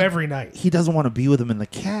you do he- every night. he doesn't want to be with him in the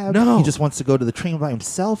cab. No. He just wants to go to the train by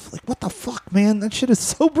himself. Like, what the fuck, man? That shit is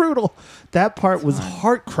so brutal. That part was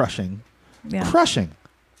heart crushing. Yeah. Crushing.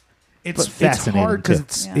 It's but fascinating, hard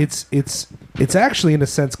because too. it's actually in a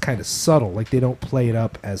sense kind of subtle. Like they don't play it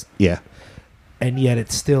up as, Yeah. and yet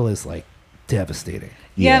it still is like devastating.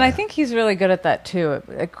 Yeah, and I think he's really good at that too,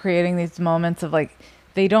 at creating these moments of like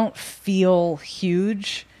they don't feel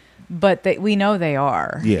huge, but we know they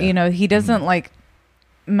are. Yeah. You know, he doesn't like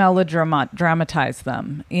dramatize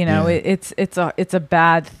them. You know, Yeah. it's a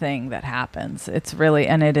bad thing that happens. It's really,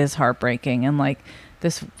 and it is heartbreaking. And like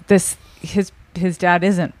this his dad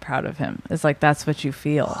isn't proud of him. It's like that's what you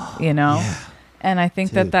feel. You know. Yeah. And I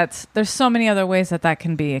think Dude. there's so many other ways that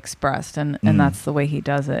can be expressed, and that's the way he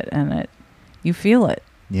does it, and you feel it.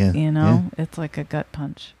 Yeah. You know, it's like a gut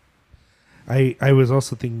punch. I was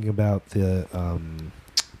also thinking about the.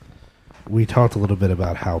 We talked a little bit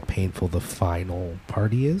about how painful the final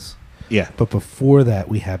party is, Yeah, but before that,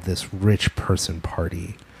 we have this rich person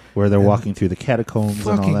party. where they're And walking through the catacombs and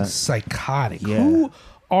all Fucking that. psychotic. Yeah. Who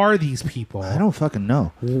are these people? I don't fucking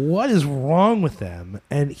know. What is wrong with them?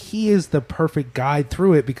 And he is the perfect guide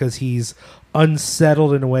through it because he's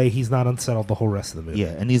unsettled in a way he's not unsettled the whole rest of the movie. Yeah,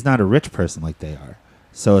 and he's not a rich person like they are.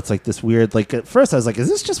 So it's like this weird, like at first I was like, is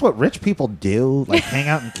this just what rich people do? Like hang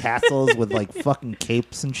out in castles with like fucking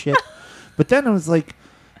capes and shit? But then I was like,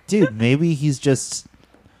 dude, maybe he's just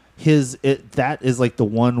that is like the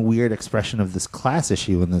one weird expression of this class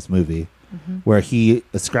issue in this movie where he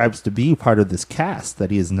ascribes to be part of this caste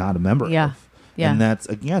that he is not a member Yeah. of. Yeah. And that's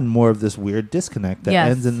again more of this weird disconnect that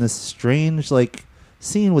Yes. ends in this strange like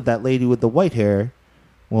scene with that lady with the white hair.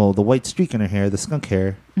 Well, the white streak in her hair, the skunk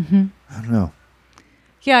hair. Mm-hmm. I don't know.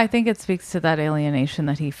 Yeah, I think it speaks to that alienation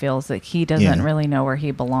that he feels that he doesn't Yeah. really know where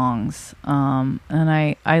he belongs. And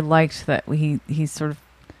I liked that he's sort of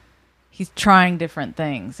he's trying different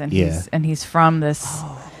things, and Yeah. he's from this.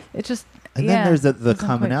 It just And yeah, then there's the doesn't quite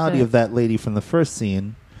commonality fit. of that lady from the first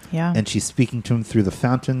scene, Yeah, and she's speaking to him through the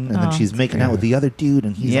fountain, and then Oh, she's making out with the other dude,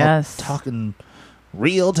 and he's Yes. all talking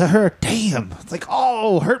real to her. Damn, it's like,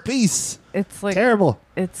 oh, hurt piece, it's like terrible.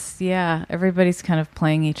 it's everybody's kind of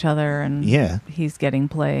playing each other, and Yeah, he's getting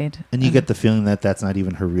played, and you get the feeling that that's not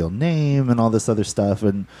even her real name, and all this other stuff,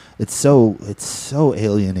 and it's so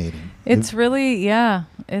alienating. It's really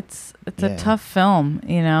it's Yeah. a tough film,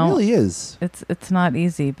 you It know. really is. It's not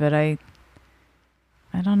easy, but I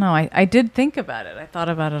don't know. I did think about it. I thought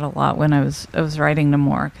about it a lot when I was writing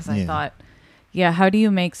Namor, because I Yeah. thought, how do you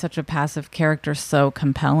make such a passive character so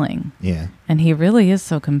compelling? Yeah, And he really is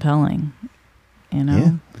so compelling, you know.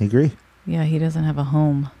 yeah, I agree. Yeah, he doesn't have a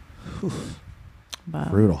home.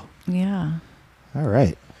 But, Brutal. yeah. All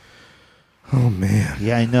right. Oh man.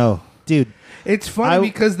 Yeah, I know, dude. It's funny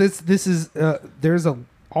because this is there's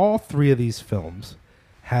all three of these films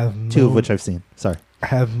have Two of which I've seen. Sorry.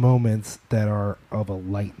 have moments that are of a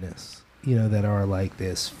lightness, that are like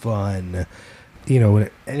this fun, and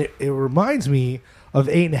it reminds me of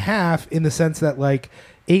 8.5 in the sense that like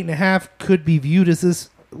 8.5 could be viewed as this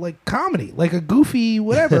like comedy, like a goofy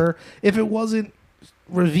whatever, if it wasn't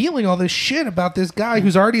revealing all this shit about this guy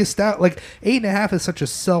who's already established. Like 8.5 is such a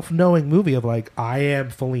self-knowing movie of like, I am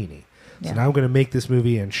Fellini. So Yeah. now I'm going to make this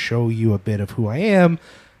movie and show you a bit of who I am.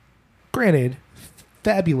 Granted,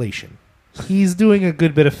 fabulation. He's doing a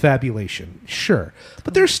good bit of fabulation, sure.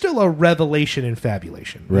 But there's still a revelation in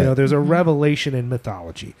fabulation. Right. There's a revelation in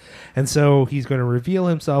mythology. And so he's going to reveal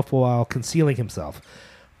himself while concealing himself.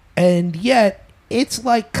 And yet, it's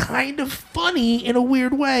like kind of funny in a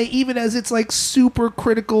weird way, even as it's like super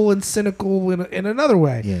critical and cynical in another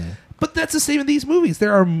way. Yeah. But that's the same in these movies.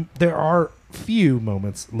 There are few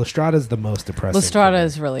moments. Lestrada's the most depressing. Lestrada for me.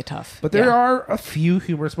 is really tough. But there Yeah. are a few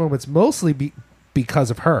humorous moments, mostly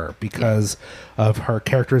because of her, because of her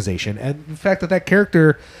characterization, and the fact that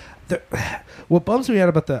character. What bums me out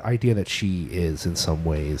about the idea that she is in some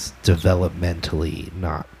ways developmentally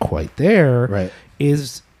not quite there, Right.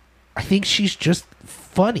 is I think she's just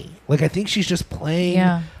funny. Like I think she's just playing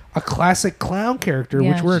Yeah. a classic clown character,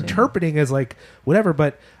 Yeah, which we're she- interpreting as like whatever.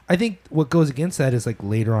 But I think what goes against that is like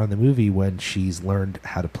later on in the movie when she's learned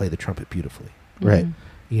how to play the trumpet beautifully. Right.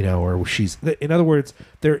 Or she's, in other words,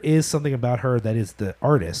 there is something about her that is the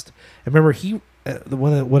artist. And remember, you wouldn't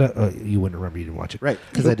remember, you didn't watch it, Right.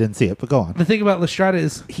 Because I didn't see it, but go on. The thing about Lestrada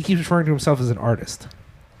is he keeps referring to himself as an artist.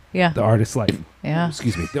 Yeah. The artist's life. Yeah.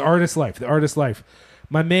 Excuse me. The artist's life. The artist's life.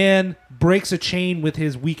 My man breaks a chain with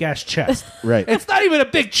his weak ass chest. Right. It's not even a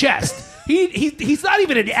big chest. He's not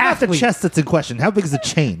even an Not the athlete. chest that's in question. How big is the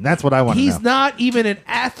chain? That's what I want to know. He's not even an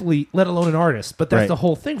athlete, let alone an artist. But that's Right. the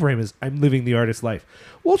whole thing for him is I'm living the artist's life.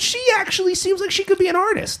 Well, she actually seems like she could be an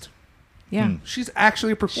artist. Yeah. She's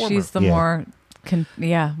actually a performer. She's the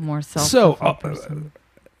Yeah. more self. So,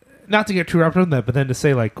 not to get too wrapped up in that, but then to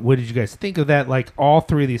say, like, what did you guys think of that? Like, all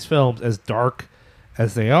three of these films, as dark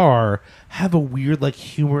as they are, have a weird, like,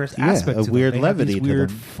 humorous Yeah, aspect a to them. weird They have levity these to weird,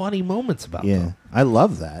 them. funny moments about Yeah, them. I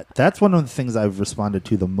love that. That's one of the things I've responded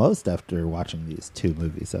to the most after watching these two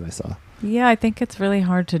movies that I saw. Yeah, I think it's really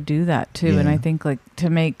hard to do that too, and Yeah. I think like to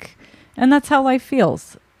make, and that's how life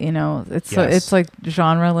feels. It's Yes. it's like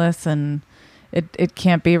genreless, and it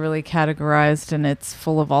can't be really categorized, and it's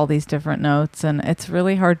full of all these different notes, and it's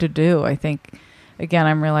really hard to do. I think, again,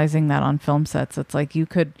 I'm realizing that on film sets, it's like you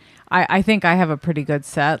could. I think I have a pretty good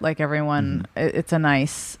set. Like everyone, it's a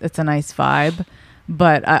nice vibe,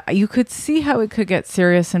 but you could see how it could get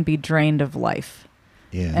serious and be drained of life.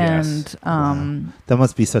 Yeah. And That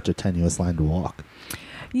must be such a tenuous line to walk.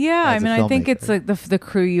 Yeah, I as a mean, I think filmmaker. it's like the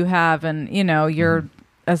crew you have, and you're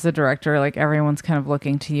as the director, like everyone's kind of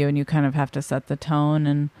looking to you, and you kind of have to set the tone.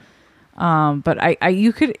 And but I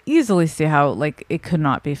you could easily see how like it could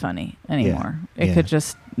not be funny anymore. It could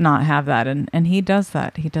just not have that, and he does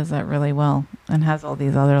that. He does that really well, and has all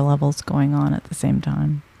these other levels going on at the same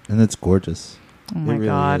time. And it's gorgeous. Oh my really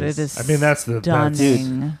God, is. it is. I mean, that's the- that's-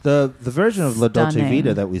 stunning. The version of La Dolce Stunning.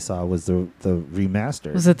 Vita that we saw was the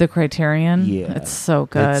remaster. Was it the Criterion? Yeah. It's so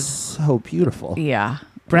good. It's so beautiful. Yeah.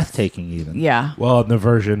 Breathtaking even. Yeah. Well, the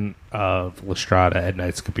version of La Strada at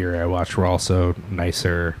Nights Kabiri I watched were also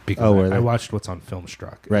nicer because Oh, were they? I watched what's on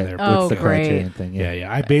Filmstruck. and Right. they're- Oh, It's the great. Criterion thing. yeah, Yeah.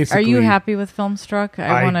 yeah. I basically. Are you happy with Filmstruck?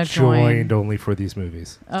 I want to joined join. only for these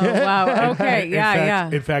movies. Oh wow. Okay. In Yeah.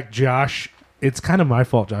 fact, In fact, Josh, it's kind of my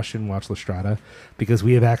fault Josh didn't watch La Strada because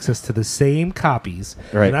we have access to the same copies.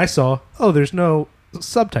 Right. And I saw, there's no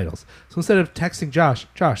subtitles. So instead of texting Josh,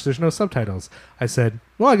 there's no subtitles, I said,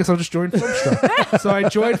 well, I guess I'll just join Filmstruck. So I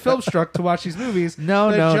joined Filmstruck to watch these movies. No,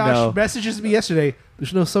 Then no, Josh no. messages me yesterday,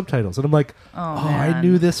 there's no subtitles. And I'm like, I man.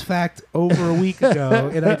 knew this fact over a week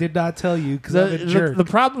ago, and I did not tell you because I'm a jerk. The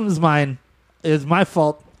problem is mine. It's my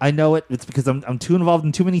fault. I know it. It's because I'm too involved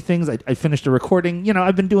in too many things. I finished a recording.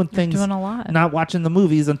 I've been doing things. doing a lot. Not watching the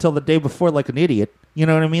movies until the day before like an idiot. You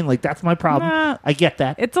know what I mean? Like, that's my problem. Nah. I get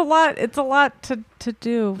that. It's a lot. It's a lot to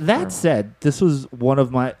do. That said, this was one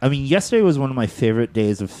of my... I mean, yesterday was one of my favorite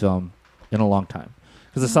days of film in a long time.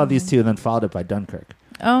 Because I saw these two and then followed it by Dunkirk.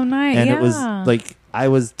 Oh, nice. And yeah. it was like... I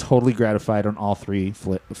was totally gratified on all three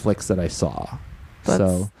flicks that I saw.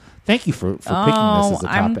 So... Thank you for picking this as a topic,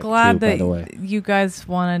 I'm glad too, that by the way. you guys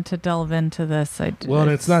wanted to delve into this. Well,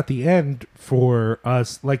 and it's not the end for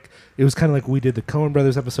us. Like, it was kind of like we did the Coen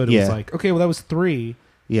Brothers episode. It was Yeah. like, okay, well, that was 3.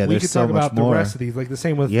 Yeah, we there's could so talk much about more. the rest of these. Like the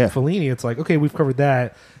same with Yeah. Fellini. It's like, okay, we've covered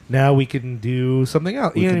that. Now we can do something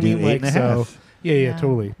else. We You know could what I do mean? Like, 8.5. so yeah,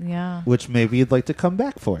 totally. Yeah. Which maybe you'd like to come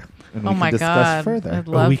back for. And Oh we my can discuss God. further. I'd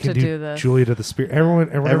love we to can do this. Julia to the Spirit. Everyone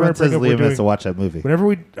Everyone says Liam has to watch that movie.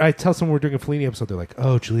 Whenever I tell someone we're doing a Fellini episode, they're like,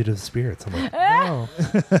 "Oh, Julia to the Spirits." I'm like, "No,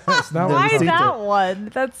 it's not." Why what we that one?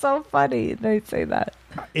 That's so funny. They say that.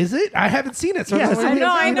 is it? I haven't seen it. So Yes, I don't know.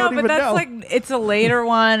 I know, don't but even that's know. like it's a later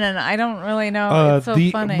one, and I don't really know. It's so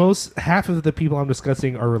the funny. half of the people I'm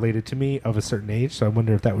discussing are related to me of a certain age, so I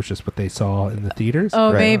wonder if that was just what they saw in the theaters.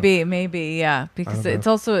 Oh, Right. maybe, yeah. Because don't know. it's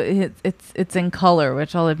also it's in color,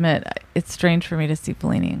 which I'll admit it's strange for me to see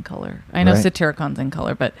Fellini in color. I know Right. Satiricon's in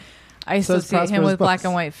color, but I So it's associate him Prospero's with black books.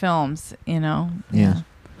 and white films. Yeah.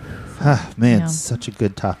 Ah, man, Yeah. it's such a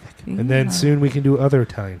good topic. And then Yeah. soon we can do other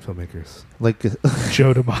Italian filmmakers. Like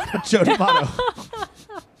Joe D'Amato. Joe D'Amato.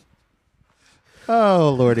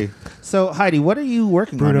 Oh, Lordy. So, Heidi, what are you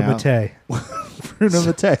working Bruno on now? Mattei. Bruno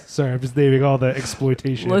Mattei. Sorry, I'm just naming all the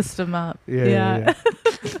exploitation. list them up. Yeah.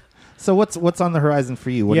 So what's on the horizon for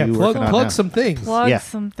you? What are you plug working on now? some things. Plug Yeah.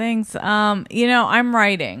 some things. I'm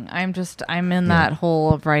writing. I'm in that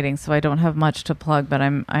hole of writing, so I don't have much to plug, but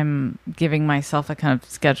I'm giving myself a kind of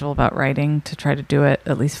schedule about writing to try to do it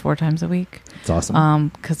at least 4 times a week. It's awesome.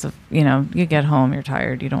 Because of you get home, you're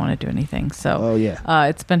tired, you don't want to do anything. So Oh, yeah.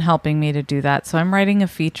 it's been helping me to do that. So I'm writing a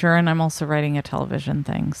feature, and I'm also writing a television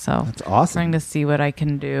thing. So That's awesome. trying to see what I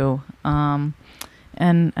can do.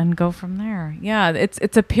 And go from there. Yeah,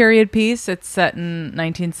 it's a period piece. It's set in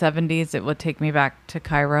 1970s. It would take me back to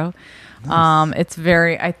Cairo. It's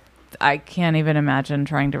very I can't even imagine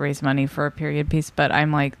trying to raise money for a period piece, but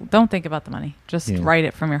I'm like, don't think about the money. Just write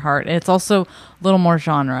it from your heart. It's also a little more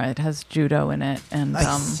genre. It has judo in it, and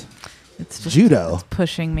Nice. it's just Judo? It's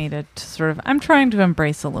pushing me to sort of. I'm trying to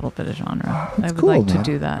embrace a little bit of genre. I would cool, like man. to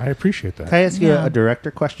do I that. appreciate that. Can I ask you Yeah. a director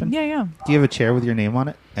question? Yeah. Do you have a chair with your name on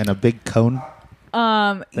it and a big cone?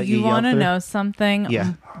 That you You yell want to through? know something?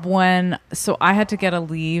 Yeah. So I had to get a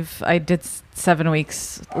leave. I did 7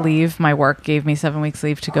 weeks leave. My work gave me 7 weeks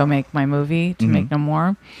leave to go make my movie, to make No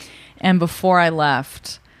More. And before I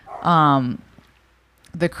left,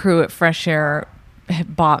 the crew at Fresh Air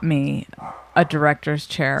had bought me a director's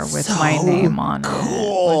chair with my name on it,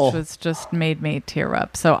 which was just made me tear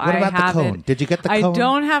up. So What I about have the cone? it. Did you get the I cone?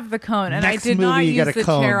 don't have the cone, and Next I did not movie, you use get a the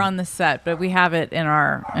chair cone. on the set, but we have it in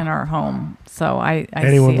our home. So I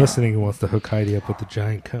Anyone see it. listening who wants to hook Heidi up with the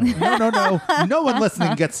giant cone. No. No one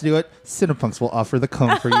listening gets to do it. Cinepunks will offer the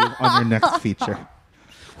cone for you on your next feature.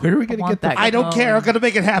 Where are we going to want get the that I don't cone. care. I'm going to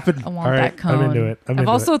make it happen. I want All right, that cone. I'm into it. I'm I've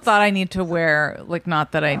into also it. thought I need to wear, like,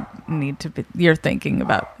 not that I need to be, you're thinking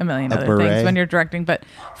about a million A other beret? things when you're directing, but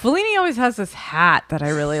Fellini always has this hat that I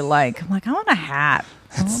really like. I'm like, I want a hat.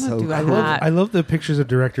 I want to so do a cool. hat. I love the pictures of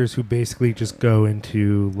directors who basically just go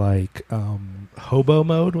into like hobo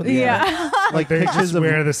mode. When they Like they pictures just of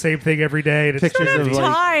wear the same thing every day. And it's Pictures Don't of, have like-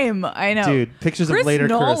 time. I know, dude, pictures Chris of later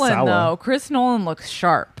Nolan, Kurosawa. though. Chris Nolan looks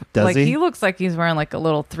sharp. Does like he? looks like he's wearing like a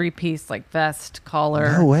little 3-piece like vest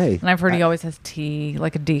collar. No way. And I've heard he always has tea,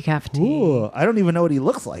 like a decaf tea. Ooh, I don't even know what he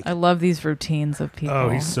looks like. I love these routines of people. Oh,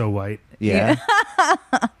 he's so white. Yeah.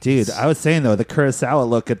 Dude, I was saying though, the Kurosawa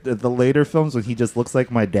look at the later films when he just looks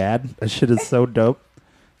like my dad. That shit is so dope.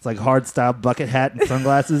 It's like hard style bucket hat and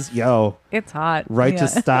sunglasses. Yo, It's hot.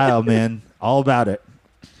 righteous Yeah. style, man. All about it.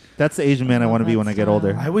 That's the Asian man I want to be that when I get style.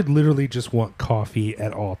 older. I would literally just want coffee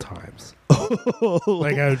at all times.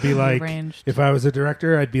 Like I would be like, Arranged. if I was a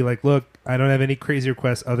director, I'd be like, look, I don't have any crazy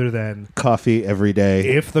requests other than Coffee every day.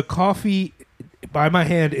 if the coffee by my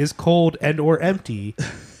hand is cold and or empty,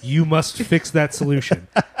 you must fix that solution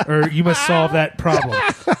or you must solve that problem.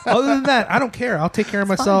 Other than that, I don't care. I'll take care of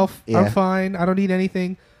myself. Yeah. I'm fine. I don't need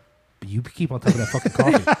anything. But you keep on top of that fucking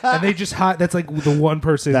coffee. And they just that's like the one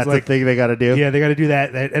person. That's like, the thing they got to do. yeah, they got to do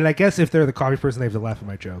that. And I guess if they're the coffee person, they have to laugh at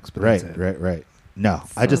my jokes. But Right, that's it. right. No,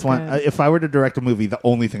 I just want. good. If I were to direct a movie, the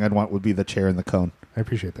only thing I'd want would be the chair and the cone. I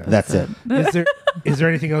appreciate that. That's it. Is there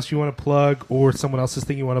anything else you want to plug or someone else's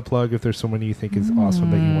thing you want to plug if there's someone you think is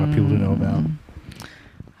awesome that you want people to know about?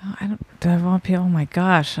 Do I want people? Oh my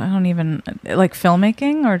gosh, I don't even like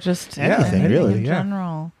filmmaking or just Anything, anything really, in yeah.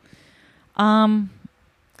 general.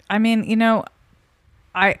 I mean,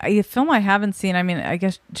 I a film I haven't seen. I mean, I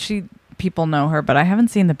guess people know her, but I haven't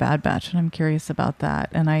seen The Bad Batch, and I'm curious about that.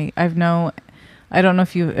 And I don't know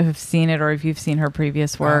if you have seen it or if you've seen her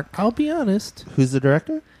previous work. I'll be honest. Who's the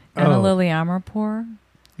director? Anna Oh. Lily Amarpour.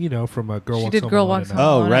 You know, from a Girl She Walks did Home Girl Alone Walks at Home Night.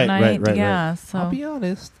 Oh, Alone at right. Night. Yeah, so I'll be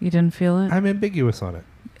honest. you didn't feel it. I'm ambiguous on it.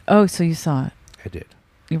 Oh, so you saw it. I did.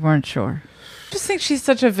 You weren't sure. I just think she's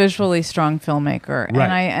such a visually strong filmmaker, Right.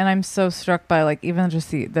 and I'm so struck by like even just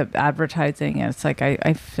the advertising. And it's like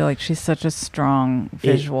I feel like she's such a strong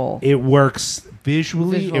visual. It works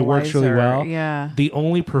visually. It works really visualizer. well. Yeah. The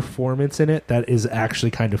only performance in it that is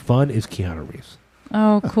actually kind of fun is Keanu Reeves.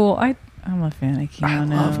 Oh, cool. I'm a fan of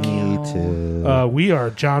Keanu. Me too. We are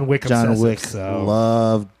John Wick John obsessive. Wick. So.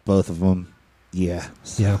 Loved both of them. Yeah.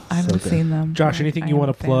 Yeah. I haven't so good. seen them. Josh, but anything I you am want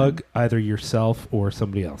a to fan. plug, either yourself or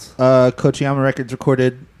somebody else? Kochiyama Records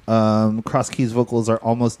recorded. Cross Keys vocals are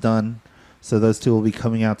almost done, so those two will be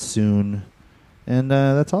coming out soon. And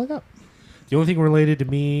that's all I got. The only thing related to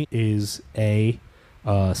me is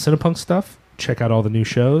Cinepunk stuff. Check out all the new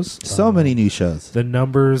shows. So many new shows. The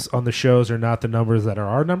numbers on the shows are not the numbers that are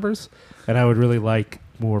our numbers, and I would really like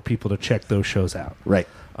more people to check those shows out. Right.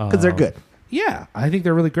 Because they're good. Yeah, I think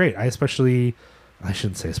they're really great. I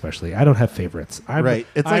shouldn't say especially. I don't have favorites. Right.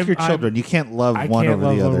 It's like your children. You can't love I one can't over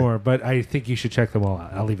love the one other. more, but I think you should check them all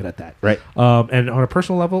out. I'll leave it at that. Right. And on a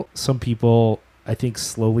personal level, some people I think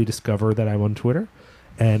slowly discover that I'm on Twitter.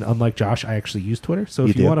 And unlike Josh, I actually use Twitter. So if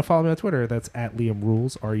You you do? want to follow me on Twitter, that's at Liam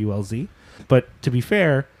Rules, RULZ. But to be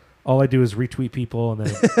fair, all I do is retweet people and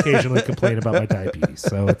then occasionally complain about my diabetes.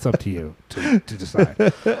 So it's up to you to decide.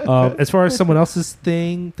 As far as someone else's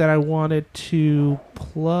thing that I wanted to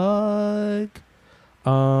plug,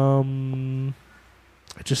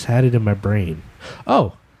 I just had it in my brain.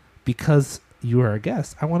 Oh, because you are a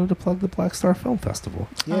guest, I wanted to plug the Black Star Film Festival.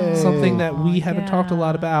 Yay. Something that we haven't talked a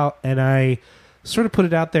lot about, and I sort of put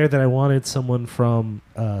it out there that I wanted someone from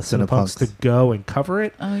Cinepunks to go and cover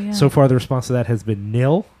it. Oh yeah. So far, the response to that has been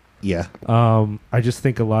nil. Yeah. I just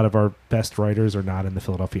think a lot of our best writers are not in the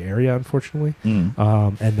Philadelphia area, unfortunately.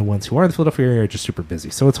 Mm. And the ones who are in the Philadelphia area are just super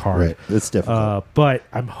busy. So it's hard. Right. It's difficult. But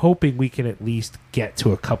I'm hoping we can at least get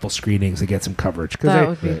to a couple screenings and get some coverage. that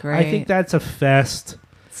would be right. great. I think that's a fest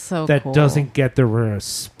so that cool. doesn't get the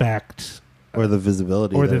respect or the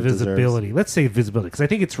visibility. or that the it deserves. visibility. Let's say visibility, because I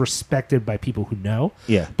think it's respected by people who know.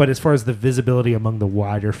 Yeah. But as far as the visibility among the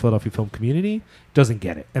wider Philadelphia film community, doesn't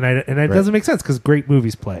get it, and it Right. doesn't make sense because great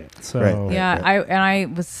movies play it. So Right. Yeah,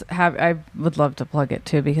 I would love to plug it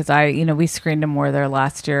too because we screened them more there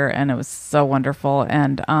last year and it was so wonderful,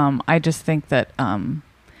 and I just think that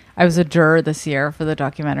I was a juror this year for the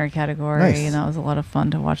documentary category. Nice. And that was a lot of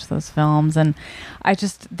fun to watch those films, and I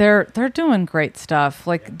just they're doing great stuff.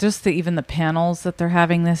 Like just even the panels that they're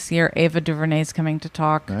having this year. Ava DuVernay's coming to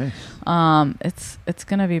talk. Nice. It's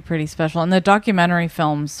going to be pretty special, and the documentary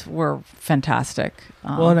films were fantastic.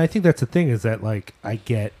 Well, and I think that's the thing is that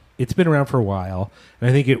it's been around for a while, and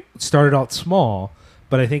I think it started out small,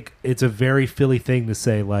 but I think it's a very Philly thing to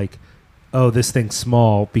say oh, this thing's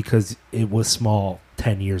small because it was small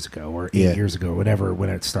 10 years ago or 8 years ago, whatever, when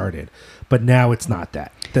it started. But now it's not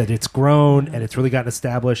that it's grown and it's really gotten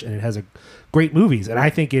established and it has great movies. And I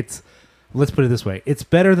think let's put it this way, it's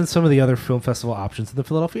better than some of the other film festival options in the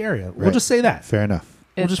Philadelphia area. We'll Right. just say that. Fair enough.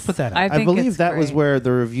 We'll just put that out. I I think believe it's that was great. where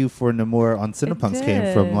the review for Namor on Cinepunks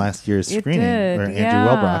came from did. last year's It screening. did. Where Andrew yeah,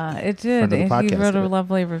 Welbrock, it friend did. of the He podcast, wrote did a it.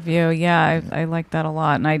 lovely review. Yeah, I liked that a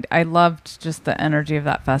lot, and I loved just the energy of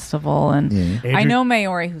that festival. And Yeah. I Andrew- know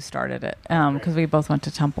Maori who started it because we both went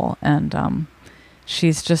to Temple, and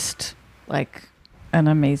she's just like an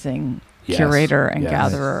amazing Yes. curator and Yes.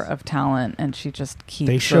 gatherer of talent, and she just They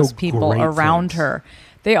keeps show those people great around things. her.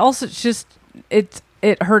 They also just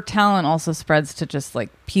her talent also spreads to just like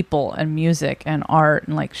people and music and art,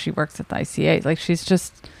 and like she works at the ICA. Like she's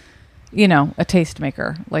just a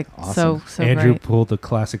tastemaker. Like Awesome. so Andrew great. pulled the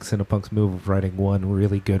classic Cinepunks move of writing one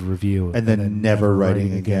really good review And then never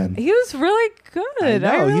writing again. He was really good.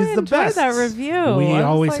 I know, really he's the enjoyed best. that review. We I was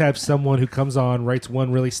always like- have someone who comes on, writes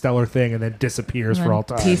one really stellar thing, and then disappears and for then all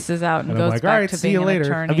time. pieces out and And I'm goes like, back all right, to see being you an later.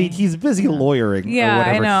 attorney. I mean, he's busy lawyering Yeah, or I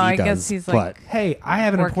whatever know. he I does. guess he's but like Hey, I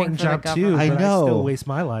have an Working important for the job too, government. I but know. I still waste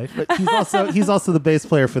my life. but he's also the bass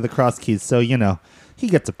player for the Cross Keys, so he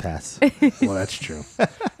gets a pass. Well, that's true.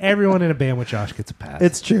 Everyone in a band with Josh gets a pass.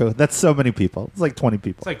 It's true. That's so many people. It's like 20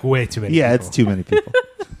 people. It's like way too many. yeah, people. it's too many people.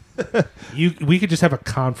 We could just have a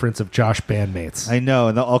conference of Josh bandmates. I know,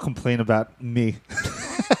 and they'll all complain about me.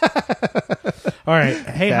 All right.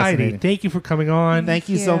 Hey, Heidi, Fascinating. thank you for coming on. Thank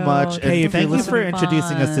you so much. And Hey, if thank you're you for listening-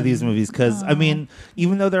 introducing us to these movies because, I mean,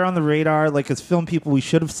 even though they're on the radar, like as film people, we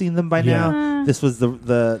should have seen them by Yeah. now. This was the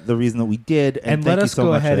reason that we did. And thank let you us so go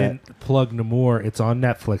much ahead for and plug Namor. It's on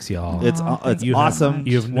Netflix, y'all. It's thank you awesome. Have,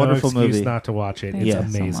 you have no wonderful excuse movie. not to watch it. Thank It's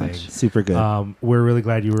you so amazing. much. Super good. We're really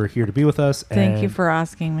glad you were here to be with us. Thank and- you for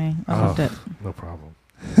asking me. I loved it. No problem.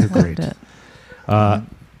 You're great. Loved it.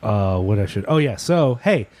 What I should. Oh yeah. So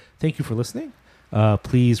hey, thank you for listening.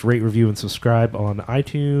 Please rate, review, and subscribe on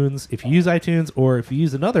iTunes if you use iTunes, or if you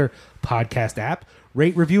use another podcast app.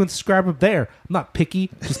 Rate, review, and subscribe up there. I'm not picky.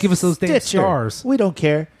 Just give us those damn Stitcher. stars. We don't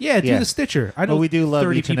care. Yeah, do the Stitcher. I know But we do love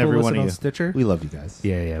 30 each and people every one listen of on you. Stitcher. We love you guys.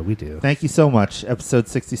 Yeah, we do. Thank you so much. Episode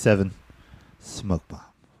 67, Smoke Bomb.